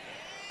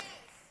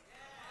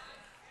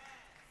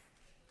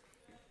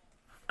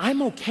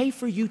 I'm okay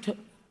for you to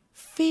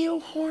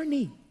feel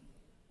horny.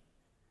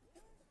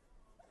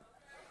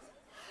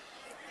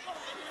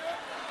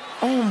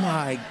 Oh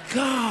my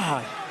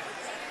God.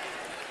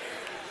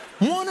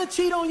 Wanna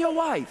cheat on your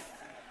wife?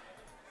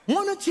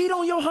 Wanna cheat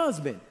on your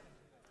husband?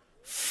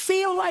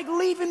 Feel like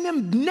leaving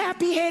them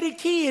nappy-headed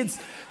kids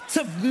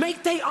to make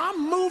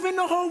I'm moving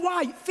to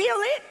Hawaii. Feel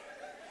it?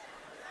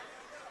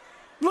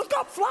 Look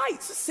up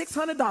flights,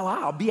 $600.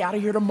 I'll be out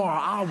of here tomorrow.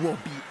 I will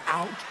be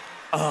out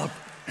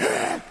of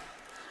here.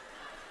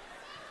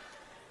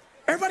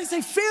 Everybody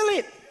say, feel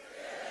it.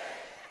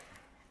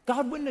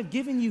 God wouldn't have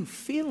given you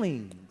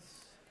feelings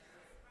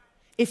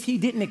if he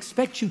didn't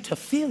expect you to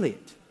feel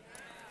it.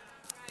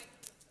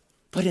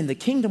 But in the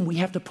kingdom, we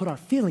have to put our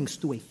feelings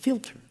through a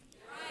filter.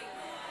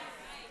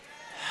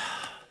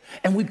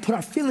 And we put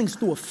our feelings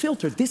through a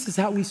filter. This is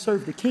how we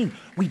serve the king.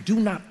 We do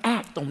not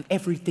act on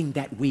everything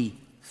that we.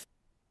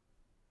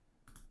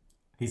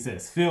 He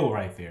says feel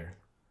right there.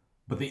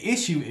 But the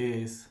issue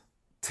is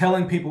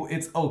telling people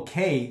it's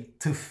okay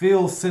to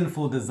feel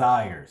sinful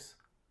desires.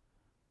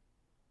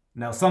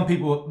 Now, some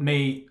people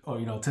may,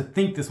 to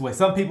think this way.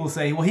 Some people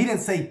say, well, he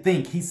didn't say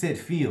think, he said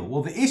feel.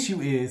 Well, the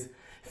issue is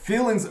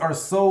feelings are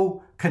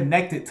so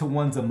connected to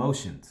one's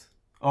emotions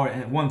or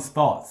one's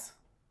thoughts.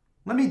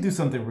 Let me do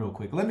something real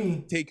quick. Let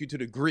me take you to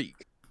the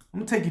Greek.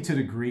 I'm going to take you to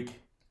the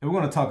Greek, and we're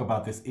going to talk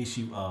about this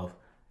issue of,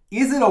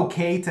 is it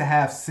okay to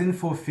have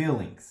sinful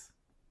feelings?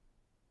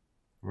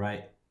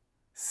 Right?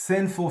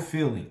 Sinful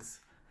feelings.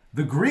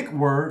 The Greek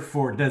word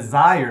for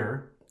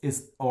desire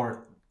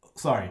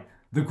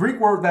the Greek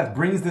word that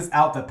brings this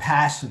out, the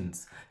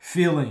passions,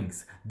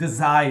 feelings,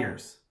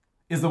 desires,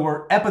 is the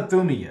word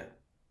epithumia.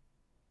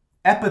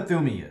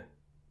 Epithumia.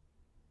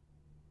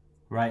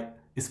 Right?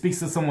 It speaks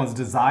to someone's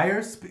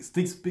desires,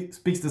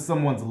 speaks to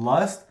someone's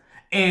lust.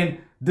 And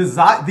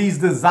these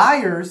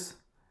desires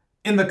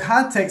in the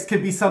context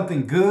can be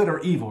something good or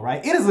evil,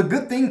 right? It is a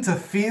good thing to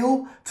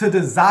feel, to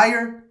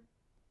desire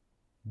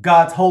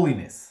God's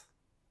holiness,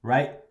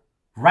 right?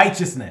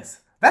 Righteousness.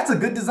 That's a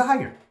good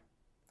desire.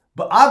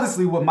 But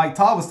obviously what Mike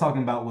Todd was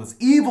talking about was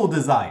evil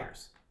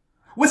desires,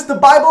 which the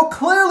Bible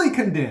clearly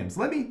condemns.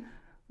 Let me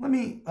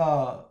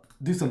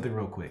do something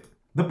real quick.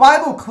 The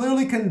Bible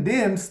clearly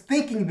condemns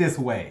thinking this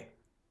way.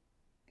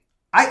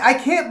 I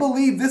can't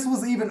believe this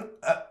was even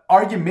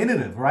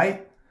argumentative,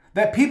 right?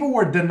 That people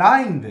were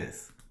denying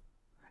this.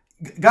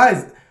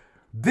 Guys,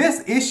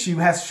 this issue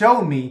has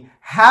shown me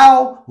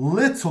how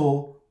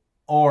little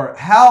or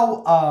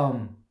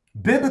how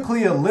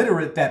biblically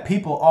illiterate that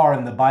people are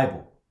in the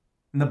Bible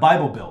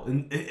Belt,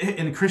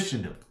 in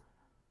Christendom,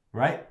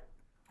 right?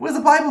 What does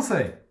the Bible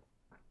say?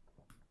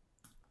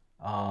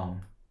 I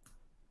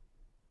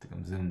think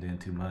I'm zoomed in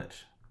too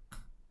much.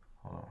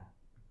 Hold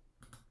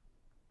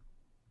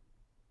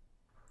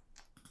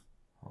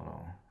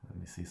on. Let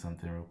me see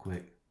something real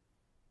quick.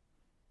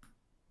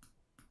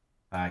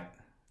 I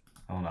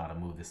don't know how to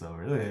move this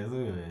over. Look at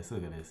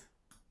this.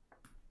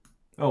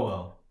 Oh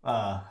well.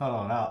 Hold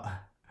on.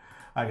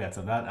 I got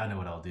something. I know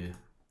what I'll do.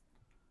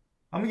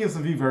 I'm gonna give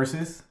some few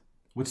verses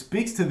which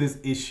speaks to this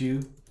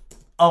issue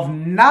of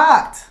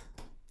not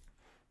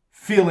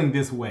feeling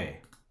this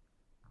way.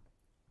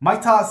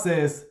 Mike Todd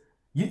says,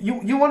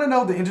 you want to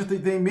know the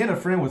interesting thing? Me and a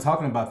friend were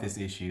talking about this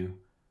issue.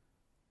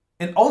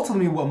 And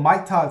ultimately what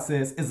Mike Todd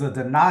says is a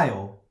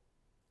denial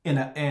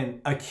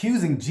and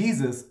accusing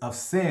Jesus of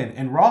sin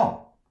and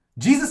wrong.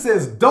 Jesus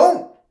says,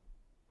 don't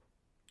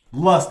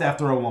lust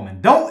after a woman.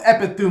 Don't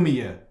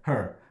epithumia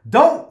her.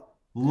 Don't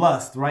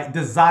lust, right?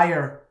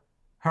 Desire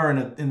her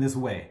in this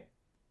way.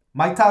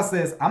 Mike Todd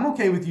says, I'm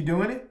okay with you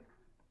doing it.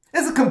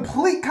 It's a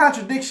complete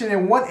contradiction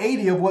in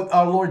 180 of what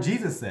our Lord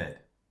Jesus said,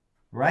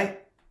 right?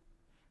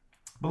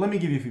 But let me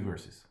give you a few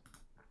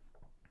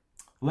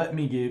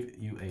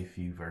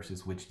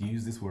verses. Which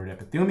use this word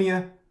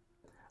epithumia.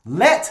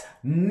 Let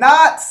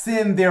not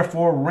sin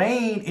therefore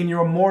reign in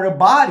your mortal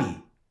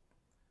body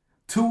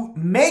to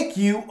make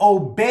you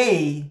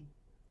obey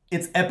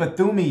its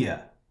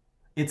epithumia,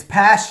 its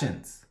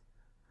passions.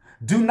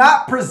 Do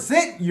not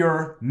present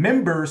your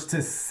members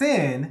to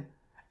sin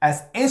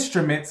as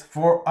instruments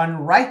for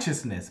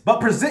unrighteousness,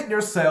 but present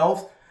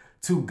yourselves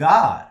to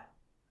God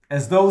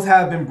as those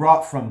have been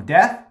brought from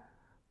death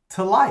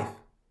to life,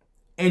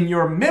 and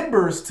your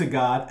members to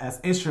God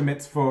as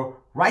instruments for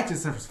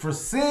righteousness. For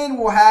sin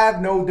will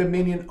have no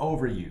dominion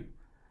over you,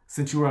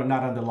 since you are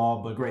not under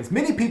law but grace.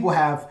 Many people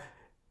have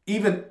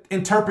even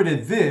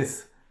interpreted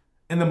this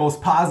in the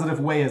most positive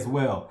way as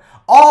well.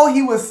 All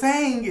he was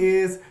saying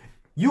is,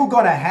 you're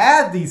going to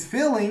have these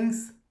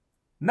feelings.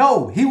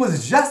 No, he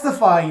was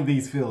justifying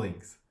these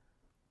feelings.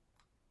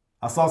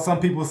 I saw some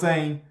people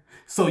saying,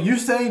 so you're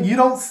saying you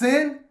don't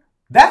sin?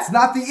 That's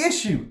not the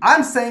issue.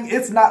 I'm saying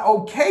it's not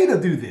okay to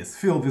do this,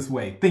 feel this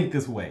way, think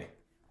this way,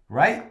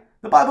 right?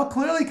 The Bible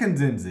clearly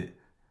condemns it.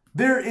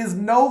 There is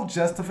no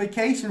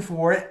justification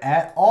for it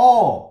at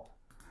all.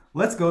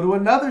 Let's go to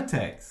another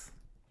text.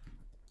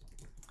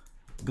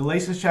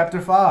 Galatians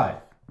chapter 5.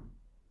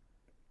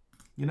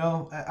 You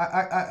know,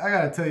 I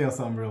got to tell y'all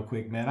something real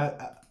quick, man.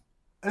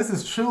 This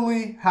is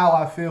truly how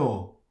I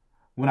feel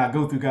when I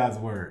go through God's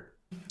word.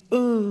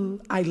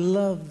 Ooh, I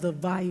love the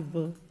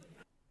Bible.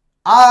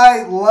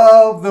 I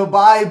love the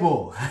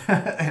Bible.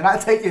 And I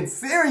take it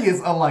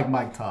serious, unlike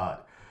Mike Todd.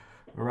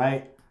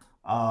 Right?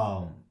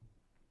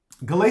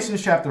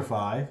 Galatians chapter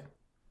 5,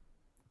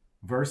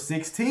 verse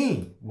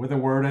 16, where the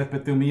word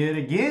epithumia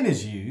again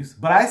is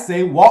used. But I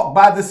say, walk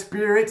by the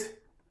Spirit,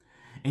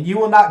 and you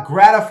will not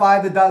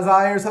gratify the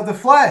desires of the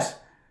flesh.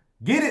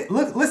 Get it?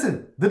 Look,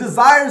 listen, the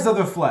desires of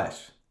the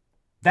flesh.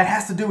 That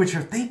has to do with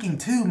your thinking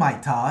too,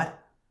 Mike Todd.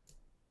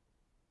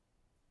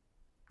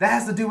 That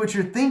has to do with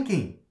your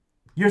thinking.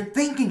 Your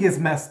thinking is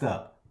messed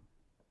up.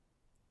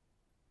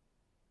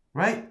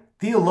 Right?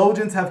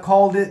 Theologians have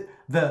called it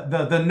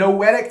the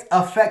noetic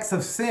effects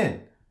of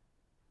sin.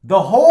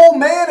 The whole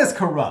man is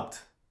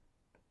corrupt.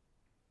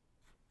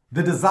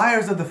 The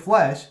desires of the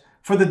flesh,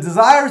 for the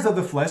desires of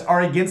the flesh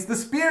are against the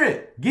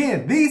Spirit.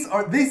 Again, these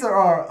are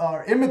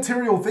our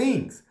immaterial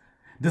things.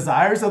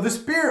 Desires of the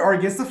Spirit are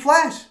against the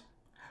flesh,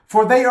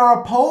 for they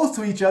are opposed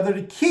to each other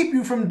to keep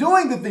you from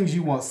doing the things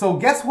you want. So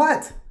guess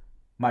what,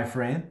 my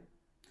friend?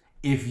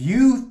 If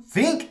you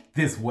think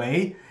this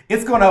way,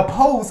 it's going to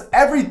oppose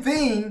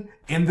everything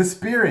in the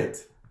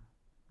Spirit.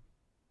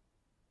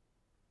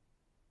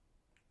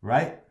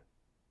 Right?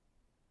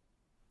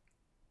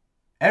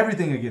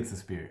 Everything against the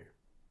Spirit.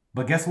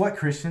 But guess what,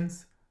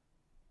 Christians?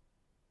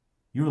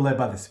 You were led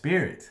by the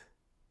Spirit.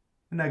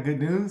 Isn't that good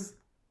news?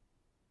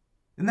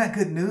 Isn't that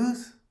good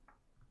news?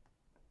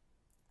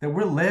 That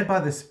we're led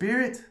by the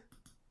Spirit?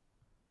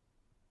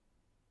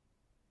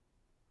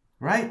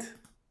 Right?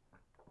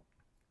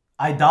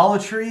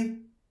 Idolatry,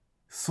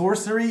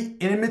 sorcery,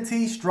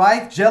 enmity,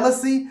 strife,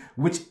 jealousy,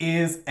 which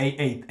is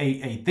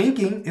a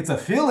thinking, it's a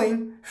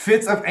feeling,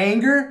 fits of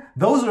anger,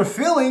 those are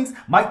feelings.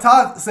 Mike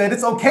Todd said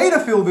it's okay to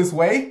feel this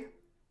way.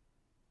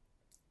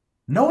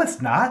 No,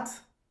 it's not.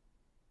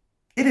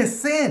 It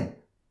is sin.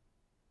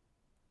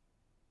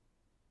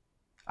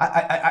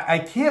 I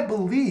can't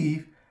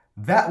believe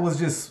that was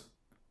just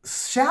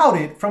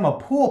shouted from a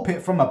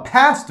pulpit from a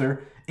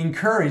pastor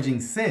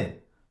encouraging sin.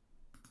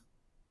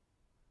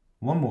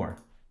 One more.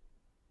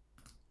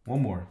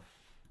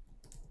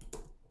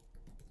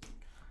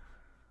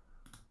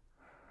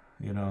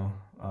 You know,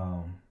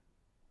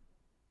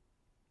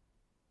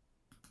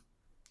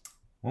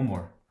 One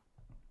more.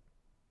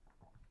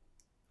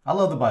 I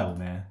love the Bible,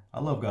 man. I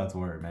love God's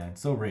word, man.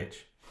 It's so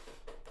rich.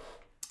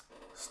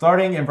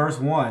 Starting in verse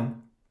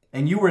 1,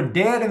 and you were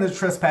dead in the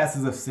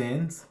trespasses of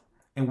sins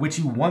in which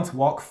you once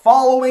walked,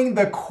 following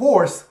the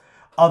course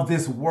of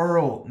this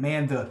world.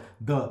 Man,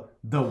 the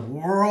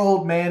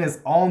world, man, is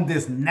on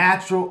this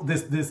unnatural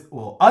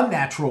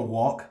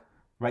walk,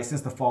 right,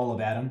 since the fall of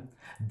Adam.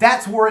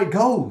 That's where it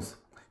goes.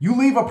 You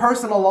leave a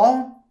person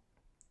alone,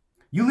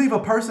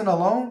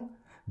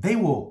 they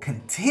will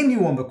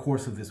continue on the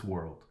course of this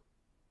world.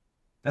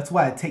 That's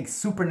why it takes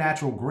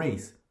supernatural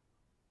grace,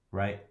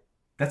 right?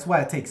 That's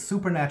why it takes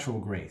supernatural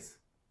grace.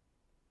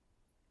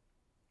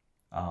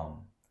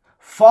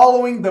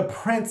 Following the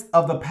prince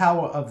of the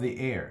power of the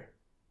air.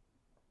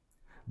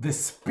 The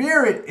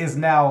Spirit is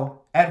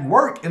now at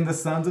work in the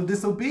sons of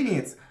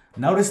disobedience.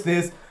 Notice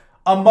this,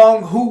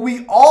 among who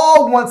we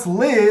all once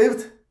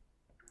lived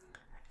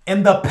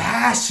in the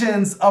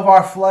passions of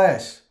our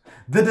flesh,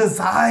 the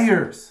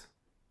desires,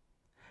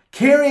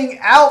 carrying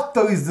out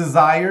those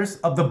desires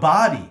of the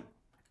body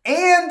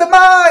and the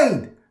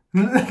mind.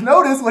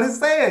 Notice what it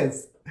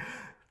says.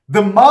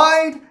 The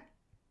mind,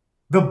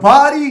 the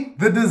body,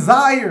 the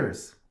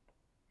desires.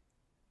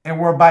 And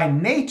were by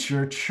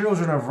nature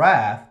children of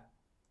wrath,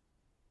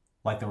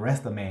 like the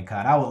rest of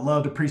mankind. I would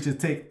love to preach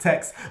this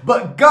text,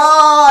 but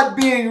God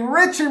being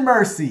rich in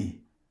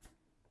mercy,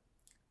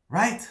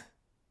 right?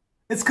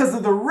 It's because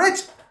of the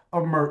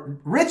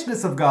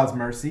richness of God's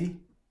mercy,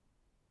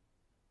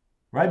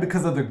 right?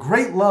 Because of the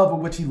great love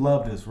with which he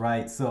loved us,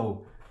 right?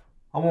 So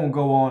I won't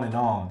go on and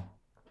on.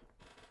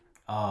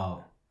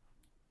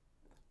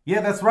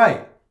 Yeah, that's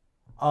right.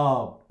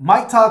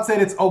 Mike Todd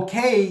said it's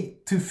okay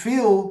to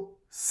feel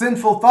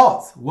sinful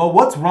thoughts. Well,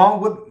 what's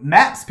wrong with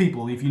MAPS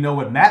people? If you know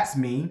what MAPS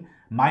mean,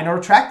 minor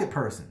attracted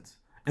persons.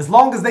 As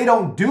long as they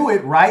don't do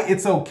it right,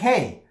 it's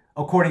okay,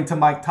 according to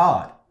Mike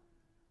Todd.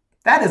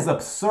 That is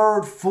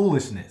absurd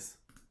foolishness.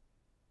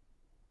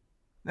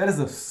 That is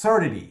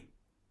absurdity.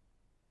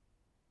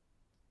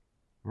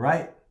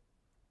 Right?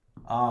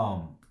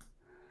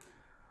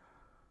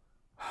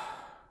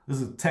 There's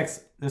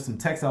some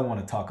text I want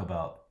to talk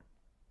about.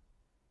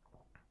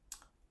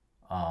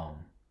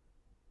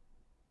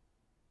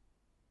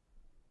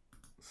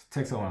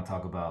 Text I want to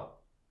talk about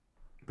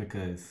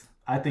because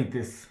I think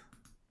this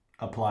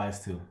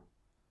applies to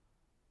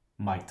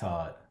Mike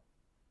Todd.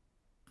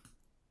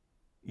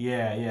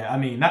 Yeah. I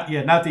mean, not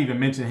to even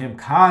mention him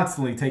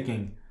constantly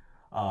taking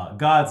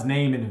God's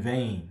name in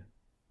vain.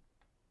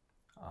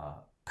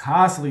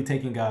 Constantly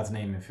taking God's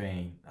name in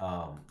vain.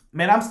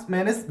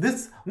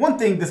 This one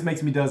thing this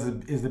makes me does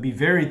is to be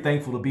very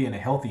thankful to be in a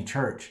healthy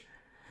church.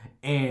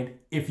 And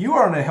if you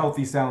are in a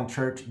healthy, sound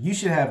church, you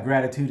should have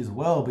gratitude as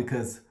well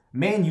because,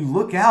 man, you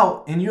look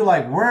out and you're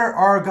like, where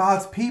are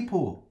God's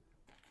people?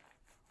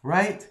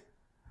 Right?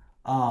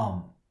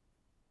 Man,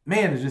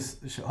 it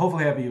just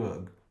hopefully have you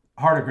a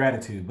heart of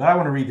gratitude. But I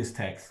want to read this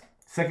text.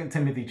 2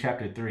 Timothy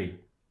chapter 3.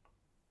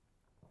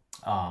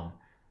 2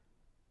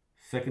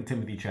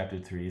 Timothy chapter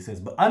 3. It says,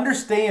 but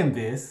understand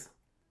this,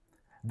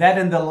 that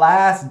in the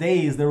last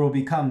days there will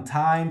become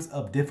times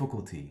of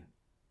difficulty.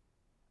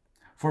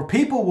 For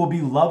people will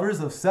be lovers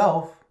of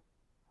self,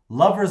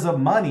 lovers of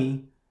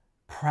money,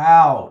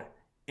 proud,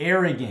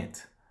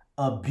 arrogant,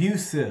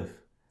 abusive,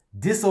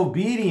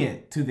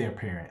 disobedient to their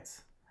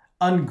parents,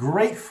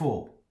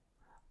 ungrateful,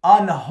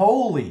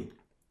 unholy,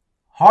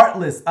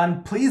 heartless,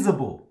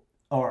 unpleasable,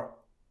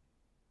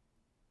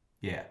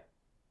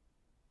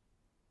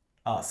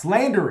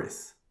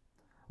 slanderous,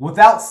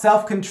 without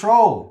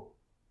self-control,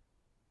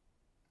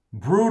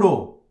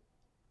 brutal,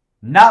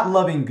 not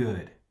loving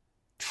good,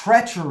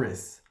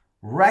 treacherous,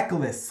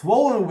 reckless,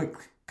 swollen with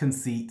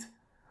conceit,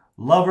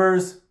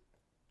 lovers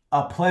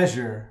of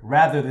pleasure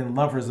rather than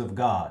lovers of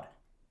God,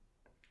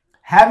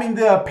 having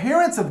the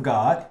appearance of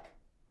God,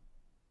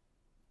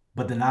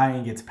 but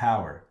denying its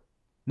power.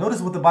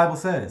 Notice what the Bible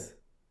says.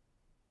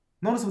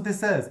 Notice what this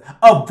says.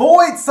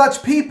 Avoid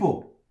such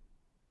people.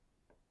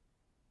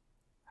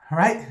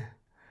 Right?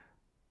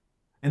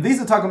 And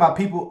these are talking about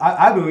people,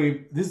 I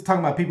believe this is talking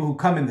about people who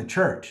come in the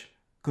church.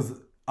 Because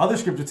other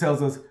scripture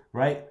tells us,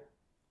 right?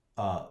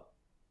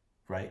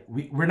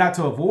 We're not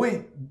to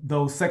avoid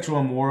those sexual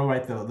immoral,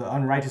 right? The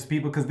unrighteous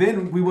people, because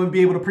then we wouldn't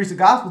be able to preach the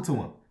gospel to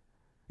them.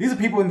 These are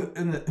people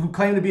who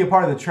claim to be a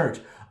part of the church.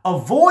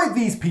 Avoid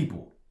these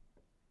people.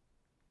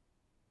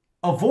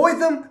 Avoid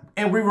them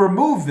and we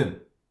remove them.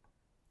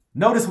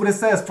 Notice what it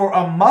says. For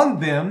among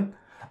them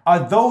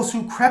are those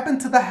who crept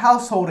into the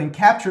household and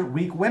captured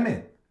weak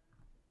women.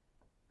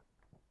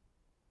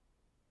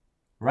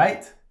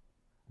 Right?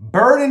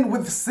 Burdened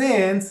with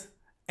sins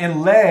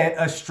and led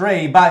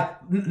astray by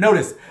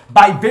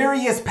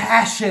various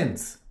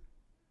passions.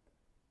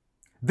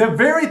 The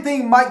very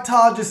thing Mike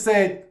Todd just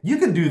said, you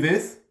can do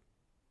this.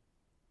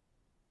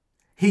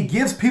 He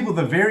gives people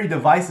the very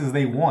devices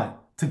they want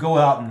to go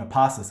out and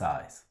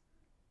apostatize.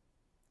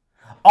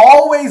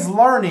 Always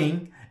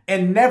learning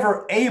and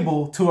never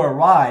able to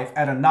arrive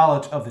at a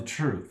knowledge of the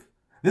truth.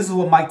 This is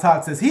what Mike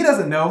Todd says. He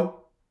doesn't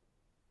know.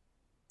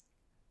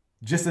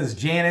 Just as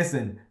Janice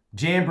and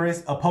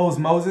Jambres opposed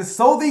Moses,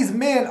 so these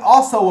men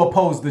also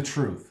oppose the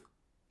truth.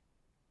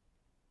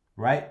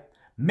 Right?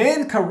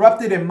 Men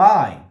corrupted in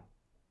mind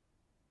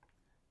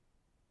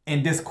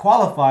and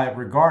disqualified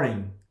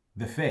regarding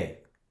the faith.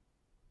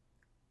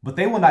 But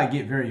they will not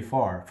get very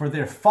far, for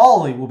their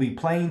folly will be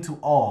plain to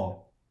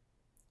all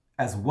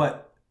as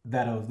what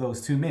that of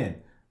those two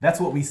men. That's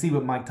what we see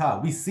with Mike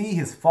Todd. We see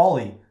his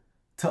folly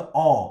to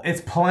all.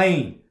 It's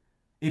plain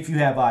if you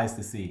have eyes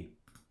to see.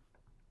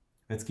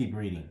 Let's keep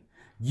reading.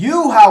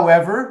 You,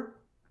 however,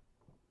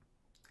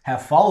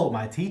 have followed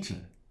my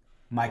teaching,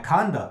 my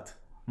conduct,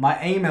 my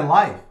aim in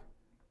life,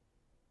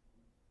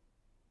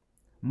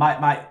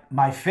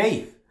 my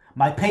faith,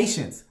 my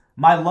patience,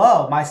 my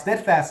love, my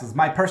steadfastness,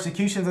 my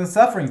persecutions and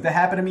sufferings that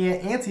happened to me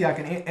at Antioch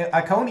and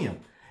Iconium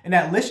and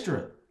at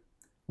Lystra,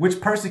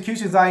 which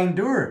persecutions I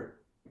endured.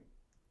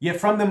 Yet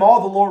from them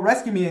all the Lord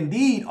rescued me.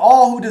 Indeed,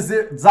 all who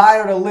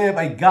desire to live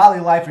a godly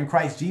life in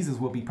Christ Jesus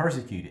will be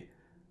persecuted.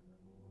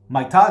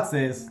 Mike Todd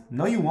says,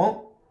 no, you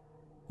won't.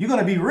 You're going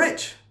to be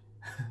rich.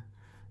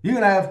 You're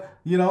going to have,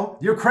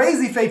 your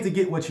crazy faith to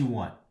get what you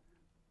want.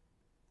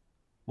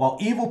 While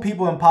evil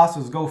people and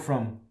imposters go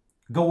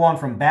on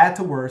from bad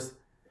to worse,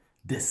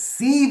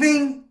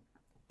 deceiving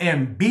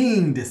and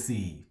being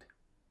deceived.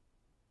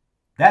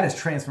 That is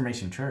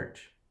Transformation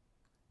Church.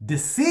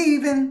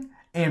 Deceiving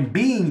and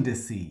being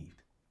deceived.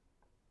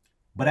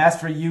 But as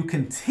for you,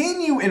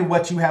 continue in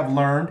what you have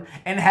learned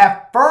and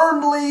have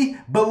firmly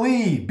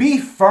believed. Be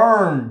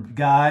firm,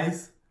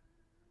 guys.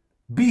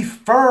 Be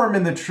firm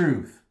in the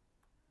truth,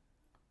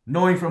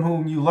 knowing from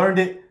whom you learned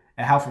it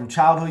and how from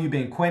childhood you've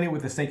been acquainted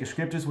with the sacred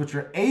scriptures, which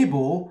are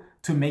able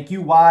to make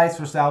you wise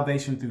for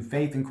salvation through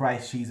faith in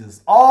Christ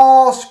Jesus.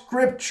 All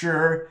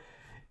scripture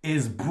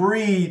is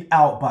breathed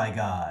out by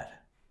God.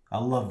 I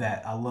love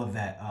that. I love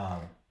that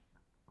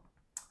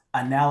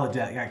analogy,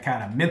 that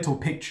kind of mental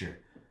picture.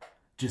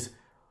 Just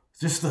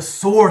the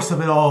source of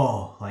it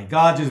all. Like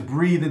God just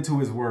breathed into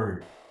his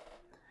word.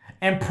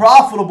 And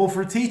profitable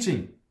for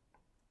teaching,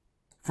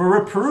 for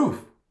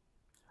reproof,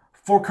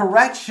 for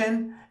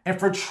correction, and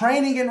for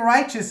training in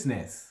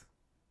righteousness,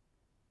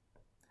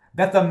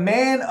 that the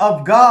man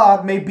of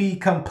God may be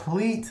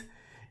complete,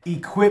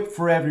 equipped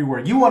for every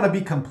work. You want to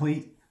be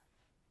complete,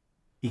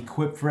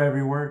 equipped for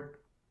every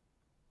work?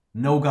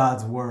 Know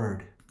God's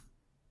word.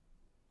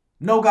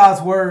 Know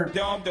God's word.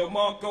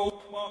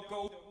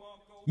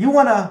 You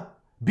want to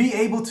be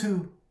able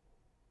to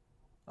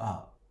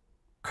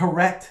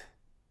correct,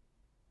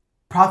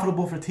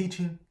 profitable for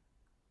teaching,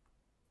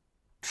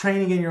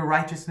 training in your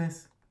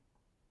righteousness?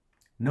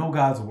 Know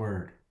God's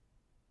word.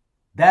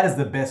 That is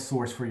the best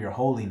source for your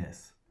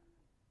holiness.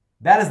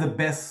 That is the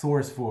best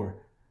source for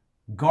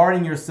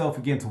guarding yourself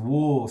against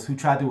wolves who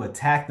try to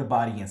attack the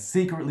body and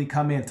secretly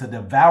come in to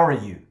devour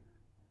you.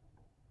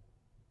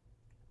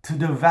 To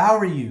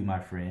devour you, my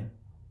friend.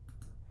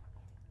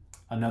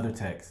 Another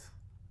text.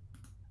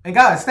 And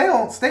guys, stay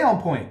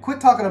on point.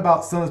 Quit talking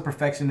about sinless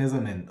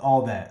perfectionism and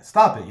all that.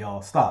 Stop it,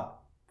 y'all.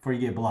 Stop before you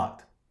get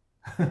blocked.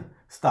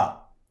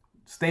 Stop.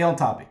 Stay on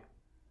topic.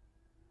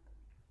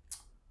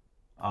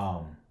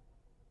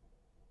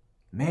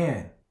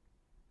 Man.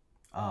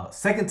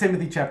 2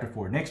 Timothy chapter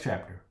 4, next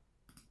chapter.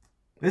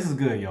 This is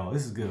good, y'all.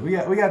 This is good. We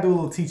got to do a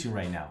little teaching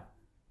right now.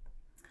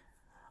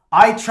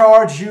 I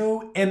charge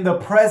you in the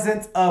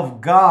presence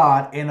of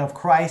God and of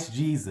Christ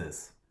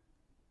Jesus,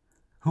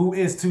 who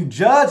is to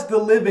judge the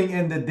living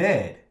and the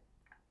dead.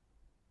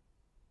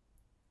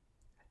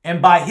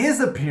 And by his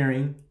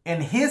appearing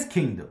in his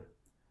kingdom,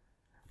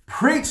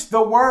 preach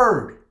the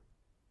word.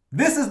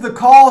 This is the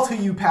call to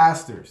you,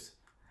 pastors.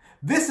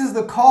 This is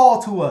the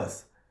call to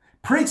us.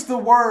 Preach the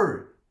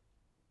word.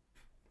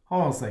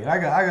 Hold on a second. I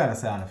got a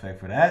sound effect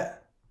for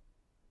that.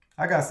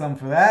 I got something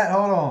for that.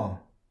 Hold on.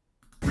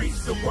 Preach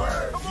the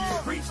word.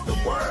 Preach the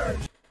word.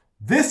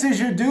 This is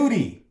your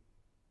duty.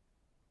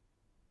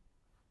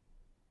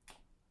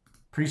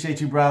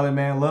 Appreciate you, Brylan,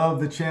 man. Love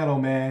the channel,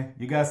 man.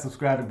 You guys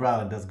subscribe to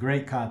Brylan. Does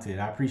great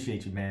content. I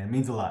appreciate you, man. It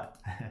means a lot.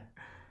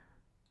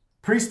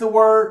 Preach the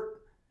word.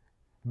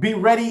 Be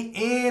ready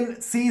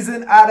in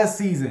season, out of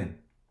season.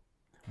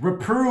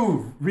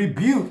 Reprove,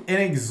 rebuke,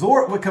 and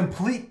exhort with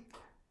complete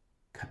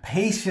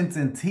patience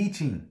and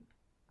teaching.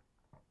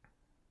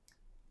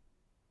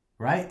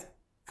 Right?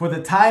 For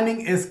the time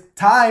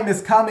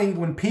is coming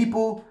when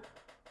people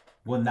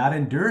will not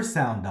endure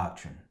sound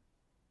doctrine.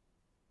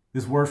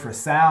 This word for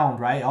sound,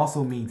 right,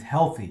 also means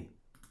healthy.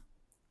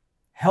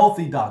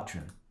 Healthy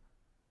doctrine.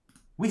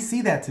 We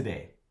see that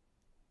today.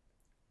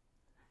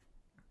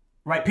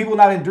 Right? People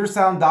not endure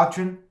sound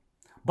doctrine,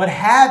 but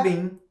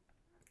having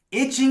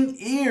itching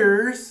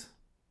ears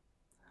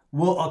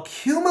will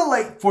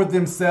accumulate for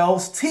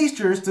themselves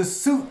teachers to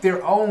suit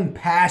their own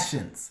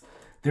passions,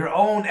 their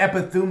own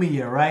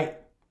epithumia, right?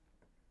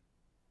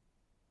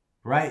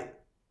 Right?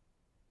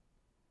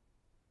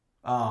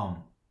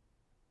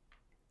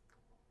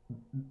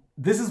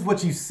 This is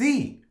what you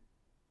see.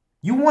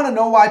 You want to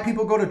know why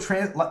people go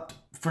to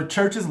for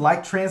churches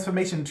like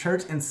Transformation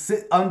Church and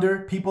sit under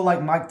people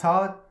like Mike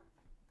Todd?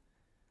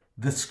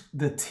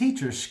 the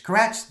teachers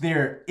scratch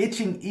their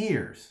itching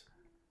ears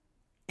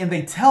and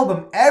they tell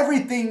them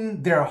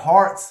everything their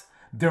hearts,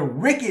 their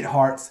wicked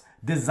hearts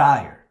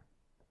desire.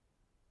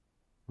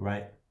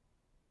 Right?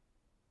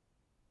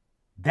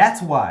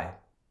 That's why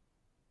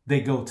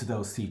they go to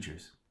those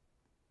teachers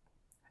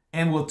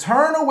and will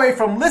turn away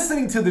from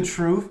listening to the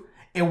truth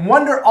and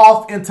wander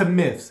off into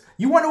myths.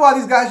 You wonder why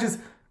these guys just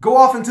go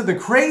off into the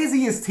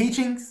craziest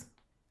teachings?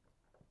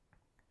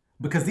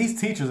 Because these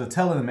teachers are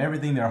telling them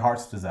everything their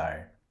hearts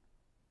desire.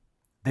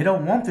 They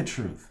don't want the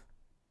truth.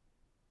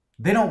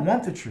 They don't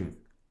want the truth.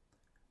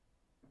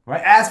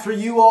 Right? As for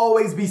you,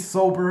 always be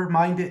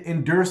sober-minded,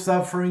 endure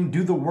suffering,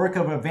 do the work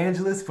of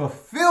evangelists,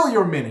 fulfill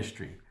your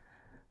ministry.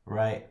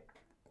 Right?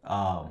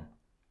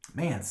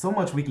 Man, so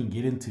much we can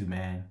get into,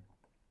 man.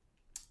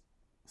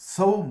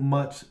 So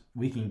much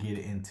we can get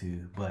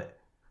into, but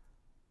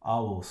I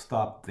will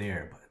stop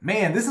there. But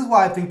man, this is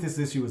why I think this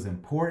issue is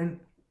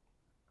important.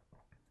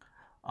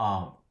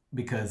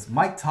 Because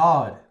Mike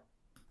Todd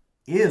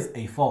is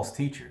a false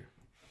teacher.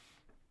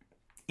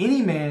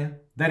 Any man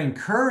that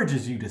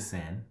encourages you to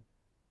sin,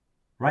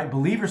 right?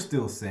 Believers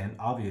still sin,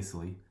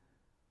 obviously.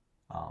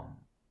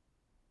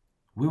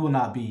 We will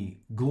not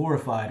be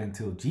glorified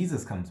until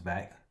Jesus comes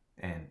back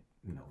and,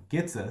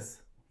 gets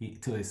us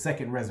to his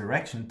second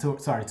resurrection,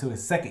 to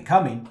his second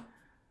coming.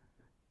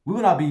 We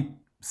will not be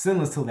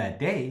sinless till that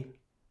day.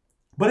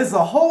 But it's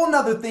a whole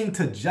nother thing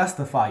to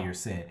justify your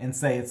sin and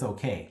say it's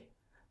okay.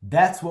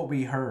 That's what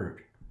we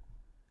heard.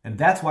 And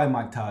that's why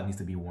Mike Todd needs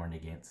to be warned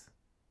against.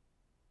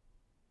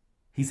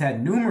 He's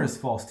had numerous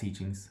false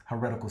teachings,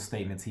 heretical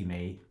statements he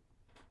made.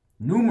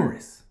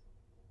 Numerous.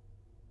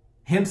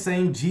 Him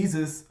saying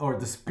Jesus or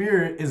the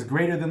Spirit is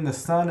greater than the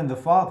Son and the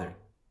Father,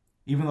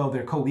 even though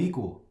they're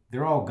co-equal.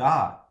 They're all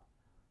God.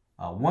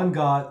 One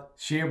God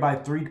shared by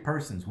three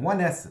persons, one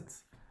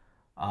essence.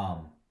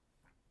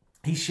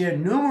 He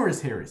shared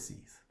numerous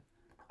heresies.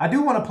 I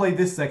do want to play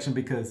this section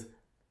because,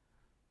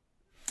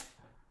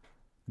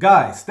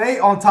 guys, stay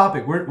on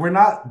topic.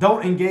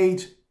 Don't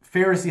engage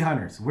Pharisee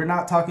hunters. We're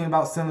not talking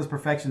about sinless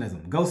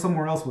perfectionism. Go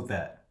somewhere else with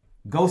that.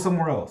 Go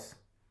somewhere else.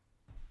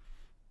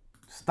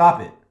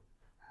 Stop it.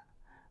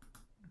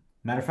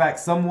 Matter of fact,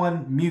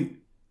 someone mute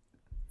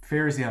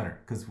Pharisee hunter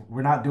because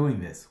we're not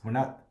doing this. We're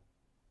not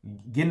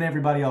getting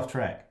everybody off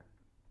track.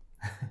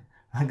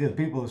 Because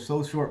people are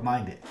so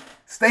short-minded.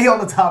 Stay on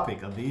the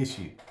topic of the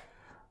issue.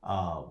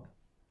 Let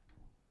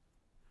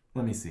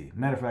me see.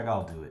 Matter of fact,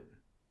 I'll do it.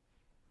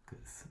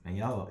 Cause man,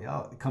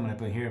 y'all coming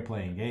up in here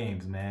playing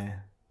games,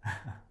 man.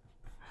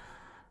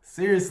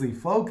 Seriously,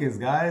 focus,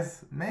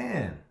 guys.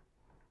 Man.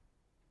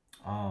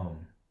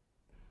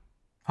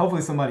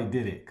 Hopefully somebody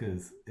did it,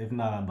 because if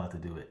not, I'm about to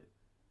do it.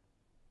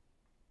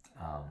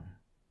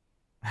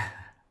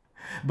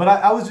 But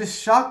I was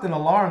just shocked and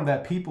alarmed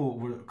that people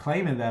were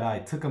claiming that I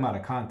took him out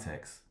of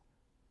context.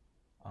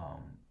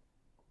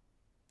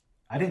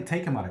 I didn't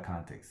take him out of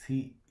context.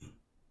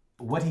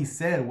 What he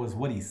said was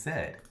what he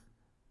said.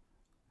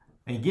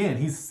 And again,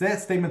 he's said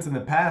statements in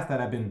the past that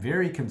have been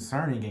very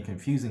concerning and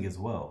confusing as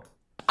well.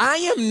 I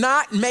am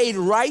not made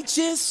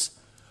righteous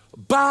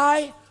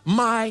by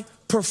my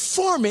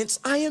performance.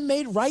 I am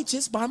made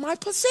righteous by my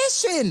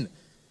position.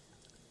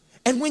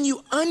 And when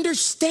you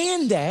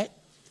understand that,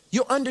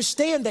 you'll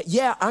understand that,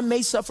 yeah, I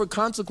may suffer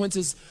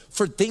consequences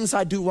for things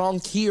I do wrong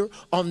here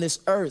on this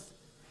earth,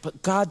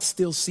 but God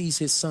still sees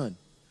his son.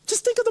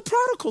 Just think of the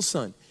prodigal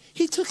son.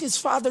 He took his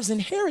father's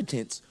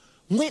inheritance,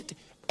 went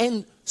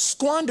and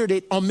squandered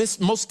it on,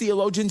 most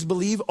theologians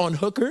believe, on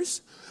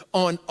hookers,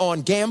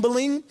 on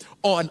gambling,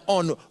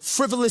 on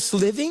frivolous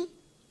living.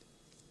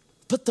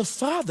 But the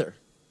father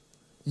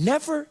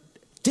never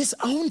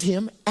disowned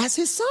him as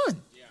his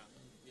son.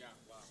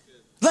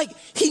 Like,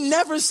 he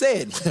never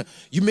said,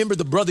 you remember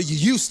the brother you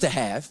used to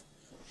have?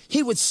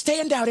 He would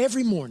stand out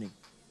every morning,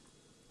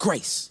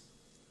 grace,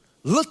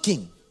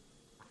 looking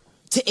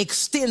to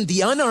extend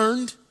the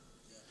unearned,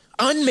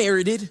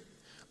 unmerited,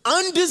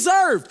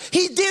 undeserved.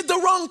 He did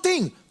the wrong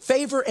thing.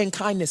 Favor and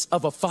kindness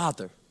of a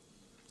father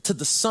to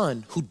the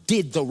son who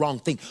did the wrong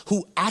thing,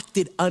 who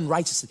acted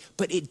unrighteously,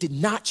 but it did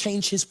not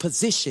change his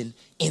position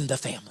in the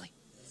family.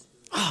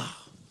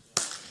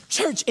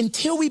 Church,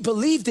 until we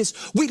believe this,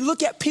 we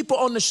look at people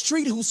on the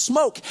street who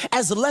smoke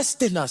as less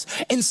than us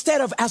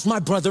instead of as my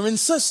brother and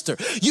sister.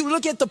 You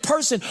look at the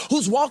person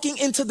who's walking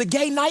into the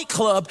gay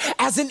nightclub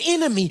as an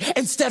enemy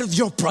instead of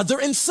your brother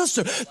and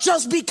sister.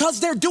 Just because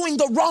they're doing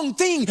the wrong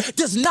thing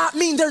does not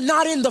mean they're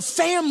not in the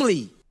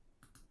family.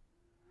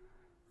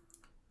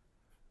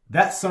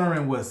 That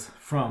sermon was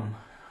from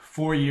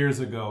 4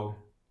 years ago.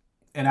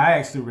 And I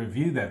actually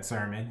reviewed that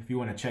sermon, if you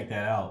want to check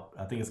that out.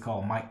 I think it's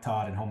called Mike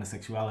Todd and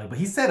Homosexuality. But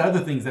he said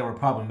other things that were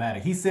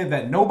problematic. He said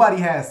that nobody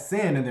has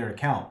sin in their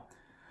account.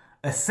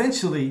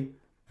 Essentially,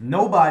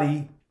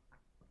 nobody,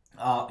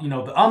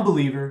 the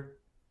unbeliever,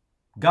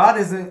 God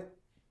isn't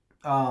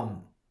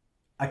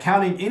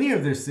accounting any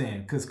of their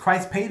sin because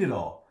Christ paid it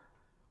all.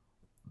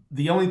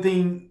 The only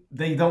thing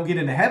they don't get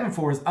into heaven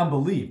for is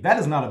unbelief. That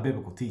is not a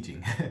biblical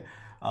teaching.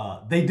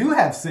 They do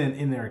have sin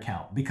in their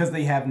account because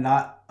they have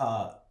not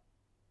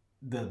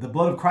the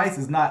blood of Christ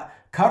is not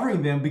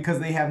covering them because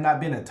they have not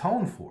been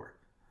atoned for.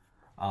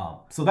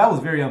 So that was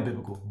very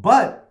unbiblical.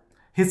 But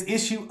his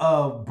issue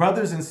of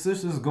brothers and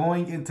sisters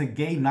going into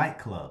gay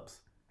nightclubs.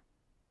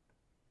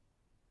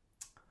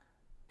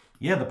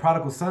 Yeah, the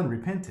prodigal son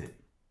repented.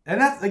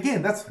 And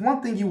that's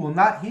one thing you will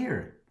not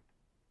hear.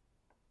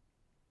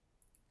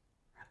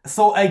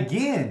 So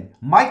again,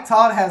 Mike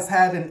Todd has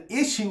had an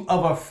issue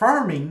of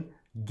affirming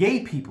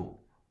gay people.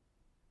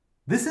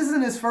 This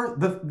isn't his first,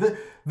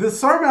 the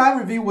sermon I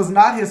reviewed was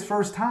not his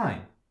first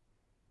time.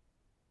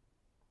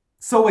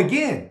 So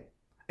again,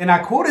 and I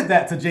quoted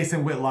that to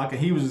Jason Whitlock,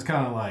 and he was just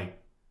kind of like,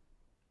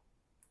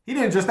 he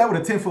didn't address that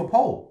with a 10-foot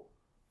pole.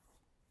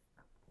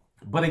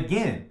 But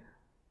again,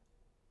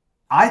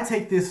 I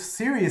take this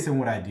serious in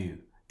what I do,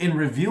 in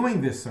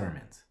reviewing these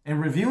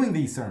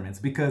sermons,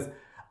 because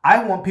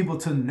I want people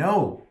to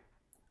know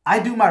I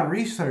do my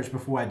research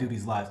before I do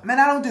these lives. Man,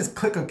 I don't just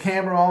click a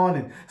camera on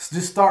and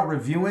just start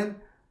reviewing.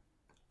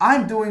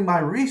 I'm doing my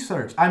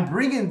research. I'm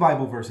bringing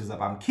Bible verses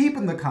up. I'm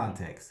keeping the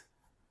context.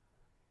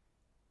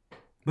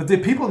 But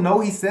did people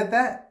know he said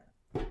that?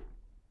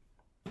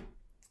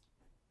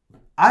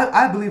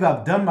 I believe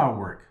I've done my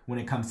work when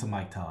it comes to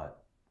Mike Todd.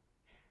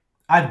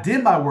 I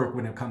did my work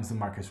when it comes to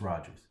Marcus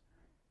Rogers.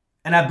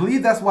 And I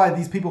believe that's why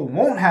these people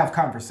won't have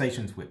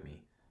conversations with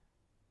me.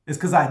 It's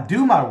because I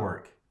do my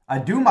work. I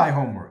do my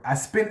homework. I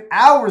spend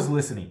hours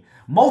listening,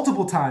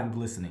 multiple times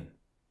listening,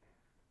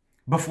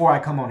 before I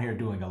come on here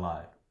doing a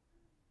live.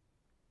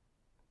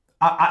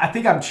 I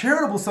think I'm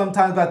charitable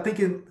sometimes by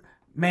thinking,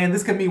 man,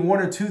 this could mean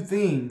one or two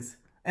things.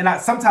 And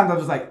sometimes I'm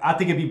just like, I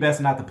think it'd be best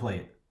not to play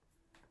it.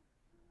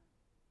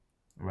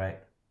 Right?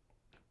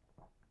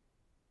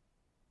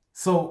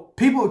 So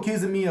people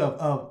accusing me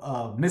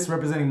of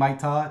misrepresenting Mike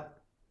Todd.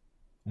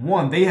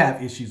 One, they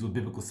have issues with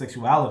biblical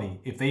sexuality.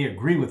 If they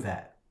agree with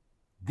that,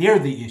 they're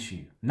the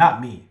issue,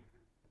 not me.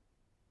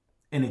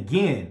 And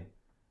again,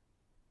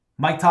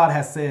 Mike Todd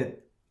has said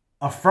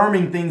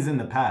affirming things in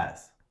the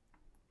past.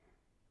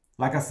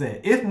 Like I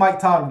said, if Mike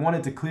Todd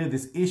wanted to clear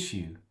this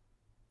issue,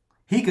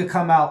 he could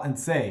come out and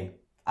say,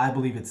 I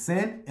believe it's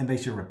sin and they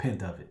should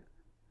repent of it.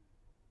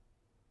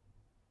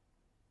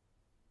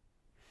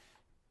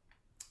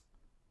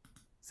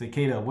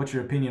 Cicada, what's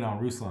your opinion on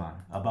Ruslan?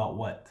 About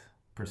what,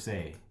 per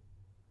se?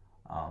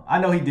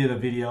 I know he did a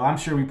video. I'm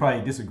sure we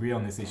probably disagree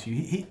on this issue.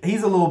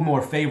 He's a little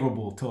more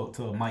favorable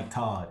to Mike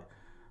Todd.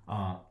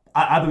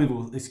 I believe it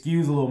will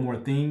excuse a little more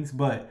things,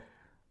 but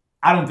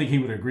I don't think he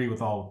would agree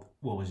with all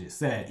what was just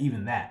said,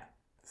 even that.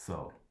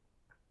 So,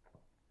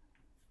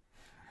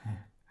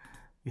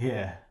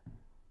 yeah.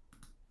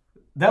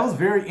 That was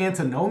very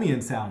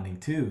antinomian sounding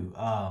too.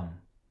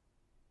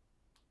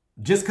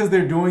 Just because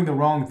they're doing the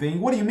wrong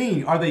thing. What do you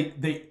mean? Are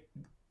they?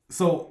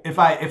 So if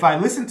I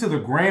listen to the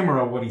grammar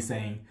of what he's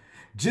saying,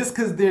 just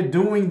because they're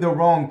doing the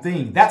wrong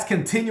thing, that's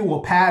continual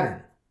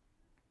pattern.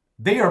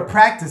 They are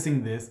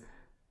practicing this.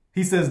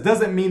 He says,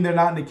 doesn't mean they're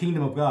not in the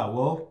kingdom of God.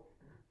 Well,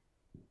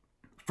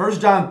 1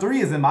 John 3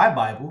 is in my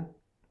Bible.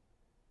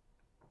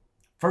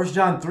 1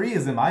 John 3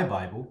 is in my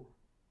Bible.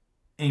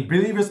 And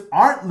believers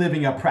aren't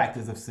living a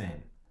practice of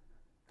sin.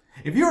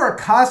 If you're a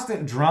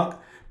constant drunk,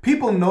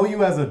 people know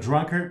you as a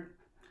drunkard.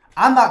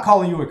 I'm not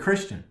calling you a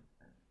Christian.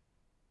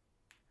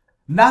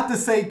 Not to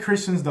say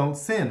Christians don't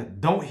sin.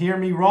 Don't hear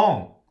me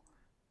wrong.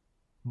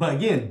 But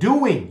again,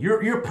 doing,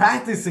 you're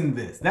practicing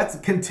this. That's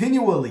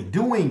continually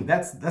doing.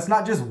 That's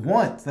not just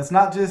once. That's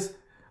not just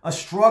a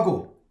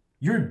struggle.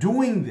 You're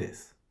doing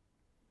this.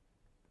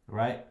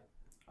 Right?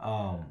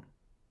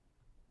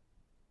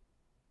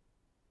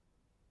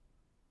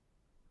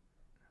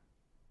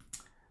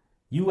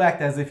 You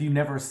act as if you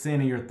never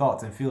sin in your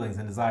thoughts and feelings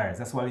and desires.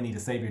 That's why we need a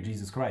Savior,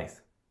 Jesus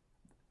Christ.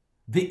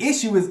 The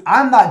issue is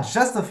I'm not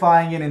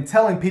justifying it and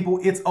telling people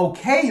it's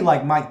okay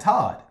like Mike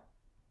Todd.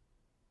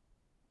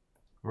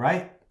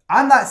 Right?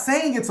 I'm not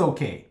saying it's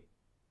okay.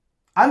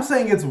 I'm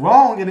saying it's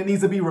wrong and it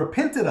needs to be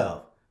repented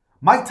of.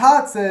 Mike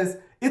Todd says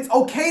it's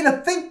okay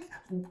to think.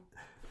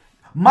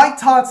 Mike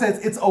Todd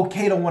says it's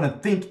okay to want to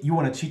think you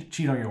want to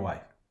cheat on your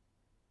wife.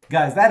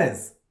 Guys, that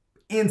is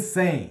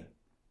insane.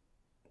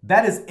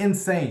 That is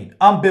insane.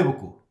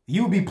 Unbiblical.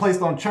 You will be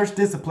placed on church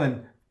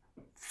discipline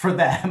for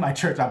that in my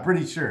church, I'm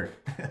pretty sure.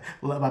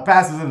 My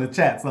pastor's in the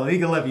chat, so he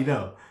can let me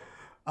know.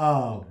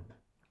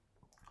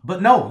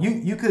 But no,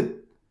 you could.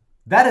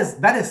 That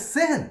is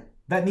sin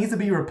that needs to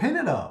be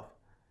repented of.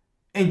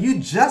 And you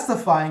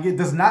justifying it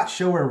does not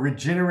show a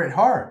regenerate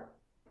heart.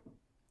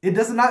 It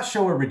does not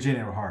show a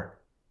regenerate heart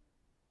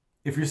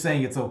if you're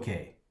saying it's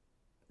okay.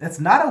 That's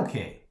not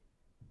okay.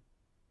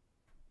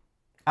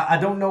 I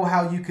don't know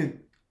how you could,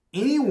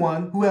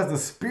 anyone who has the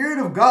Spirit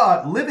of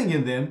God living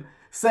in them,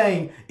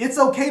 saying it's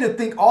okay to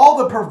think all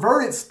the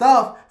perverted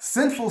stuff,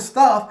 sinful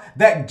stuff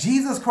that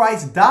Jesus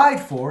Christ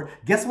died for.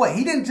 Guess what?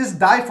 He didn't just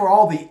die for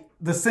all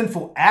the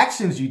sinful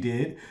actions you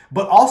did,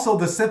 but also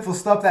the sinful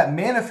stuff that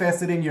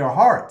manifested in your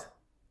heart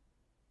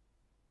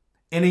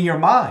and in your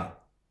mind.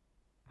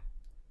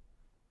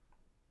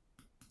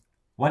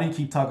 Why do you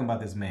keep talking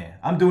about this man?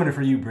 I'm doing it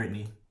for you,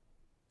 Brittany.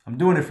 I'm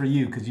doing it for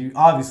you because you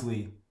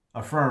obviously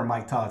affirm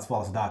Mike Todd's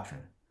false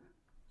doctrine.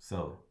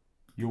 So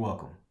you're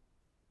welcome.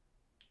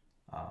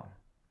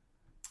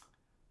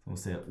 Someone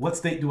said, what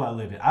state do I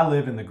live in? I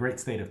live in the great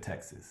state of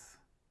Texas.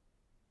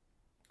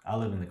 I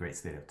live in the great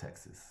state of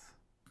Texas.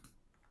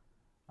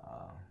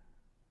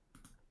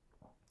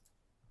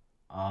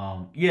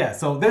 Yeah,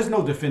 so there's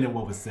no defending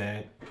what was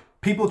said.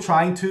 People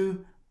trying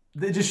to,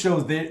 it just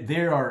shows it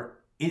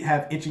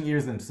have itching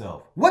ears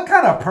themselves. What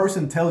kind of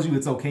person tells you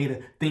it's okay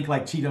to think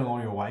like cheating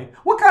on your wife?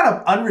 What kind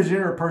of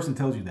unregenerate person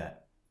tells you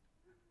that?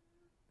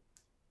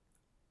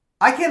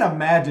 I can't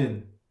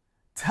imagine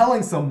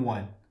telling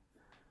someone,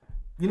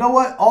 you know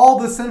what, all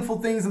the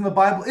sinful things in the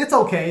Bible, it's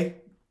okay.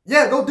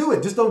 Yeah, go do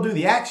it. Just don't do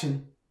the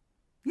action.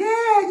 Yeah,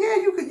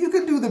 you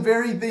could do the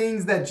very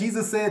things that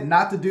Jesus said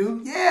not to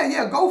do.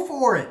 Yeah, go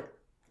for it.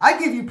 I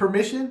give you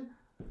permission.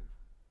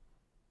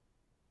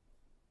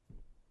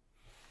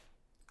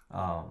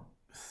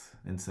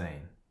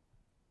 Insane.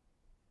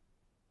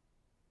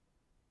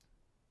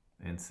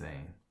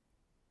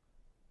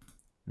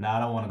 No, I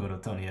don't want to go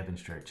to Tony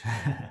Evans' church.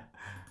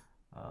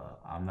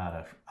 I'm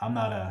not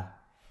a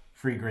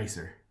free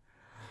gracer.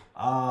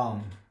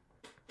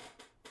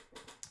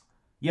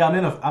 Yeah,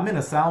 I'm in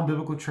a sound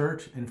biblical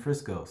church in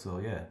Frisco, so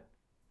yeah.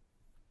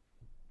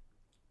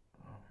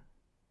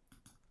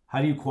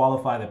 How do you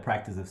qualify the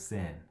practice of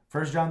sin?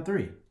 1 John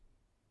 3.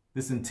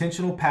 This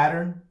intentional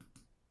pattern,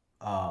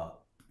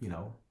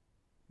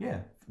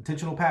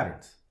 intentional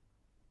patterns.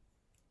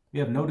 You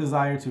have no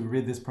desire to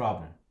rid this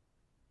problem.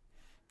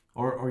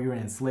 Or you're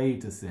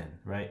enslaved to sin,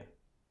 right?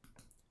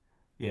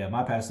 Yeah,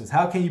 my pastor says,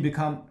 how can you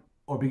become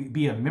or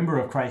be a member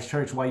of Christ's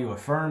church while you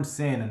affirm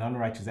sin and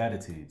unrighteous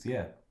attitudes?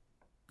 Yeah.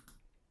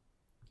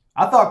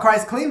 I thought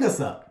Christ cleaned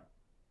us up.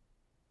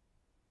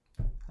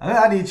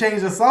 I need to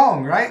change the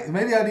song, right?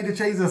 Maybe I need to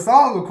change the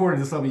song according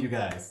to some of you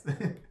guys.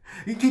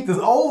 You keep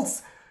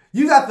this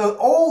you got the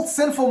old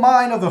sinful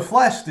mind of the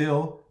flesh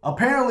still.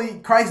 Apparently,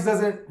 Christ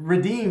doesn't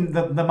redeem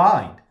the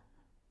mind.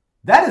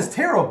 That is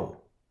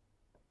terrible.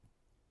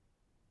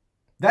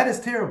 That is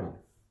terrible.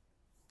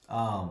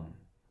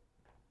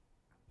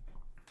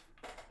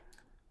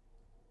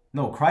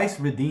 No, Christ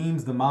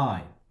redeems the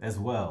mind as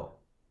well.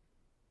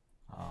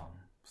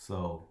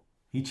 So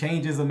he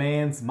changes a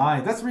man's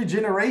mind. That's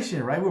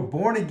regeneration, right? We're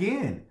born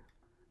again.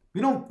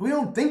 We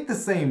don't think the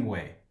same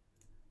way,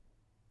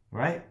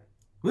 right?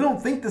 We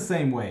don't think the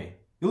same way.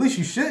 At least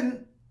you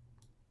shouldn't,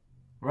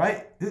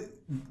 right?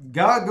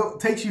 God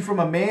takes you from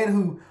a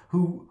man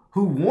who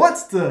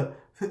wants to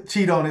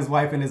cheat on his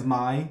wife in his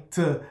mind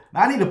to,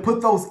 I need to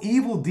put those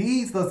evil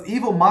deeds, those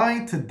evil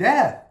mind to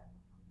death,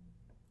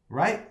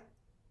 right?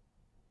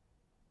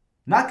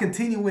 Not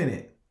continue in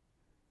it.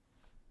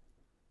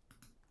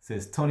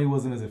 Says Tony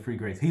Wilson is a free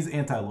grace. He's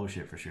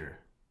anti-lordship for sure.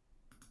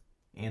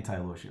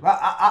 Anti-lordship.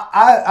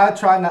 I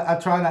try not.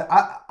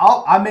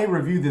 I may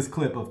review this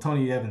clip of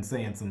Tony Evans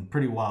saying some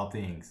pretty wild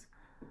things.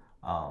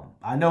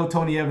 I know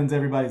Tony Evans,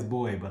 everybody's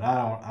boy, but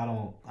I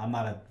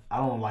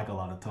don't like a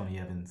lot of Tony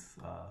Evans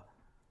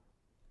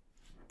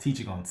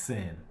teaching on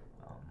sin.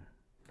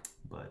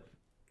 But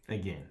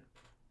again,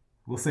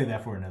 we'll say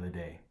that for another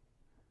day.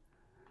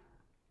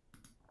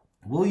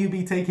 Will you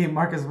be taking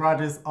Marcus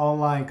Rogers'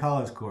 online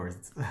college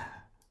course?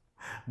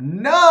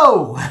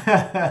 No!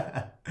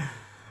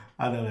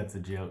 I know that's a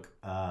joke.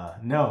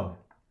 No.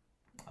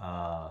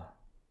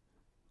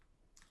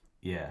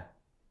 Yeah.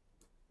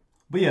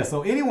 But yeah,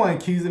 so anyone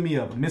accusing me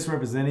of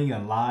misrepresenting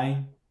and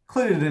lying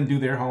clearly didn't do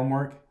their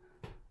homework.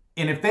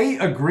 And if they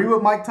agree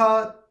with Mike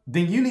Todd,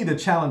 then you need to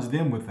challenge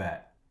them with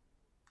that.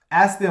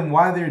 Ask them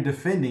why they're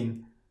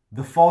defending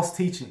the false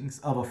teachings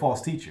of a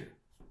false teacher.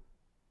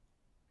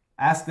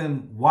 Ask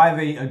them why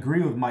they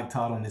agree with Mike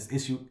Todd on this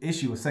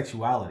issue of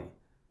sexuality.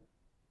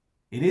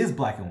 It is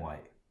black and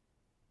white.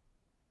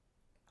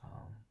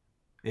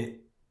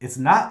 It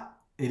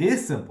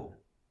is simple.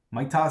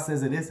 Mike Todd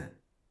says it isn't.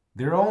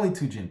 There are only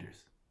two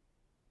genders.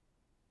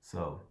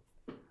 So,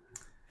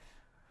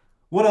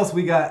 what else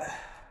we got?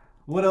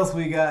 What's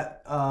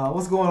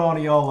going on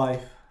in y'all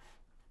life?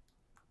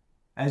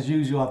 As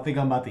usual, I think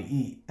I'm about to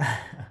eat.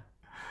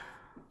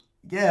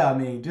 Yeah, I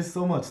mean, just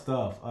so much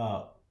stuff.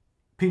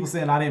 People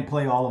saying I didn't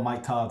play all of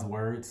Mike Todd's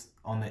words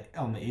on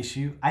the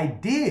issue. I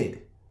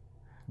did.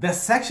 The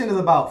section is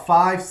about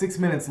 5-6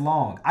 minutes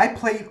long. I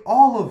played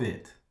all of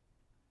it.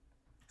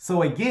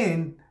 So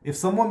again, if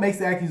someone makes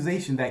the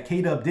accusation that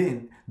K-Dub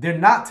didn't, they're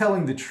not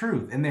telling the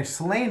truth and they're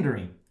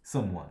slandering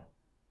someone.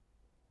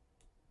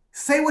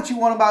 Say what you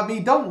want about me.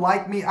 Don't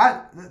like me.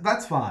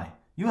 That's fine.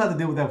 You have to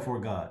deal with that before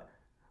God.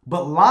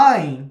 But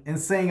lying and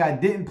saying I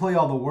didn't play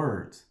all the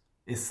words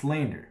is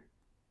slander.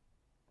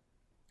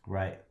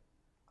 Right?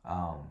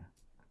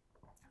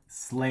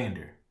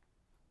 Slander.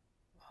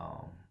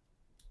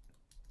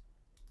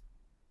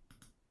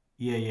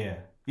 Yeah,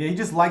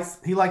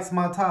 he likes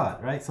my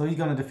Todd, right? So he's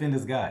gonna defend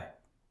this guy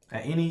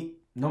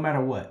no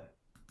matter what.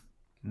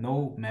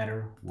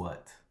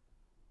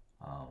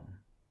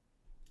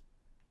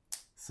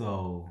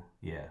 So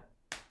yeah.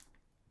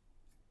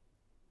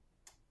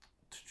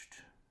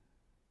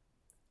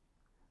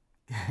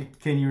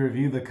 Can you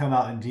review the Come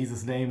Out in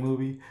Jesus' Name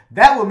movie?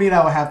 That would mean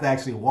I would have to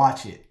actually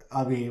watch it.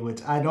 I mean,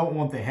 which I don't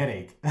want the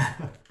headache.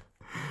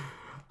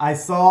 I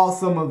saw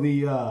some of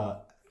the,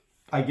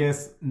 I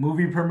guess,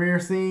 movie premiere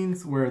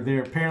scenes where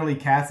they're apparently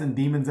casting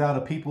demons out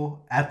of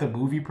people at the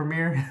movie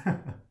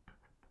premiere.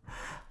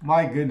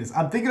 My goodness.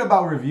 I'm thinking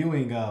about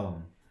reviewing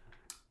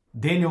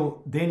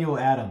Daniel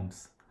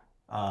Adams.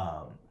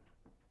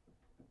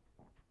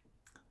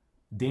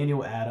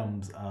 Daniel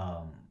Adams,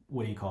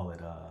 what do you call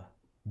it?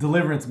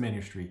 Deliverance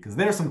ministry. Because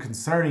there's some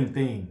concerning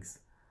things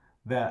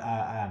that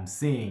I'm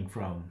seeing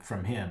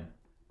from him.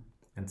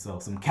 And so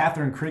some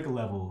Catherine Crick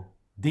level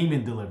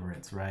demon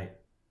deliverance, right?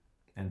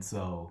 And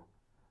so,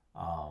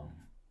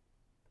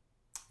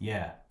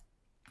 yeah.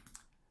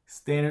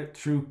 Standard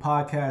Truth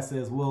Podcast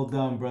says, well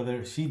done,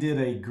 brother. She did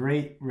a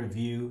great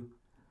review.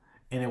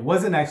 And it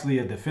wasn't actually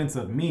a defense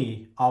of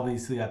me.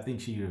 Obviously, I think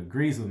she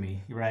agrees with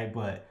me, right?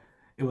 But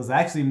it was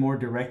actually more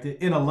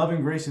directed in a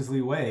loving,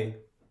 graciously way.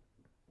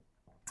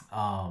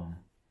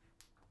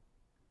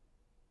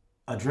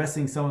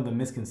 Addressing some of the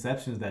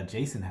misconceptions that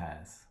Jason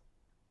has.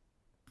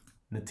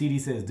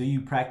 Natiti says, do you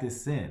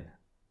practice sin?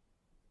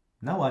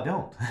 No, I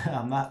don't.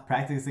 I'm not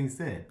practicing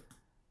sin.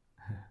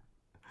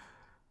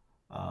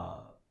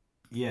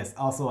 Yes,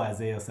 also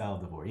Isaiah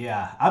Saldivar.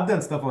 Yeah, I've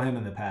done stuff on him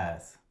in the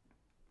past.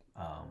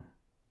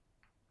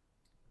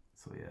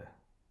 So yeah.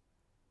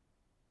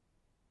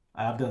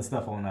 I've done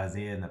stuff on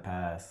Isaiah in the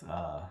past.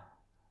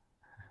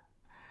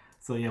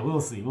 So yeah,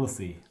 we'll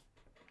see.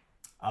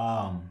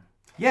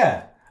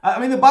 Yeah. I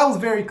mean, the Bible's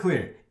very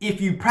clear.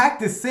 If you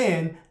practice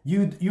sin,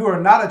 you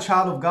are not a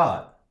child of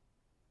God.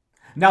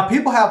 Now,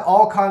 people have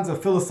all kinds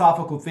of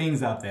philosophical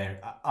things out there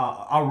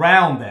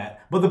around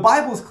that, but the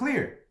Bible's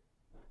clear.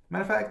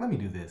 Matter of fact, let me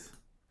do this.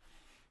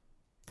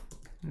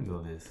 Let me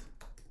go this.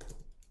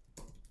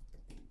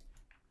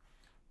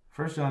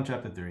 1 John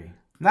chapter 3.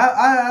 Now,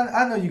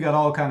 I know you got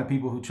all kind of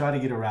people who try to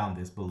get around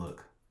this, but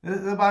look,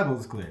 the Bible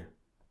is clear.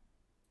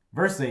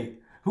 Verse 8,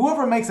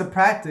 whoever makes a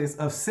practice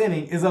of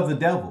sinning is of the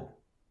devil.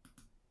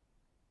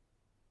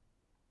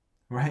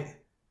 Right?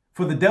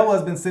 For the devil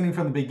has been sinning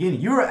from the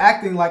beginning. You are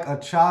acting like a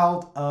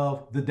child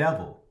of the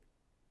devil.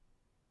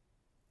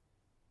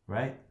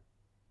 Right?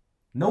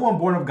 No one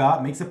born of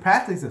God makes a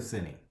practice of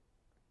sinning.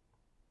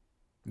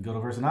 You go to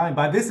verse 9.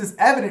 By this is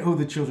evident who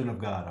the children of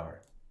God are.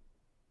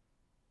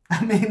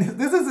 I mean,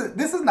 this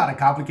is not a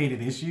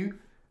complicated issue.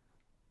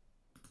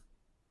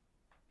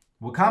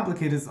 What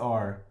complicated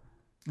are,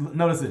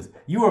 notice this,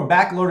 you are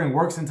backloading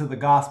works into the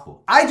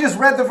gospel. I just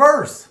read the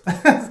verse.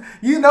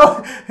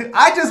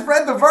 I just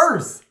read the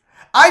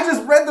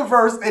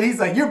verse. And he's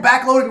like, you're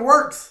backloading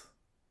works.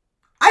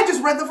 I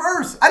just read the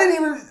verse. I didn't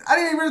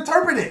even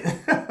interpret it.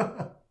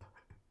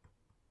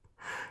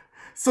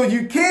 So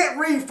you can't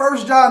read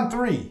 1 John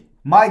 3.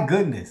 My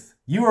goodness.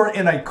 You are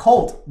in a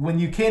cult when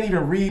you can't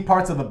even read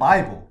parts of the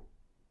Bible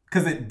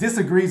because it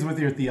disagrees with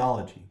your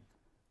theology.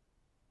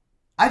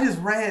 I just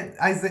read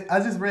Isaiah.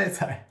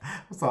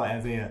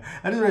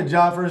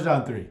 John, 1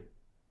 John 3.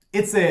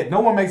 It said,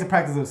 no one makes a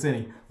practice of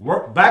sinning.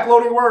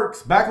 Backloading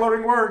works.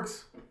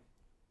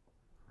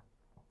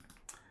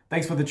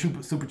 Thanks for the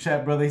super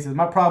chat, brother. He says,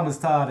 my problem is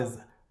Todd is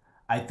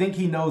I think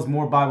he knows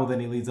more Bible than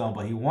he leads on,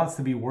 but he wants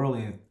to be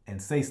worldly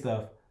and say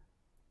stuff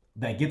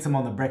that gets him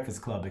on the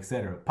Breakfast Club,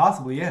 etc.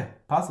 Possibly, yeah.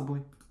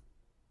 Possibly.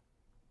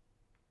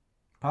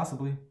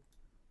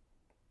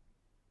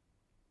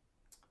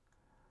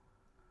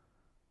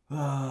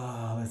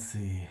 Let's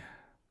see.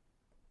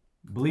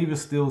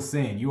 Believers still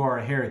sin. You are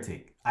a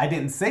heretic. I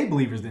didn't say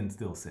believers didn't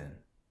still sin.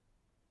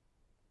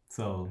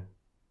 So,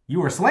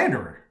 you are a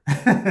slanderer.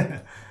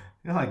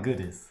 Oh my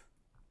goodness.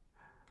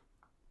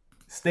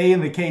 Stay in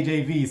the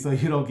KJV so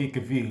you don't get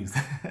confused.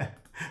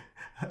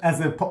 As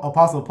the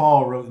Apostle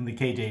Paul wrote in the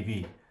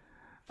KJV.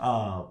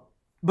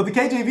 But the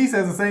KJV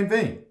says the same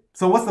thing.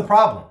 So what's the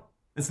problem?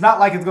 It's not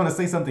like it's going to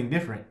say something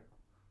different.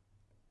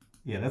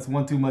 Yeah, that's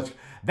one too much.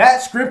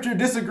 That scripture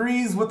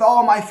disagrees with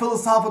all my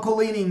philosophical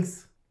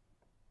leanings.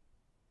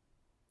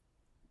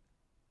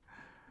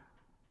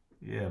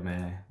 Yeah,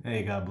 man.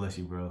 Hey, God bless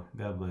you, bro.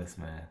 God bless,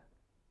 man.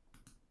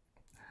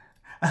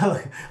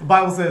 The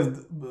Bible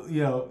says,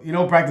 you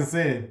don't practice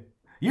sin.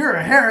 You're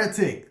a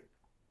heretic.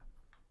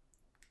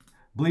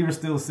 Believers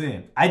still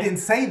sin. I didn't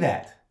say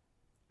that.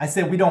 I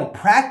said we don't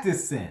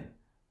practice sin.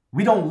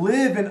 We don't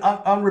live in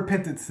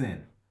unrepentant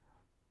sin.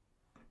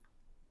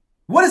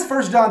 What does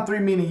 1 John 3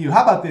 mean to you?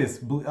 How about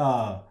this?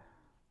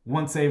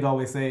 Once saved,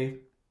 always saved.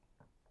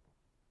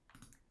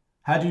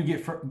 How did you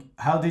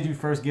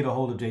first get a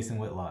hold of Jason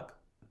Whitlock?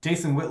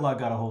 Jason Whitlock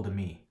got a hold of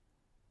me.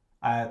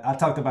 I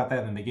talked about that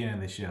in the beginning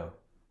of the show.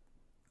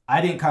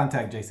 I didn't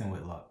contact Jason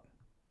Whitlock.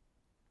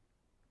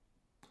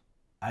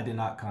 I did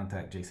not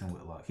contact Jason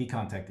Whitlock. He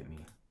contacted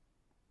me.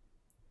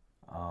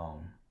 How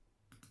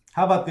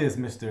about this,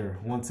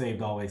 Mr. Once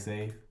Saved, Always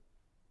Saved?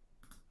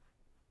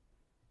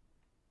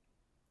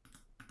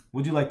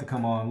 Would you like to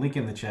come on? Link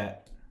in the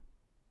chat.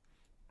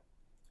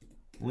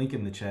 Link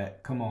in the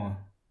chat. Come on.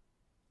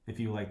 If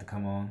you would like to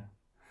come on.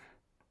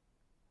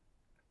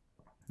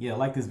 Yeah,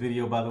 like this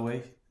video, by the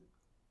way.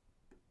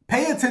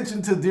 Pay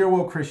attention to Dear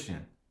Will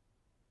Christian.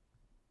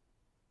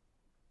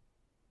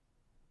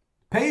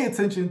 Pay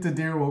attention to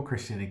Dear Will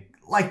Christian.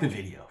 Like the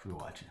video if you're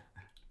watching.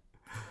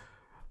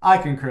 I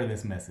concur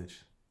this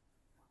message.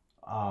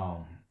 I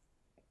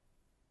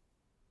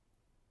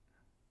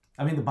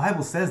mean, the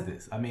Bible says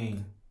this. I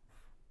mean,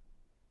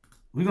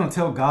 we're going to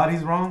tell God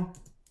he's wrong?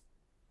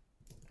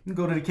 We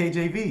can go to the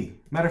KJV.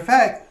 Matter of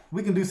fact,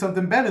 we can do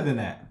something better than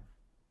that.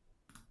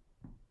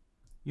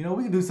 You know,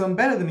 we can do something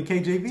better than the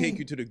KJV. Take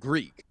you to the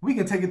Greek. We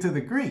can take it to the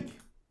Greek.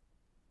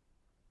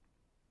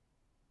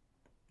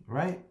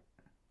 Right?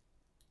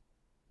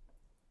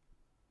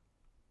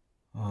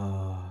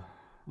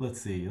 Let's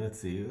see.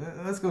 Let's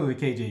go to the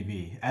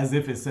KJV as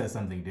if it says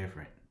something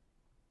different.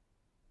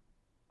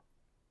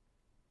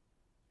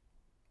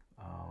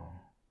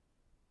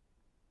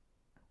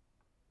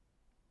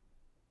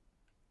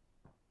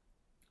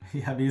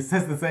 Yeah, I mean, it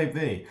says the same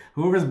thing.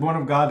 Whoever is born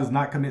of God does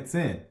not commit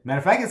sin. Matter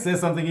of fact, it says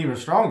something even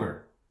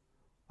stronger.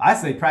 I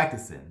say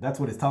practice sin. That's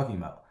what it's talking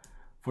about.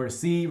 For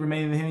seed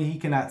remaining in him, he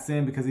cannot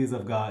sin because he is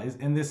of God.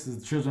 And this is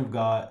the children of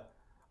God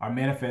are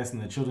manifest in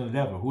the children of the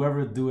devil.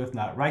 Whoever doeth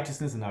not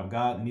righteousness is not of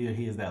God, neither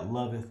he is that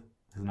loveth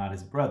is not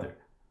his brother.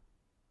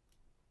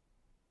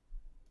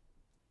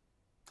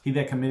 He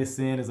that committeth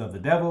sin is of the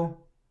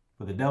devil,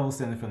 for the devil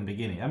sinned from the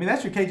beginning. I mean,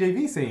 that's your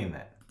KJV saying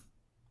that.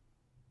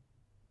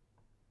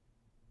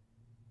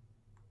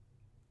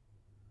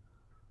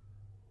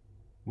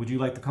 Would you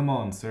like to come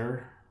on,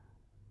 sir?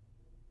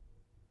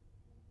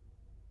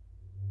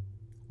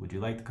 Would you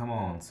like to come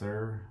on,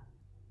 sir?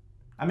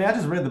 I mean, I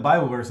just read the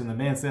Bible verse and the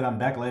man said I'm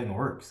backlighting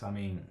works. I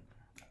mean,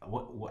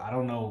 what I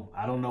don't know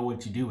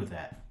what you do with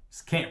that.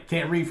 Just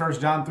can't read 1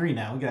 John 3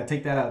 now. We got to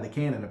take that out of the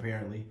canon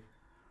apparently.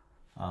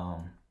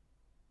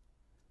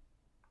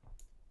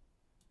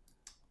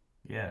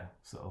 Yeah,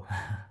 so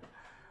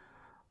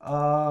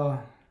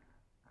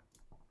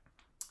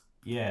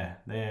yeah,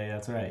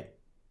 that's right.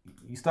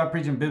 You start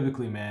preaching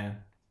biblically, man.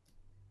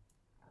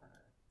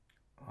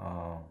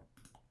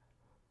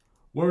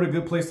 Where would a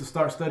good place to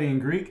start studying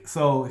Greek?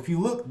 So if you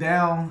look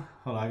down,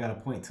 hold on, I gotta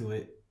point to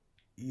it.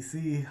 You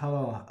see, hold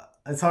on,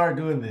 it's hard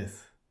doing this.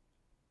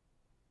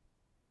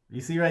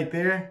 You see right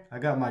there, I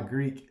got my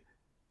Greek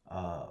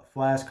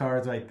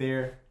flashcards right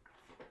there.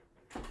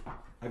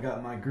 I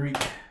got my Greek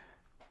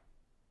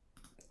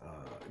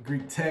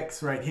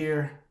text right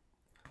here,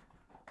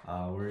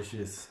 where it's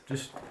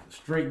just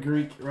straight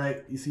Greek,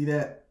 right? You see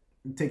that?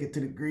 You take it to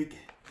the Greek.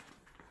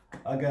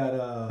 I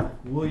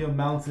got William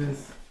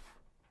Mounce's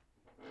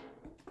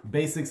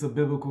Basics of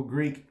Biblical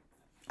Greek.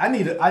 I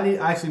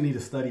actually need to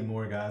study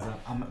more, guys.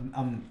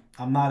 I'm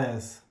not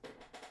as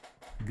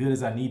good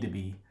as I need to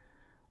be,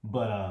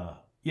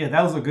 but yeah,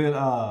 that was a good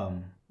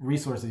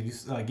resource. You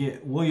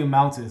get William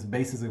Mounce's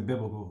Basics of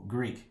Biblical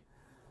Greek.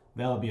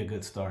 That'll be a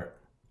good start.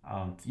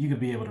 You could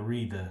be able to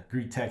read the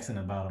Greek text in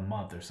about a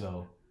month or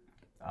so.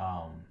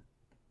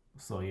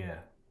 So yeah.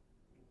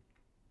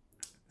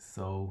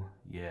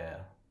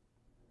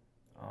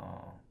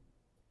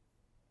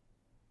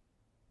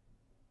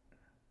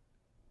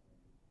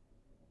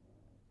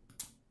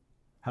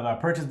 Have I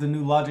purchased the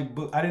new Logic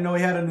book? I didn't know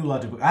he had a new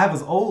Logic book. I have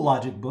his old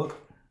Logic book.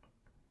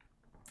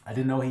 I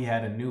didn't know he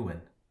had a new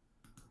one.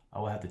 I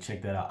will have to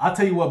check that out. I'll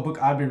tell you what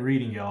book I've been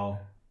reading, y'all.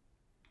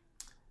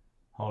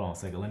 Hold on a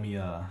second. Let me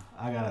I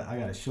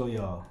gotta show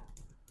y'all.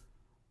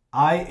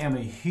 I am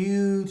a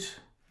huge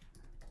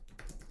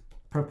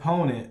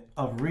proponent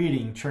of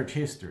reading church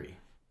history.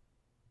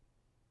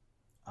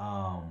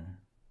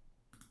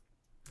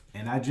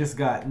 And I just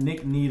got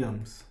Nick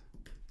Needham's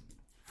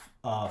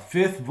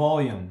 5th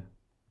volume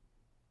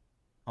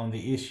on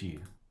the issue.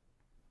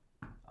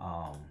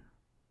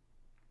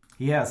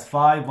 He has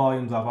 5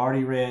 volumes. I've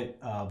already read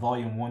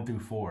volume 1 through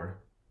 4.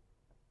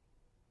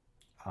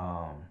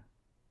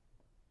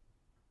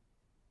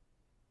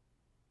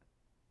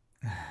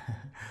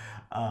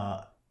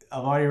 I've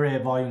already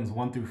read volumes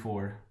 1 through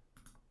 4.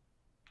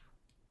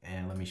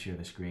 And let me share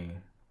the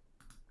screen.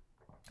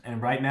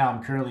 And right now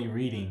I'm currently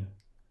reading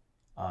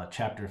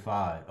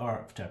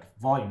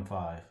volume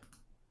 5.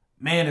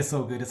 Man, it's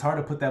so good. It's hard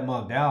to put that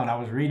mug down. I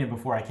was reading it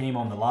before I came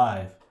on the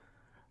live.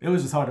 It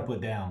was just hard to put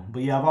down.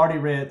 But yeah, I've already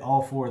read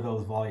all 4 of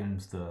those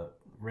volumes.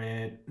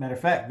 Matter of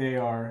fact, they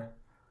are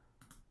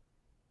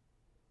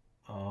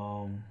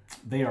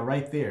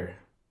right there.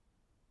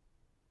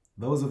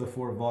 Those are the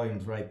 4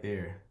 volumes right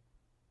there.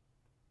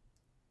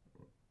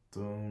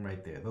 Boom,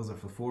 right there. Those are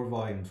for 4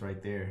 volumes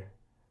right there.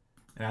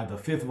 And I have the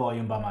 5th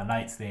volume by my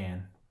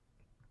nightstand.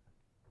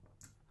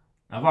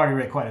 I've already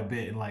read quite a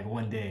bit in like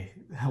 1 day,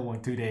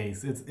 2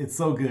 days. It's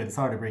so good. It's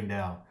hard to bring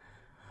down.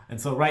 And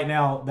so right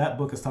now, that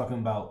book is talking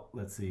about,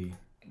 let's see,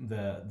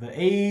 the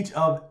age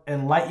of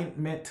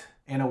enlightenment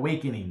and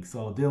awakening.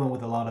 So dealing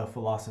with a lot of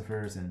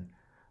philosophers and,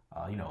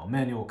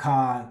 Immanuel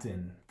Kant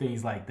and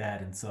things like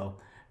that. And so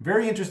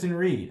very interesting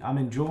read. I'm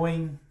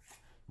enjoying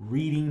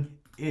reading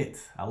it.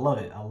 I love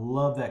it. I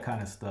love that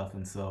kind of stuff.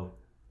 And so,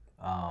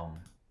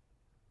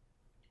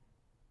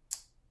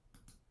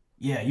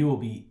 yeah, you will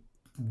be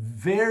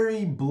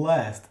very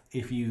blessed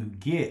if you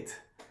get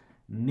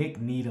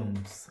Nick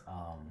Needham's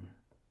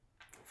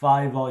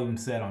 5-volume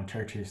set on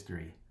church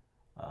history.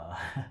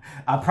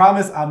 I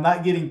promise I'm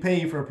not getting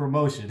paid for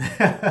promotion.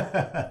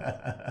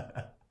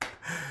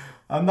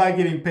 I'm not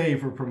getting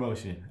paid for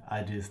promotion.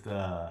 I just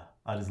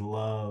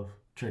love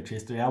church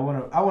history. I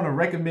want to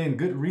recommend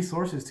good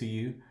resources to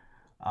you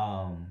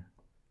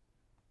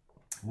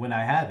when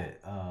I have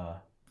it.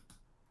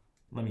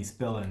 Let me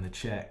spell it in the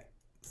chat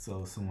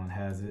so someone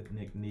has it.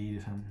 Nick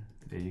Needham.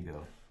 There you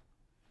go.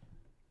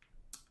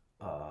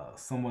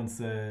 Someone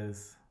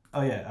says,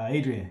 oh yeah,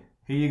 Adrian,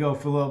 here you go.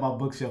 Fill up my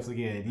bookshelves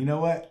again. You know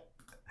what?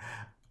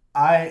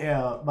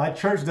 My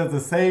church does the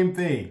same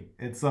thing.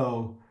 And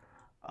so,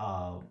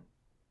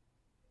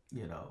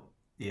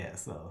 yeah,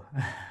 so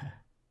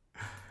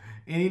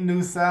any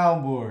new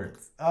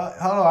soundboards?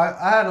 Hold on,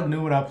 I had a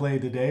new one I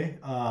played today.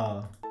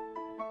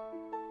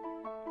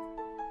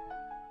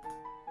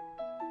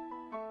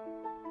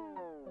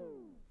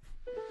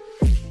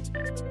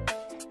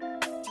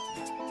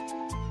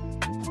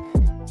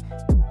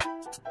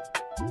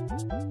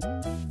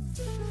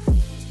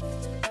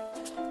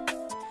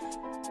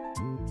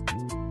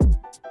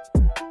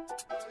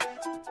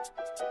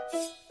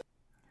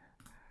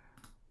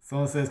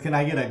 Someone says, can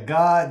I get a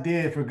God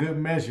did for good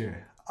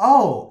measure?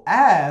 Oh,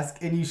 ask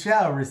and you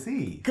shall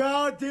receive.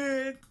 God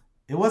did.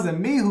 It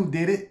wasn't me who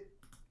did it.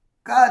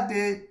 God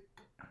did.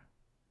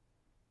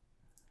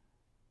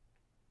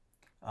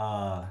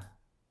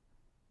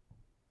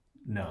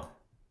 No.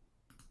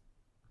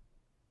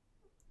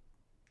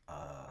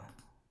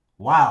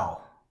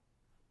 Wow.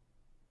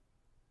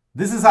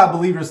 This is how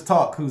believers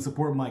talk who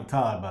support Mike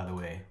Todd, by the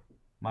way.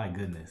 My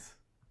goodness.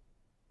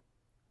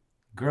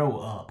 Grow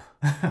up.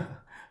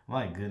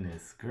 My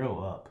goodness, grow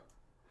up.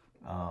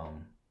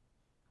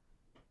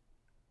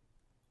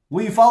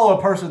 We follow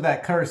a person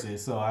that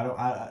curses, so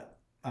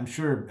I'm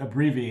sure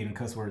abbreviating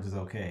cuss words is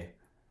okay.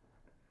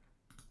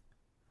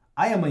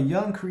 I am a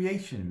young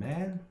creation,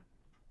 man.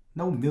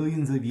 No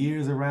millions of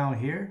years around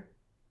here.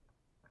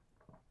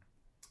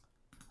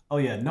 Oh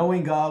yeah,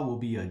 Knowing God will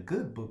be a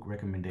good book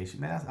recommendation,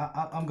 man.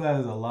 I'm glad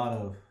there's a lot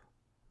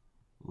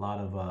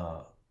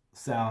of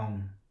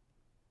sound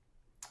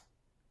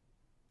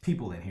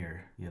people in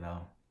here, you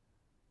know.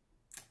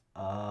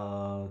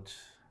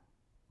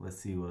 Let's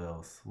see what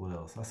else.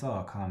 I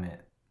saw a comment.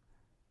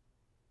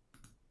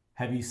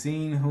 Have you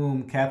seen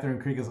whom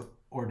Catherine Creek is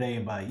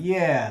ordained by?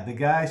 Yeah, the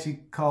guy she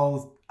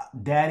calls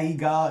Daddy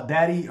God,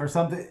 Daddy or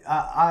something.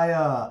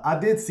 I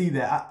did see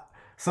that.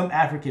 Some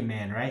African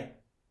man, right?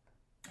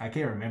 I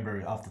can't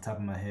remember off the top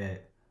of my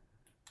head.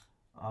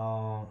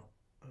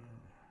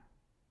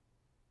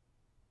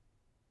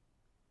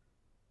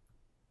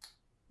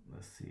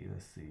 Let's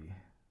see.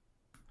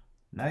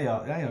 Now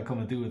y'all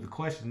coming through with the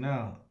question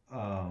now.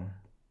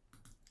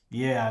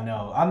 Yeah, I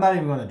know. I'm not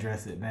even gonna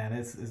address it, man.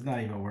 It's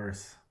not even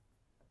worse.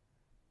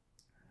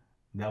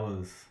 That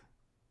was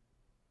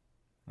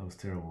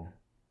terrible.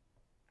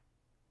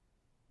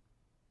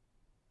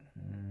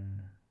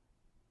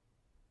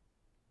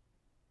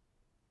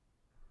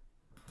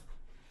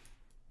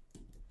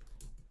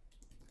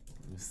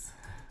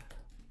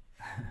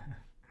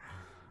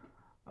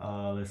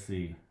 Let's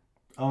see.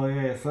 Oh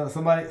yeah, so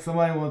somebody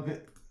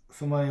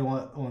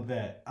want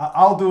that.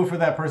 I'll do it for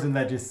that person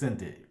that just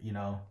sent it, you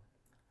know.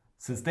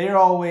 Since they're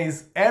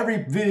always,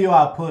 every video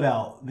I put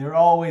out, they're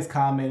always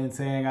commenting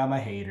saying I'm a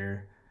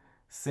hater,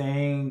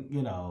 saying,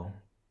 you know,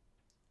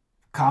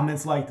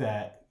 comments like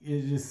that.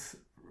 It's just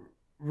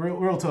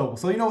real terrible.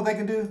 So you know what they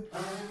can do?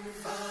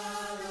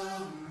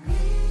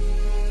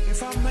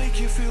 If I make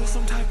you feel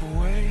some type of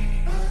way.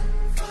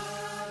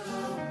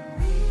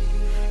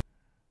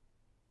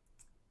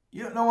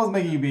 No one's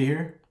making you be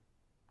here.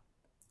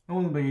 No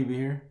one's making you be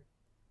here.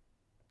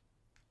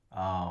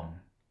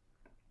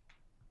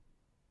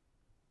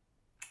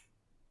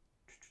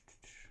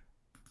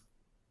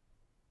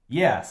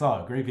 Yeah, I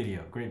saw it. Great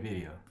video.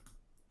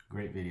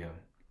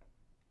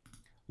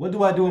 What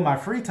do I do in my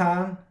free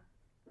time?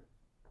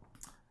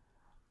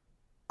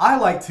 I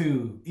like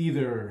to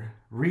either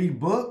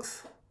read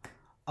books,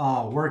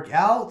 work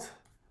out.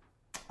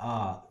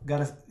 I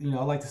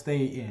like to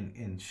stay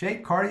in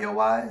shape cardio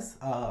wise.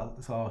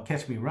 So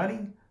catch me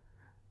running.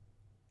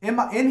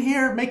 In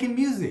here making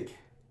music.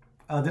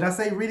 Did I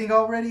say reading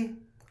already?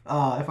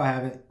 If I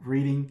haven't,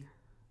 reading.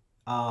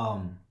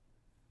 What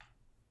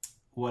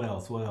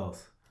else?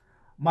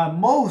 My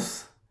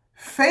most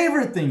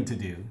favorite thing to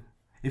do,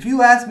 if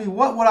you ask me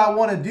what would I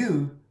want to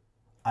do,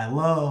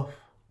 hold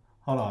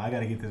on, I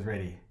gotta get this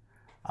ready.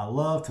 I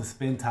love to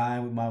spend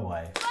time with my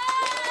wife.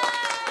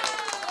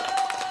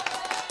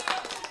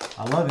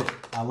 I love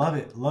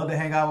it. Love to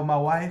hang out with my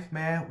wife,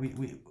 man.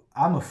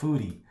 I'm a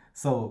foodie.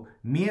 So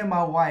me and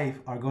my wife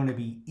are going to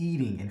be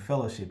eating and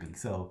fellowshipping.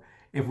 So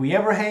if we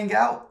ever hang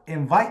out,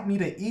 invite me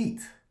to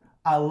eat.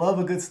 I love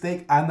a good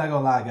steak. I'm not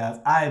gonna lie, guys.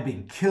 I have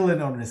been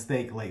killing on the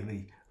steak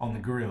lately on the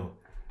grill.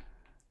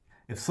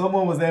 If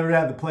someone was ever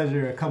had the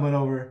pleasure of coming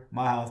over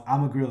my house,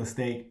 I'm gonna grill a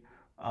steak.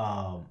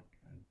 Yeah,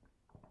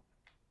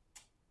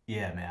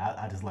 man.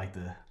 I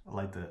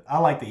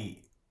like to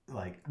eat.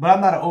 But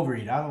I'm not an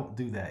overeater. I don't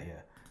do that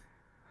yet.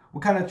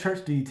 What kind of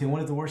church do you attend?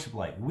 What is the worship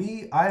like?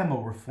 I am a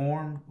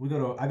reformed. I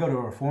go to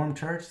a reformed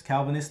church,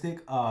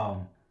 Calvinistic.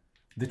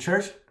 The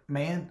church,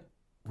 man,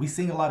 we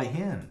sing a lot of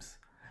hymns.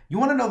 You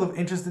want to know the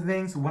interesting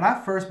things? When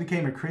I first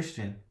became a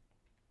Christian,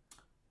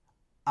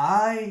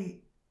 I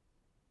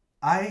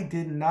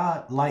did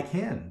not like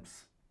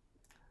hymns.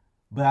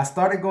 But I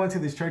started going to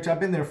this church. I've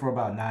been there for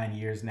about 9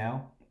 years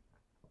now.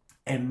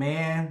 And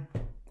man,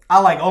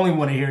 I like only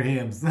want to hear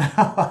hymns.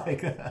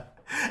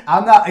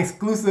 I'm not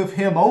exclusive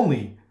hymn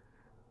only.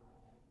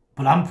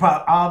 But I'm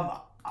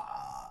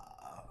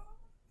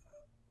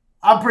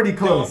pretty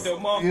close. You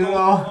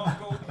know?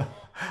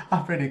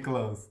 I'm pretty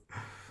close.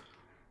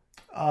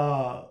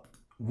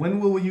 When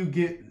will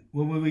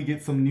we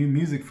get some new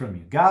music from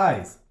you?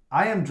 Guys,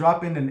 I am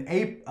dropping an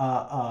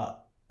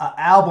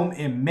album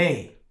in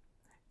May.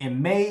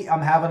 In May,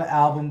 I'm having an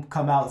album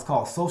come out. It's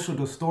called Social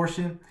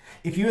Distortion.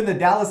 If you're in the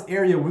Dallas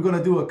area, we're going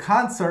to do a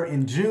concert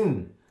in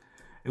June.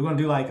 We're going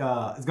to do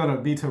it's going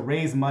to be to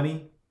raise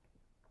money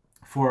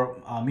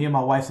for me and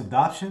my wife's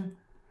adoption.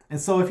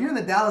 And so if you're in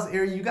the Dallas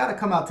area, you got to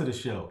come out to the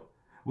show.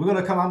 We're going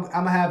to come. I'm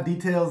going to have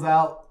details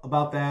out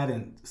about that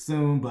and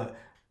soon. But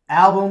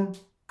album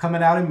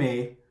coming out in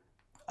May.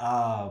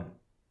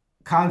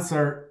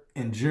 Concert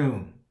in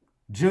June.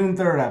 June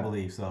 3rd, I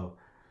believe. So,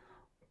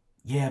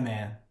 yeah,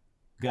 man.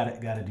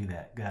 Gotta do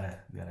that. Gotta.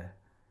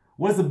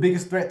 What is the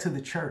biggest threat to the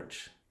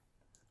church?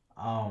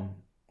 I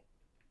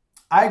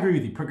agree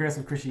with you.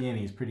 Progressive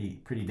Christianity is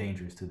pretty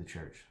dangerous to the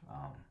church.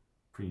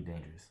 Pretty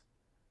dangerous.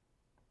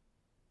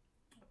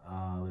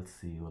 Let's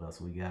see what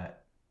else we got.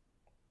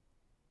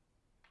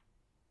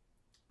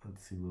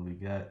 Let's see what we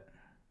got.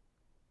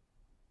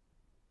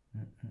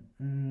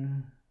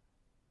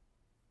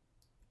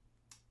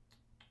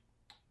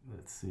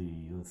 Let's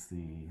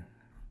see.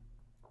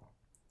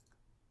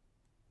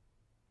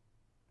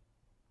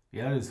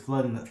 Yeah, I'm just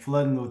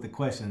flooding with the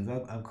questions.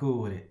 I'm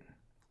cool with it.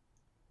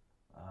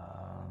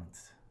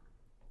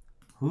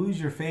 Who's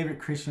your favorite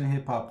Christian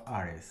hip hop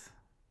artist?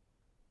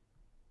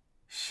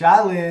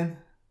 Shylin.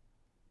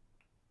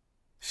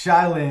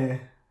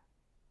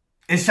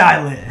 It's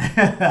Shylin.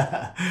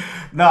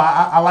 No,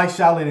 I like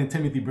Shylin and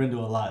Timothy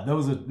Brindle a lot.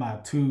 Those are my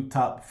two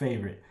top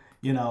favorite.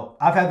 You know,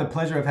 I've had the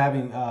pleasure of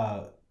having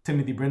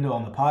Timothy Brindle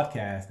on the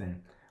podcast,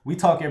 and we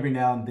talk every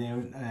now and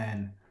then.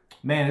 And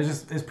man,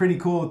 it's pretty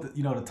cool,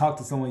 to talk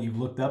to someone you've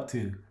looked up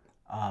to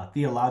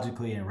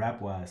theologically and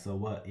rap wise. So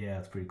what? Yeah,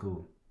 it's pretty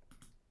cool.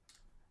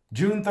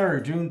 June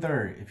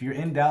 3rd. If you're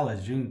in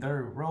Dallas, June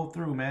 3rd, roll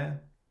through, man.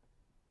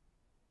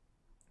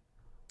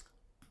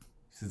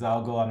 Says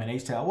I'll go. I'm in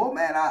H-Town. Well,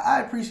 man,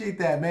 I appreciate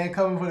that, man.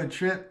 Coming for the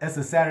trip. That's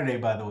a Saturday,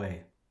 by the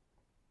way.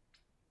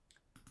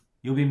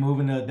 You'll be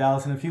moving to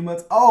Dallas in a few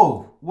months.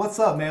 Oh, what's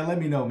up, man? Let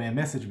me know, man.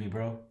 Message me,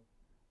 bro.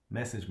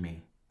 Message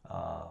me.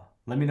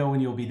 Let me know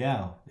when you'll be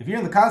down. If you're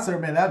in the concert,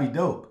 man, that'd be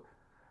dope.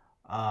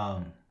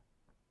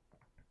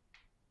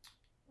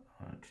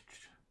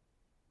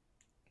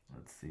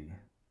 Let's see.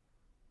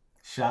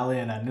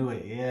 Shylin, I knew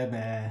it. Yeah,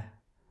 man.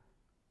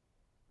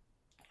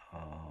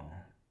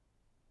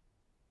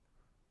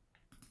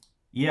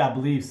 Yeah, I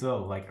believe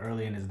so. Like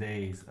early in his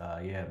days.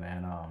 Yeah,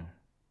 man.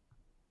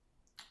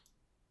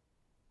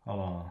 Hold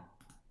on.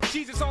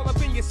 Jesus all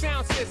up in your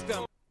sound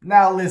system.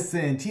 Now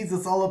listen,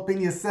 Jesus all up in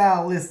your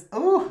sound list.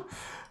 Ooh,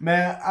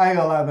 man, I ain't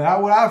gonna lie,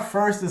 man. When I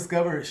first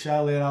discovered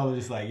Shylin, I was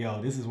just like,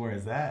 yo, this is where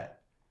it's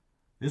at.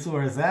 This is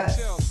where it's at.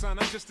 Chill, son.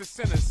 I'm just a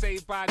sinner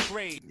saved by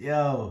grace.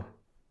 Yo,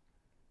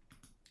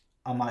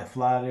 I might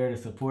fly there to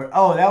support.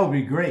 Oh, that would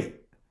be great.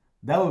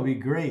 That would be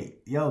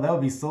great. Yo, that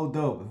would be so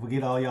dope if we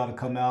get all y'all to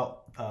come out.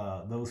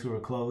 Those who are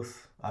close,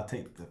 I'll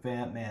take the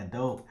fam. Man,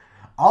 dope.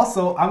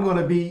 Also, I'm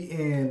gonna be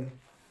in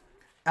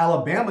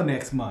Alabama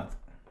next month.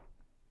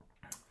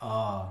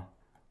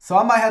 So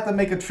I might have to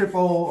make a trip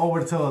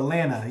over to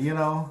Atlanta.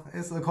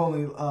 It's like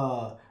only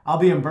I'll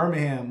be in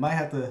Birmingham. Might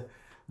have to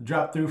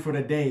drop through for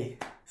the day.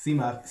 See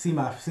my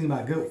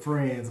good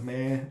friends,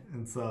 man.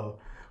 And so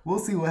we'll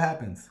see what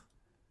happens.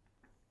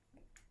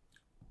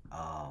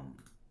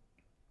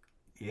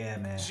 Yeah,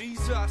 man.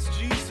 Jesus.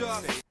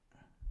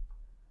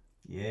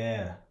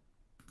 Yeah.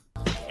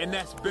 And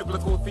that's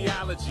biblical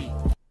theology.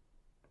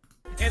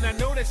 And I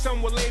know that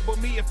some will label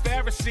me a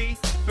Pharisee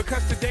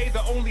because today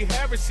the only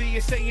heresy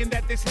is saying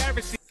that this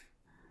heresy.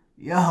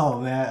 Yo,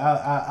 man,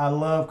 I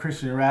love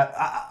Christian rap.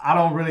 I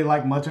don't really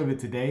like much of it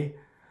today.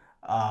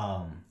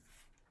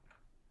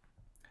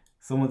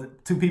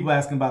 Two people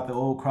asking about the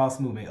old cross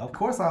movement. Of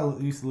course, I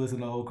used to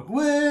listen to old.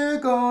 We're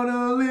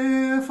gonna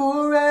live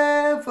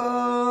forever.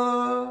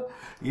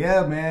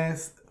 Yeah, man.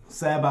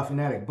 Sad by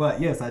Fanatic,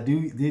 but yes, I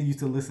did used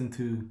to listen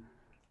to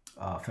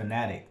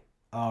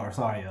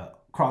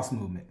Cross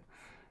Movement.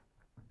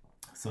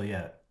 So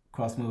yeah,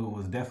 Cross Movement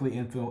was definitely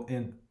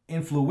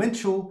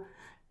influential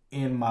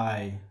in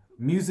my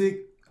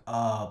music.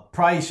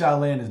 Probably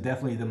Shylin is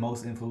definitely the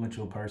most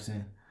influential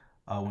person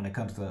when it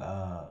comes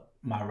to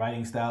my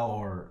writing style,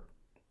 or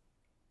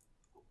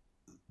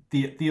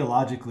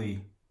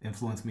theologically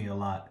influenced me a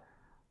lot.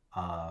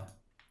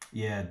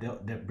 Yeah,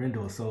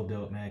 Brindle is so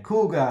dope, man.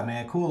 Cool guy,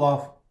 man. Cool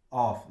off.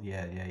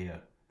 Yeah.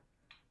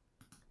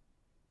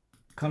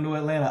 Come to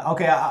Atlanta.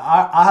 Okay,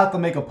 I'll have to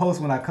make a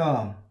post when I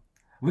come.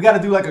 We got to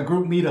do like a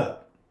group meetup.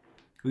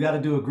 We got to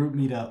do a group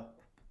meetup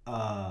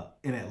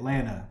in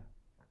Atlanta.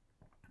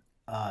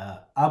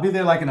 I'll be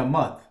there like in a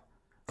month.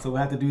 So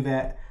we'll have to do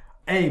that.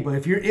 Hey, but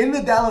if you're in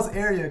the Dallas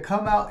area,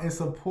 come out and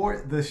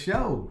support the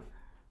show.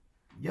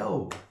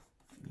 Yo,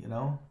 you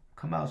know,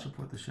 come out and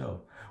support the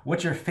show.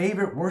 What's your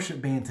favorite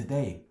worship band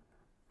today?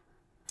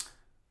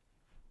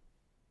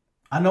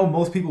 I know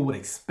most people would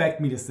expect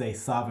me to say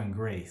Sovereign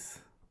Grace.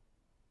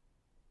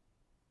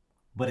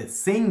 But it's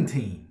Sing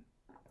Team.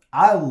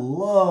 I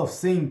love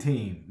Sing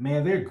Team.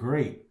 Man, they're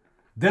great.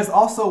 There's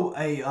also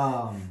a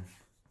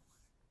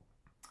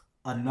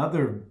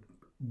another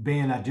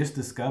band I just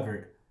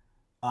discovered,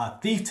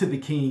 Thief to the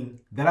King,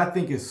 that I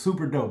think is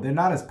super dope. They're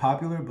not as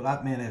popular,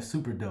 but man, they're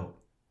super dope.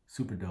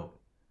 Super dope.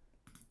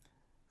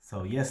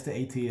 So yes to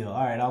ATL.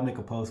 All right, I'll make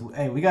a post.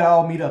 Hey, we gotta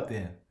all meet up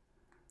then.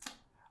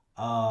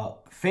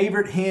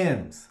 Favorite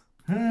hymns.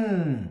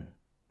 Man,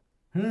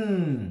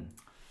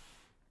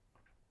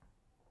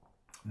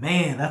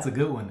 that's a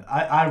good one.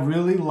 I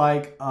really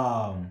like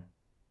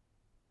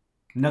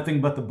Nothing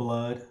But the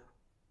Blood.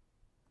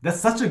 That's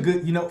such a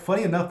good, you know,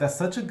 funny enough, that's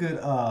such a good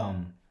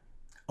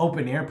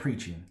open air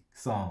preaching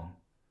song.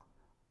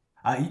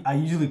 I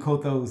usually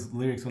quote those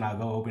lyrics when I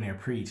go open air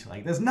preach.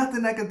 Like, there's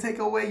nothing that can take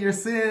away your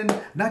sin,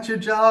 not your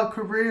job,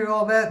 career,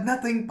 all that.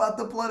 Nothing but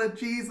the blood of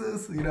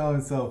Jesus. You know,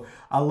 and so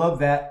I love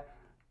that.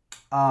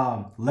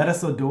 Let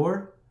Us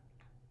Adore.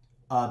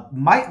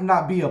 Might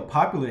not be a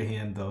popular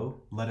hymn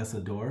though, Let Us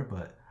Adore,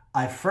 but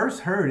I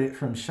first heard it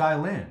from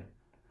Shylin.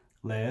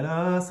 Let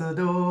us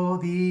adore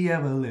the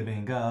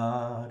ever-living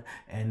God.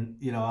 And,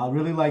 you know, I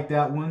really like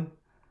that one.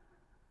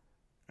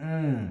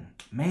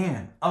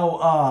 Man.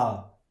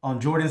 Oh,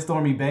 on Jordan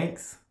Stormy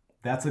Banks.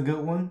 That's a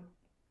good one.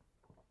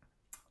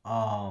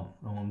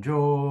 On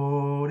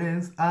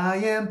Jordan's, I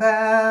am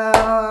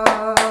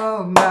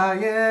bound.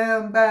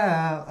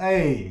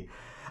 Hey,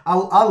 I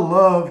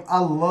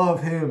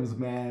love hymns,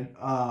 man.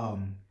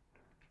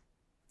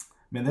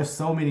 Man, there's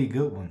so many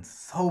good ones.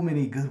 So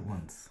many good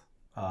ones.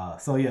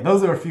 So yeah,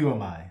 those are a few of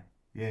mine.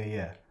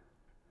 Yeah.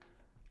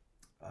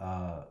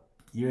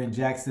 You're in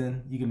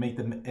Jackson. You can make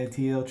the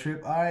ATL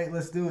trip. All right,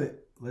 let's do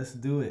it. Let's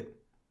do it.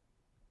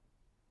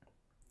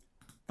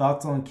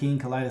 Thoughts on King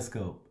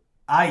Kaleidoscope?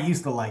 I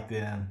used to like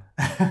them.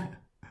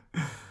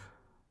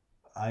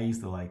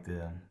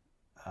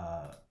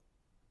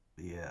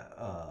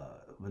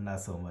 But not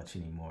so much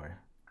anymore.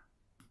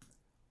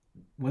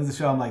 When's the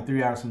show? I'm like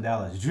 3 hours from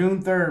Dallas.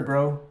 June 3rd,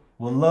 bro.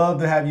 Would love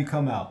to have you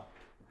come out.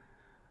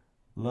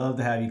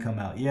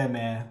 Yeah,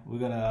 man. We're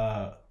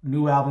gonna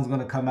new album's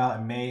gonna come out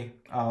in May.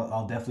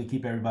 I'll definitely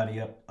keep everybody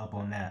up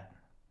on that.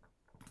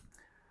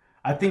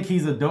 I think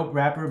he's a dope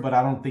rapper, but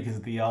I don't think his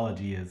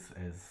theology is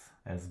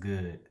as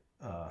good.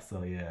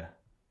 So yeah.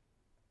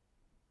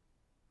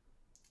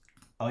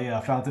 Oh yeah,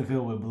 Fountain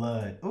Filled with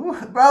Blood. Ooh,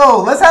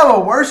 bro, let's have a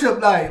worship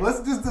night.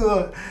 Let's do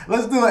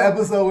an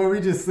episode where we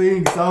just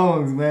sing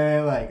songs,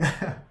 man. Like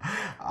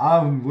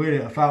I'm with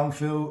it. Fountain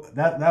Filled.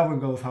 That one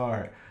goes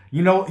hard.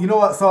 You know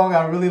what song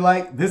I really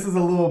like? This is a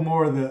little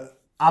more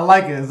I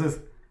like it. It's just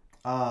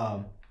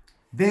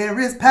there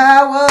is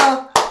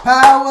power,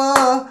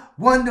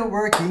 wonder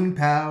working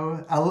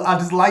power. I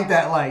just like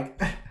that,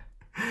 like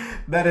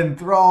that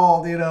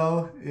enthralled, you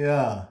know.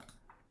 Yeah.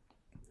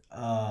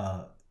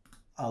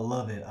 I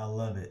love it.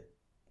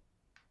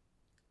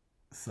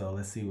 So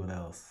let's see what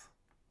else.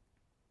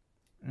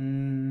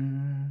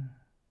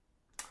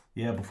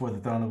 Yeah, Before the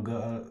Throne of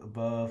God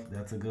Above.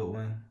 That's a good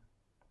one.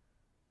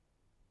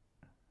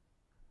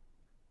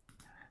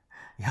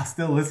 Y'all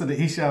still listen to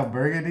Esham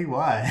Burgundy?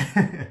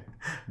 Why?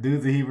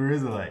 Dude's a Hebrew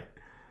Israelite.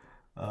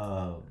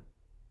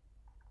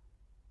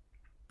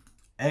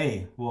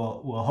 Hey,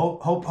 well,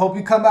 hope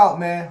you come out,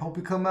 man. Hope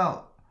you come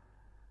out.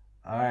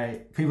 All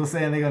right, people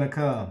saying they're gonna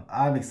come.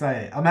 I'm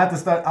excited. I'm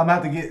gonna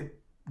have to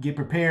get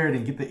prepared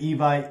and get the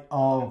Evite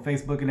on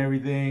Facebook and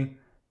everything.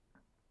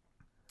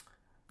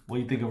 What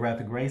do you think of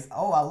Wrath of Grace?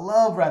 Oh, I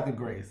love Wrath of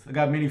Grace. I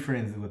got many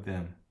friends with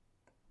them.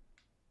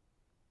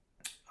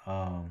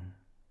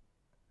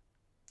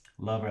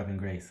 Love Wrath and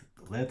Grace.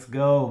 Let's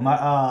go.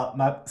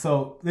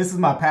 So this is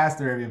my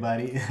pastor,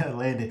 everybody.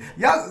 Landon.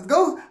 Y'all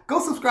go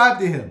subscribe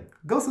to him.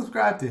 Go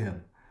subscribe to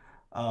him.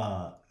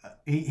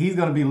 He's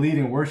gonna be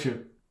leading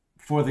worship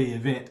for the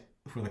event,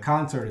 for the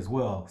concert as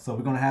well. So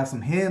we're going to have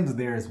some hymns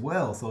there as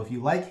well. So if you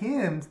like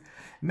hymns,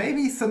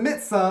 maybe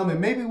submit some and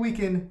maybe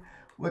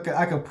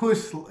I can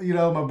push, you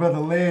know, my brother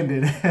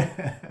Landon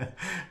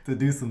to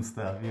do some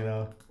stuff, you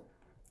know.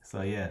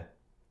 So yeah.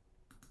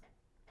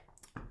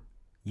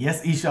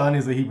 Yes, Eshan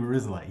is a Hebrew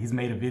Israelite. He's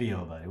made a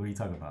video about it. What are you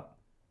talking about?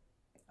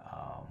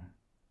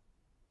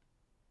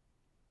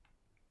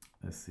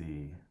 Let's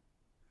see.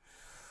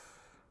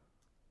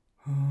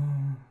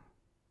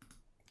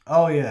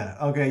 Oh yeah,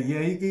 okay,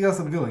 yeah, he got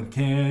some good one.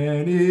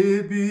 Can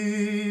it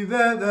be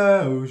that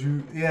thou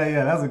should...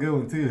 Yeah, that's a good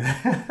one too.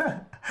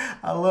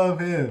 I love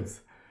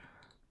hymns.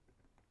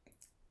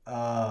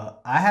 I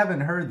haven't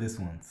heard this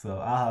one, so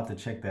I'll have to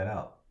check that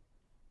out.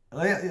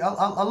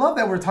 I love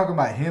that we're talking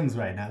about hymns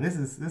right now. This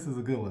is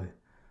a good one.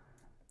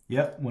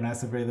 Yep, when I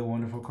survey the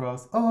wonderful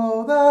cross.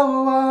 Oh, the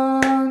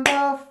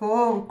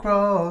wonderful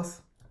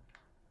cross.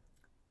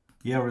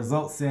 Yeah,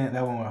 results sent.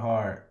 That one went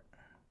hard.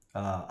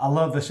 I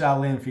love the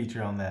Shaolin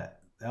feature on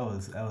that. That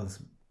was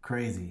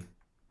crazy.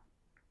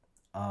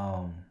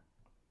 God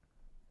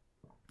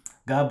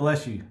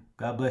bless you.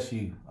 God bless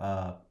you.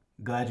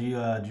 Glad you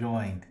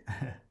joined.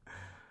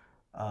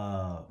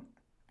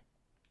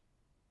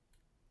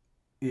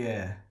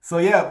 Yeah. So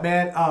yeah,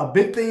 man.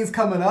 Big things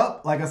coming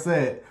up. Like I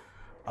said,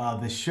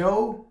 the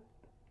show.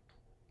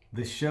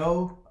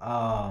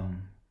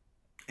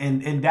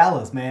 In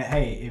Dallas, man.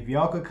 Hey, if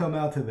y'all could come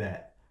out to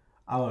that,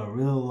 I would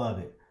really love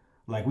it.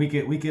 Like we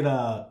can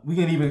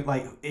even,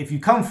 like, if you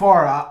come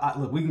far,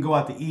 look, we can go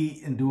out to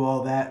eat and do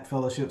all that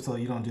fellowship, so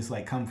you don't just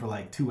like come for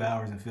like 2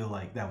 hours and feel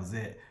like that was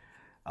it.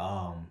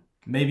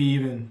 Maybe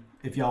even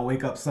if y'all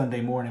wake up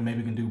Sunday morning, maybe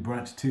we can do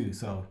brunch too.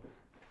 So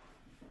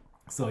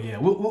yeah,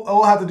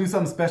 we'll have to do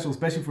something special,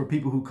 especially for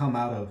people who come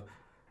out of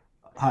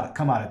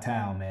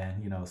town,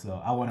 man. You know,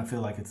 so I want to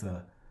feel like it's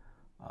a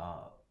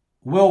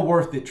well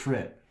worth it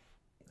trip.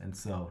 And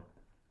so,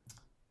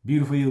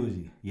 beautiful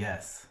eulogy,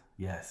 yes,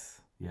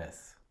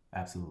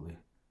 absolutely.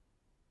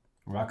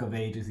 Rock of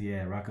Ages,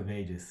 yeah, Rock of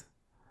Ages.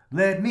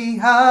 Let me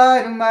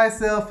hide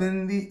myself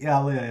in the...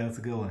 Yeah, that's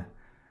a good one.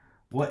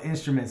 What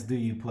instruments do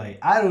you play?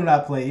 I do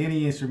not play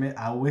any instrument.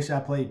 I wish I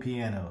played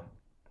piano.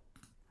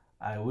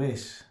 I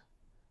wish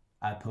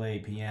I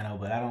played piano,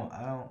 but I don't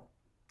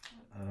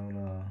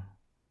know.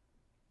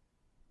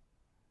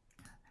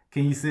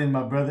 Can you send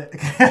my brother?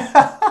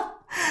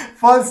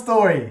 Fun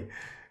story.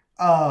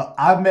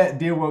 I met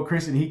Dear World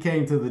Christian. He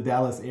came to the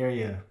Dallas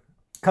area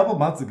a couple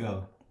months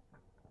ago.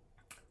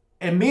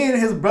 And me and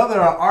his brother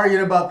are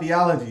arguing about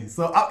theology.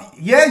 So,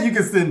 yeah, you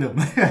can send him.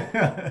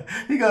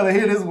 He got to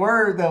hear this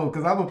word, though,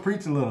 because I'm going to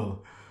preach a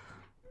little.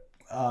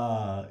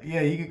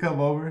 Yeah, you can come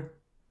over.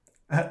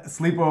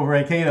 Sleep over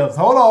at K-Dubs.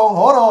 Hold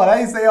on. I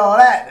didn't say all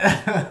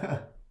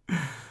that.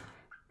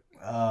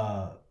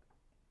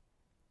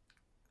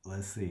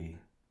 Let's see.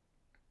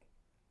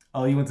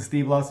 Oh, you went to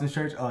Steve Lawson's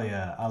church? Oh,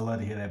 yeah. I love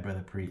to hear that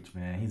brother preach,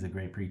 man. He's a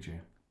great preacher.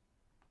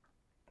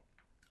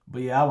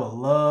 But yeah, I would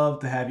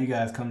love to have you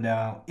guys come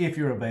down if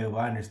you're available.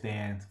 I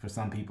understand for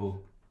some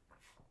people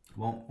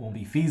won't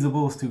be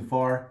feasible. It's too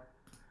far.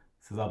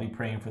 So I'll be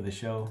praying for the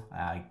show.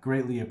 I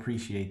greatly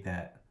appreciate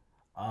that.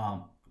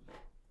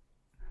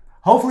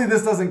 Hopefully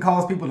this doesn't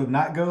cause people to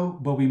not go,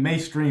 but we may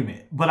stream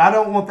it. But I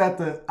don't want that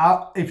to...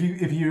 if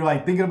you're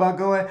like thinking about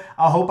going,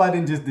 I hope I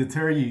didn't just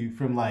deter you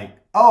from like,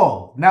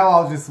 oh, now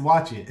I'll just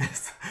watch it.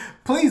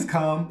 Please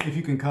come if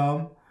you can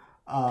come.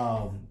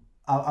 I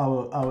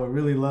would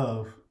really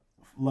love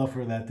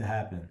for that to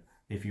happen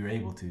if you're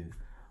able to.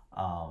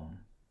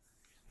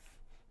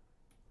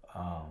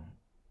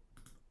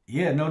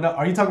 Yeah, no,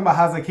 are you talking about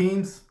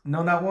Hazakim's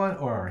No Not One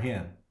or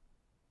him?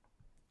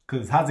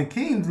 Because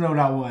Hazakim's No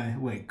Not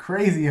One went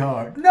crazy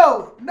hard.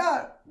 No,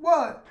 not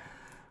one.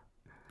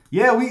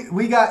 Yeah,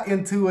 we got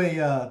into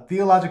a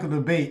theological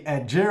debate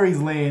at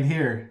Jerry's Land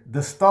here,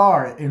 the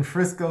Star in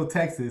Frisco,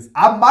 Texas.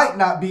 I might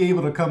not be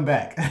able to come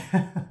back.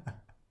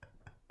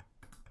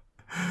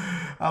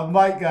 I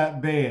might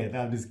got banned.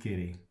 I'm just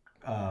kidding.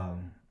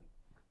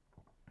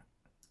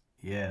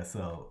 Yeah,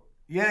 so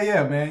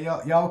yeah, man.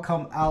 Y'all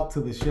come out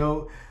to the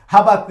show.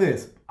 How about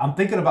this? I'm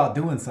thinking about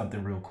doing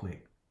something real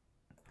quick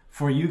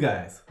for you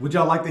guys. Would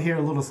y'all like to hear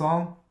a little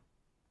song?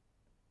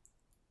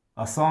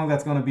 A song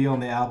that's going to be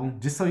on the album,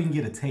 just so you can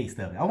get a taste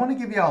of it. I want to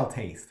give y'all a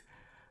taste,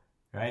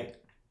 right?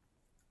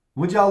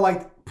 Would y'all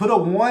like, put a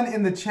 1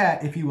 in the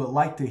chat if you would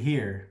like to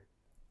hear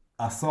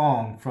a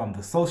song from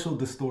the Social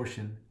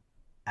Distortion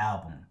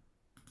album.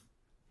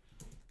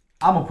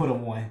 I'm going to put a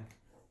 1.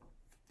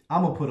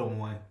 I'm going to put a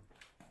 1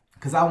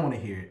 because I want to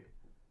hear it,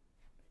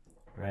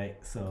 right?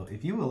 So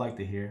if you would like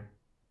to hear,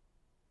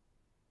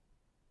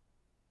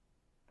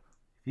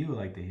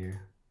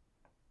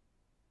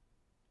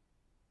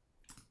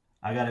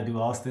 I got to do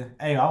Austin.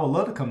 Hey, I would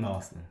love to come to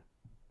Austin.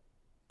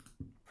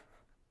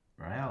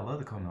 Right? I would love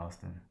to come to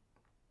Austin.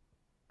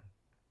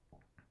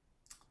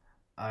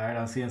 All right,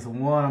 I'm seeing some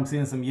 1. I'm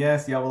seeing some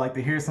yes. Y'all would like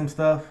to hear some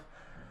stuff.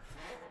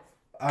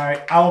 All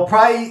right, I will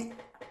probably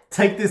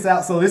take this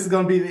out. So this is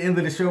going to be the end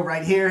of the show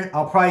right here.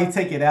 I'll probably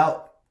take it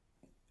out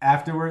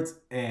afterwards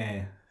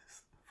and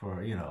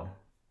for,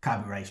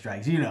 copyright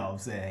strikes, what I'm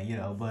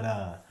saying,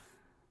 but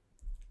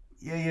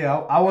yeah,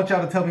 I want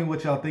y'all to tell me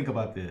what y'all think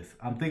about this.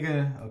 I'm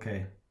thinking,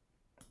 okay.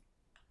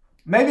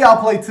 Maybe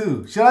I'll play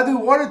 2. Should I do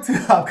 1 or 2?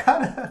 How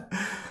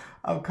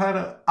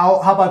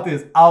about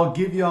this? I'll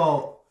give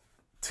y'all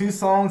 2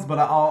 songs, but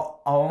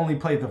I'll only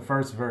play the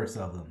first verse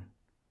of them.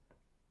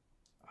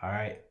 All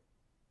right.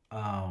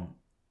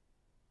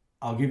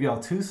 I'll give y'all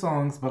 2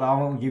 songs, but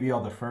I'll only give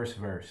y'all the first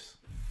verse.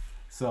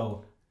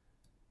 So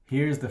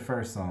here's the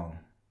first song.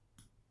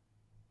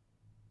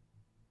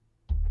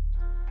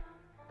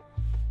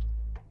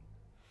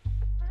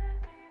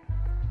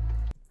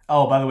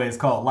 Oh, by the way, it's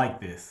called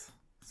Like This.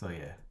 So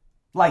yeah.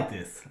 Like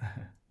This.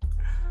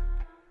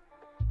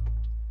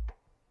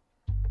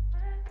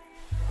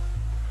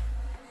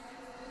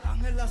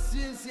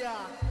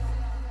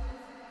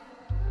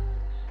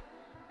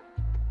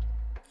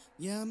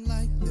 Yeah, I'm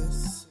like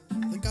this.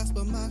 The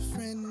gospel, my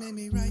friend, made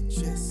me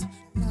righteous.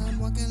 Now I'm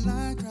walking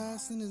like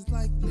Christ in his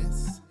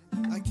likeness.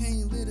 I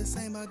can't live the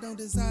same, I don't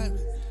desire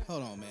it.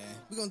 Hold on, man.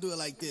 We're gonna do it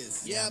like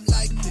this. Yeah, I'm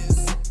like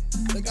this.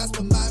 The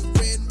gospel, my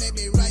friend, made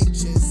me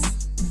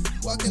righteous.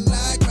 Walking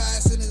like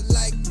Christ in his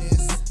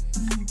likeness.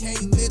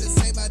 Can't live the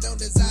same, I don't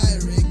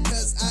desire it.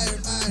 Cause I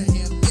admire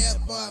him. Yeah,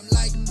 boy, I'm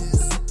like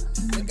this.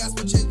 The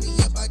gospel changed me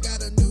up, I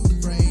got a new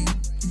frame.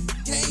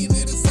 Can't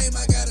live the same,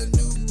 I got a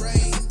new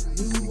brain.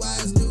 New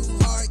eyes, new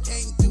heart,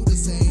 can't do the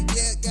same.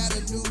 Yeah, got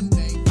a new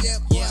name. Yeah,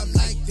 boy, I'm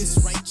like this.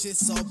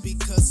 Righteous, all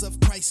because of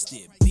Christ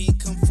did. Being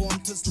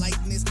conformed to his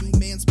likeness, new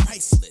man's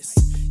priceless.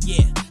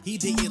 Yeah, he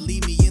didn't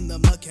leave me in the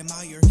muck and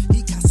mire.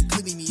 He constantly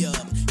cleaning me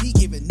up. He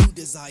giving new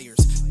desires.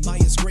 By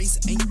his grace,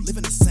 ain't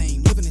living the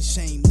same. Living in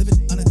shame,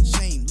 living under the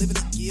shame. Living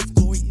to give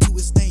glory to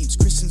his names.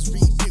 Christians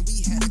repent,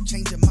 we had a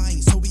change of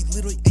mind. So we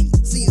literally ain't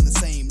seeing the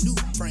same. New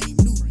frame,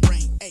 new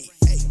brain. Hey,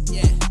 hey,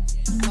 yeah.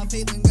 My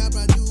faith in God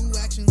brought new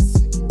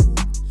actions.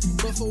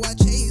 Before I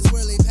chase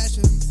worldly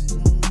passions.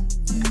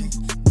 Yeah.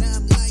 Now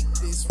I'm like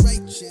this,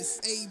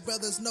 righteous. Hey,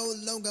 brothers, no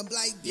longer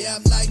blind. Yeah,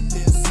 I'm like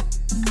this.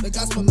 The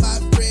gospel, my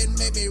friend,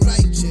 made me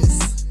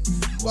righteous.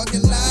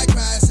 Walking like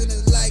Christ in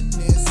his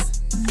likeness.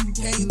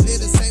 Can't live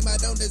the same, I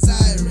don't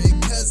desire it.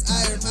 Cause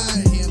I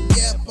admire him.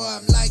 Yeah, boy,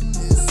 I'm like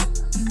this.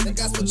 The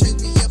gospel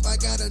changed me up, I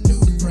got a new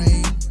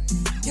frame.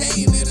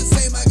 Can't live the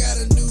same, I got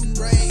a new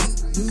brain.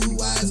 New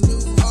eyes,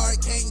 new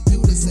heart, can't do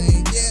the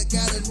same. Yeah,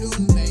 got a new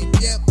name.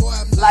 Yeah, boy,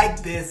 I'm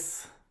Like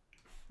this.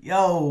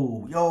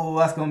 Yo,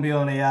 what's gonna be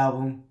on the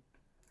album?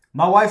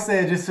 My wife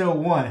said just show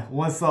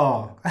one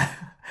song.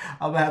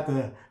 I'm gonna have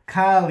to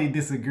kindly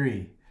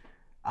disagree.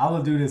 I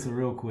will do this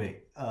real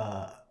quick.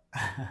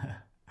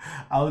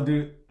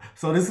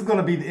 So this is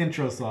gonna be the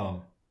intro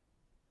song.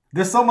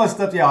 There's so much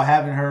stuff y'all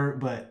haven't heard,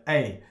 but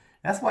hey,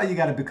 that's why you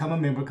gotta become a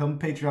member, become a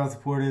Patreon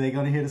supporter. They're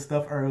gonna hear the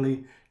stuff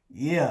early.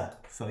 Yeah.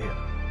 So yeah.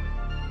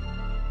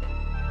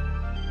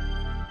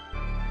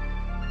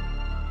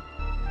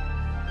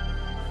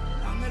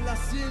 Dame la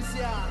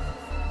ciencia.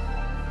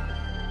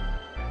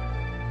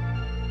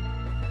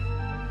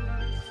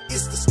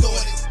 It's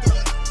distorted.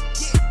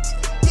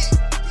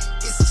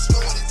 It's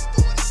distorted. It's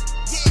distorted.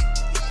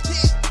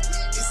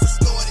 It's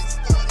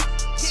distorted.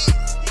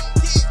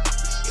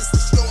 It's distorted. It's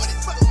distorted.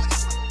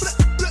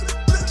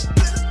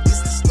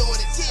 It's distorted.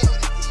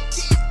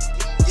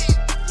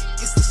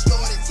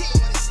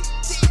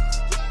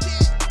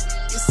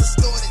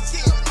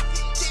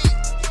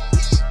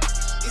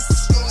 It's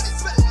distorted.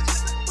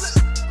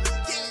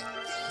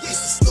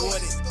 It's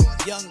distorted.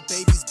 Young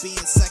babies being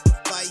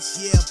sacrificed,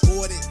 yeah,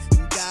 aborted.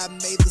 God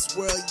made this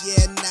world,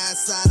 yeah, now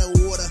it's out of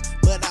order.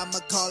 But I'ma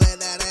call it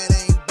that, it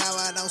ain't bow,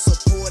 I don't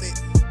support it.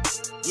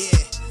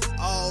 Yeah,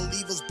 all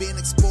evil's being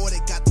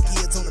exported. Got the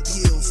kids on the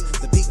pills,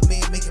 the big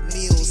men making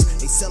meals.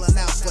 They selling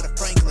out for the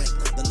Franklin.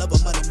 The love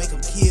of money make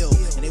them kill.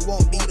 And they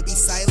want me to be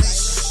silent.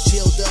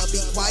 Chilled up, be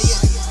quiet.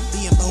 I'm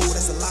being bold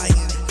as a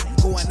lion. I'm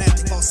going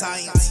after false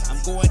science. I'm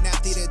going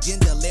after the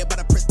agenda led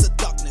by the prince of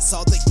darkness.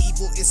 All the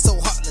evil is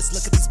so heartless.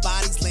 Look at these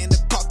bodies laying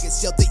the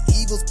carcass. Yo, the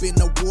evil's been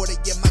awarded.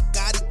 Yeah, my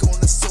God, he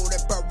gonna sort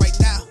it. But right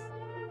now,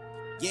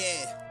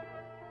 yeah,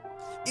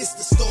 it's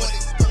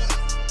distorted.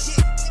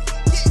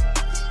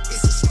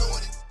 It's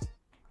distorted.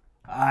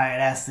 Alright,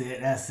 that's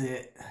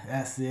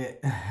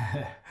it.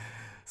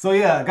 So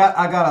yeah,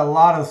 I got a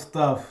lot of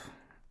stuff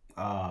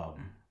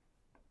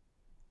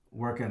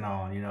working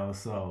on,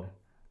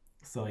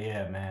 so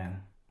yeah,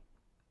 man.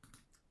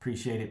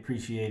 Appreciate it.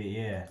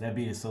 Yeah, that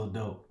beat is so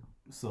dope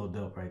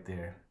right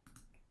there.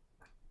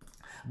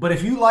 But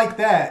if you like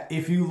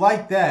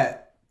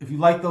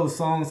those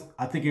songs,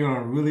 I think you're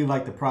gonna really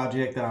like the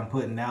project that I'm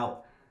putting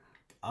out.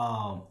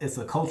 It's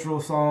a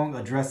cultural song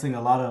addressing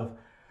a lot of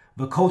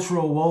the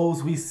cultural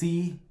woes we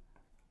see,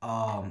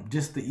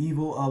 just the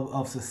evil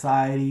of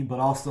society, but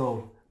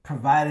also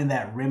providing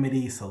that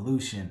remedy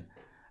solution.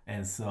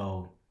 And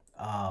so,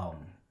 okay,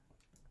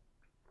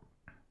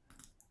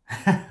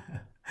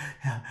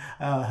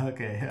 all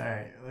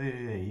right,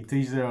 you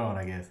teach their own,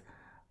 I guess.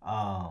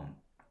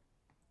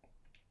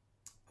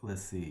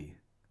 Let's see.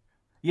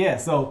 Yeah,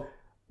 so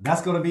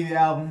that's gonna be the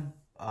album.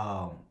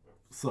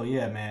 So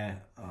yeah,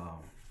 man.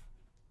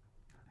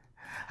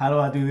 How do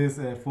I do this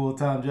at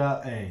full-time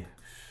job? Hey,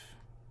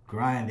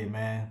 grinding,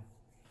 man.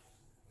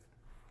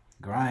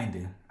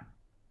 Grinding.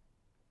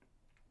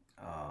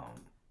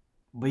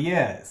 But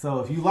yeah, so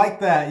if you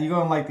like that, you're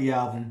gonna like the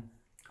album.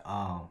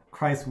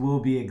 Christ will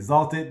be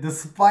exalted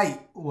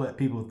despite what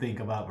people think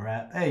about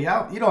rap. Hey,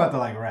 y'all, you don't have to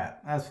like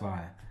rap. That's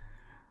fine.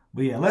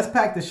 But yeah, let's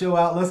pack the show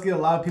out. Let's get a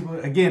lot of people.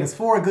 Again, it's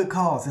for a good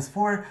cause. It's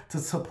to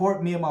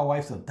support me and my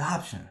wife's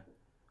adoption,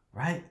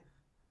 right?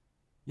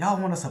 Y'all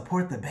want to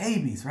support the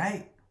babies,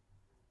 right?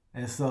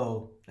 And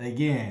so,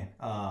 again,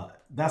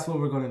 that's what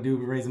we're going to do.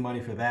 We're raising money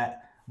for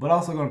that, but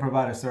also going to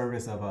provide a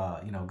service of,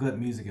 good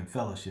music and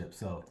fellowship.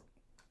 So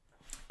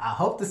I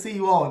hope to see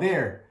you all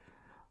there.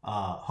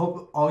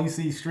 Hope all you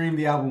see stream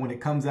the album when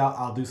it comes out.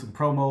 I'll do some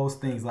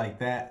promos, things like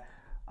that.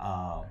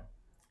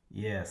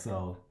 Yeah,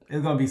 so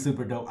it's gonna be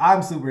super dope.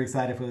 I'm super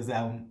excited for this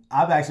album.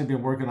 I've actually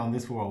been working on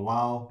this for a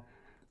while,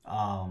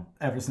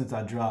 ever since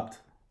I dropped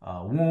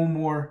Womb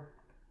War.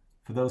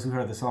 For those who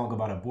heard the song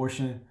about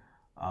abortion,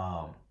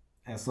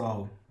 and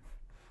so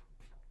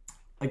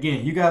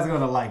again, you guys are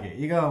gonna like it.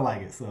 You're gonna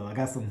like it. So I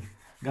got some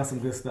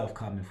good stuff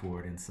coming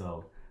for it, and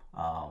so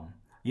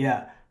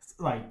yeah,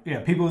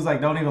 people who's like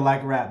don't even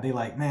like rap, they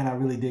like, man, I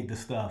really dig the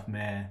stuff,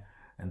 man.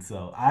 And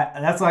so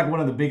that's like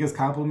one of the biggest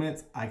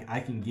compliments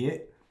I can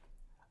get.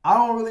 I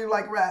don't really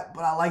like rap,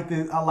 but I like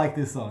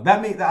this song.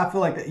 That means I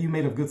feel like that you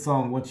made a good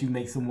song once you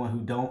make someone who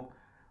don't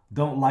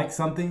like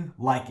something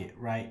like it,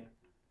 right?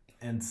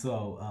 And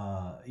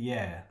so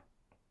yeah.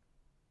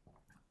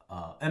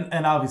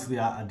 And obviously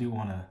I do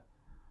want to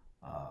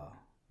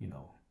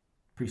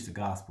preach the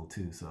gospel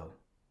too. So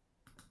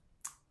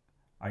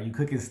are you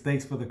cooking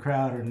steaks for the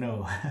crowd or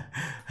no?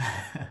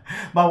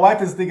 My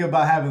wife is thinking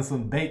about having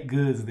some baked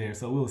goods there,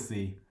 so we'll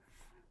see.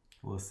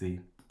 We'll see.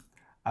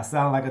 I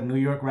sound like a New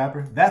York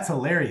rapper. That's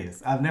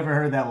hilarious. I've never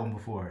heard that one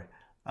before.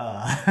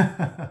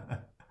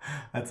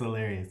 That's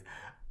hilarious.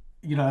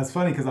 It's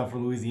funny because I'm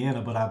from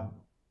Louisiana, but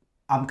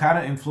I'm kind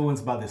of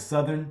influenced by the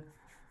southern,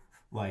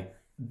 like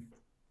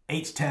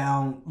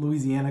H-Town,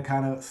 Louisiana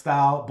kind of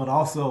style, but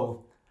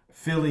also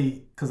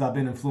Philly because I've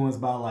been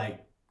influenced by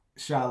like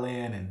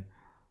Shaolin and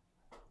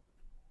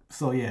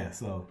so yeah.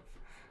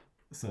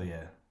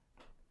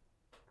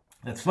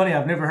 That's funny.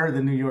 I've never heard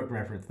the New York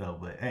reference though,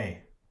 but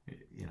hey.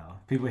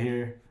 People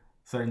hear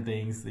certain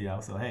things,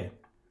 so hey,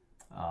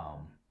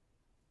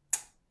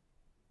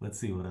 let's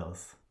see what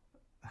else.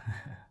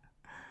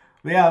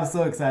 But yeah, I'm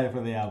so excited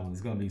for the album.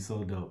 It's going to be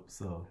so dope.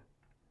 So,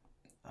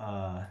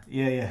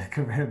 yeah,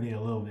 compare me a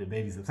little bit,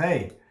 baby steps.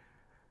 Hey,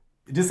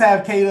 just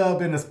have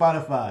K-Dub in the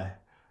Spotify.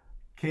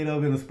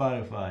 K-Dub in the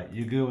Spotify.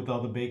 You good with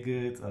all the baked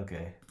goods?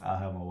 Okay, I'll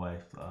have my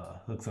wife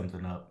hook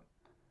something up.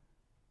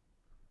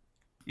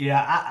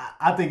 Yeah,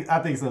 I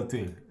think so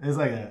too. It's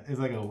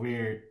like a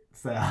weird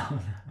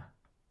sound.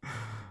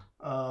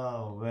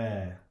 Oh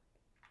man.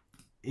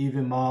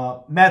 Even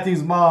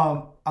Matthew's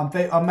mom. I'm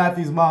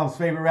Matthew's mom's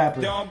favorite rapper.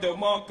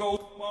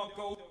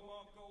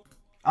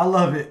 I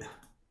love it.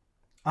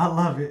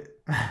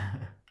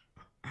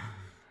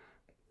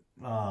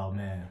 Oh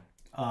man.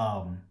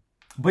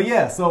 But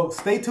yeah, so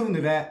stay tuned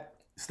to that.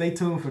 Stay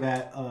tuned for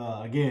that.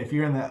 Again, if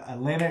you're in the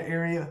Atlanta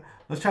area,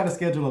 let's try to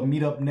schedule a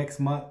meetup next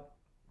month.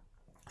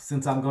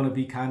 Since I'm gonna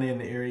be kind of in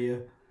the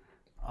area.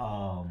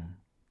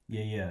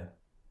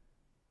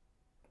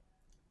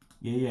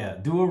 Yeah.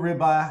 Do a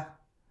ribeye,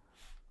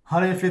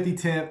 150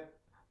 temp.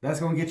 That's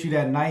gonna get you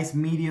that nice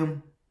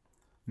medium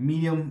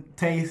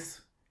taste.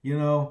 You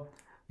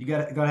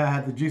gotta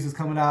have the juices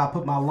coming out. I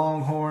put my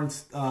Longhorn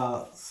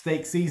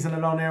steak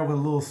seasoning on there with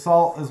a little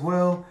salt as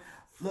well.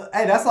 Look,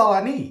 hey, that's all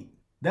I need.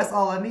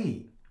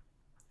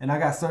 And I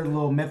got certain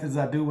little methods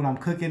I do when I'm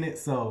cooking it.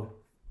 So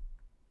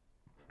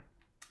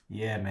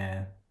yeah,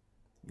 man.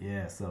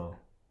 Yeah. So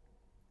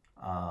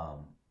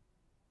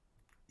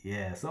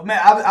man,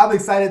 I'm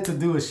excited to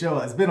do a show.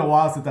 It's been a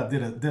while since I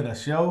did a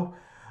show,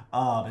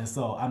 and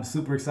so I'm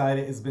super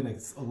excited. It's been a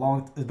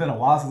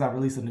while since I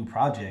released a new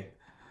project,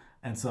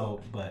 and so,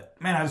 but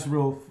man, I just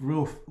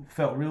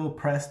felt real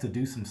pressed to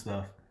do some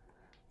stuff,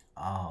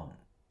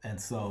 and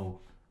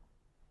so,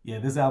 yeah,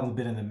 this album's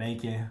been in the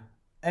making.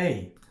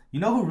 Hey, you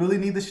know who really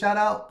needs a shout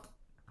out?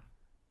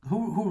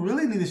 Who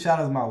really needs a shout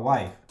out is my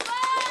wife.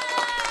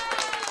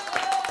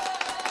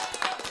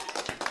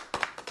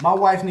 My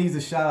wife needs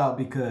a shout out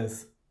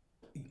because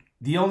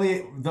the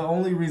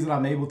only reason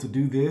I'm able to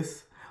do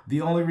this, the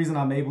only reason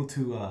I'm able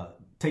to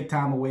take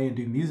time away and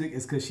do music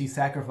is because she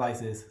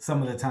sacrifices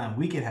some of the time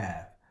we could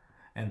have.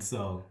 And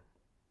so,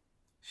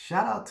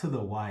 shout out to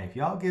the wife.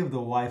 Y'all give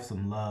the wife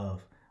some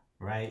love,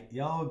 right?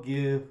 Y'all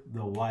give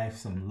the wife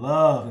some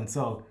love. And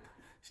so,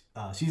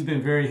 she's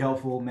been very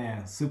helpful,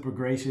 man. Super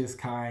gracious,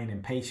 kind,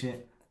 and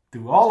patient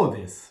through all of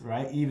this,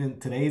 right? Even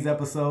today's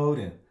episode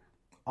and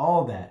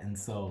all that. And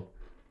so,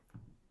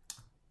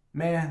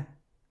 man,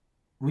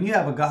 when you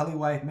have a godly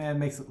wife, man, it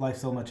makes life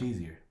so much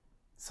easier.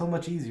 So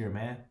much easier,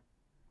 man.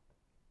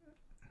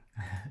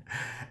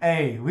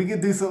 Hey, we could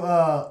do some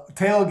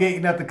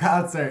tailgating at the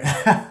concert.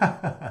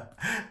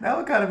 That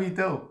would kind of be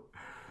dope.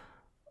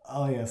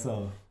 Oh, yeah,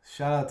 so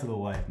shout out to the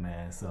wife,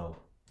 man. So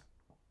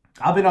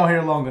I've been out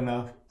here long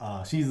enough.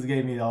 She's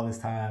gave me all this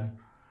time.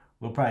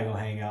 We'll probably go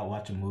hang out,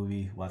 watch a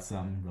movie, watch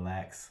something,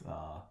 relax.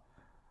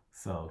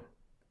 So...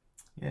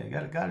 yeah,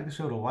 gotta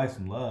show the wife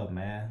some love,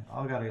 man.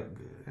 All gotta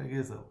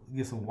get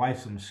some wife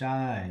some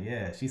shine.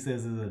 Yeah, she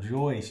says it's a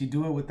joy. She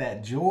do it with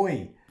that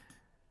joy.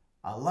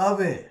 I love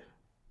it.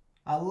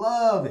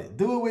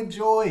 Do it with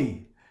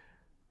joy,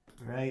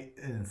 right?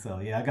 And so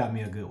yeah, I got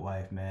me a good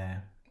wife,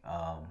 man.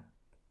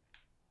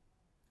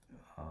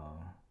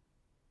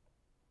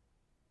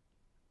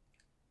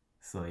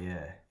 So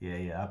yeah.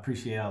 I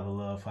appreciate all the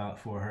love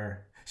for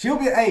her. She'll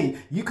be. Hey,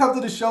 you come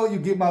to the show, you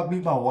meet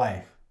my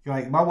wife.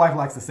 Like, my wife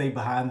likes to say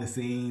behind the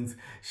scenes.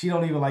 She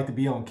don't even like to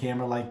be on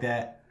camera like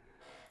that.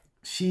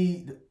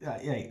 She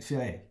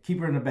keep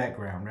her in the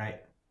background, right?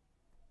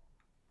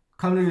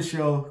 come to the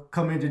show,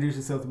 come introduce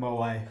yourself to my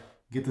wife,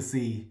 get to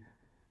see,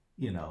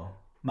 you know,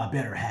 my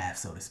better half,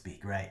 so to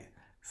speak, right?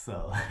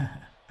 So,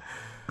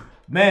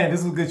 man,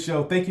 this was a good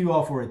show. Thank you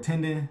all for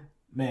attending.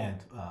 Man,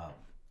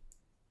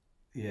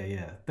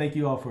 yeah. Thank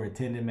you all for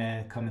attending,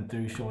 man. Coming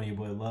through, showing your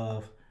boy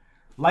love.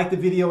 Like the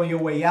video on your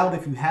way out.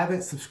 If you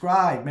haven't,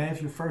 subscribe, man.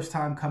 If your first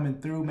time coming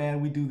through,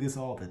 man, we do this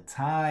all the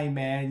time,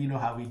 man. You know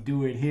how we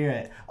do it here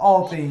at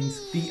All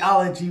Things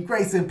Theology.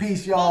 Grace and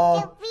peace,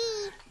 y'all.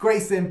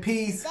 Grace and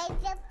peace.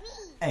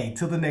 Hey,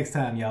 till the next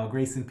time, y'all.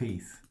 Grace and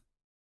peace.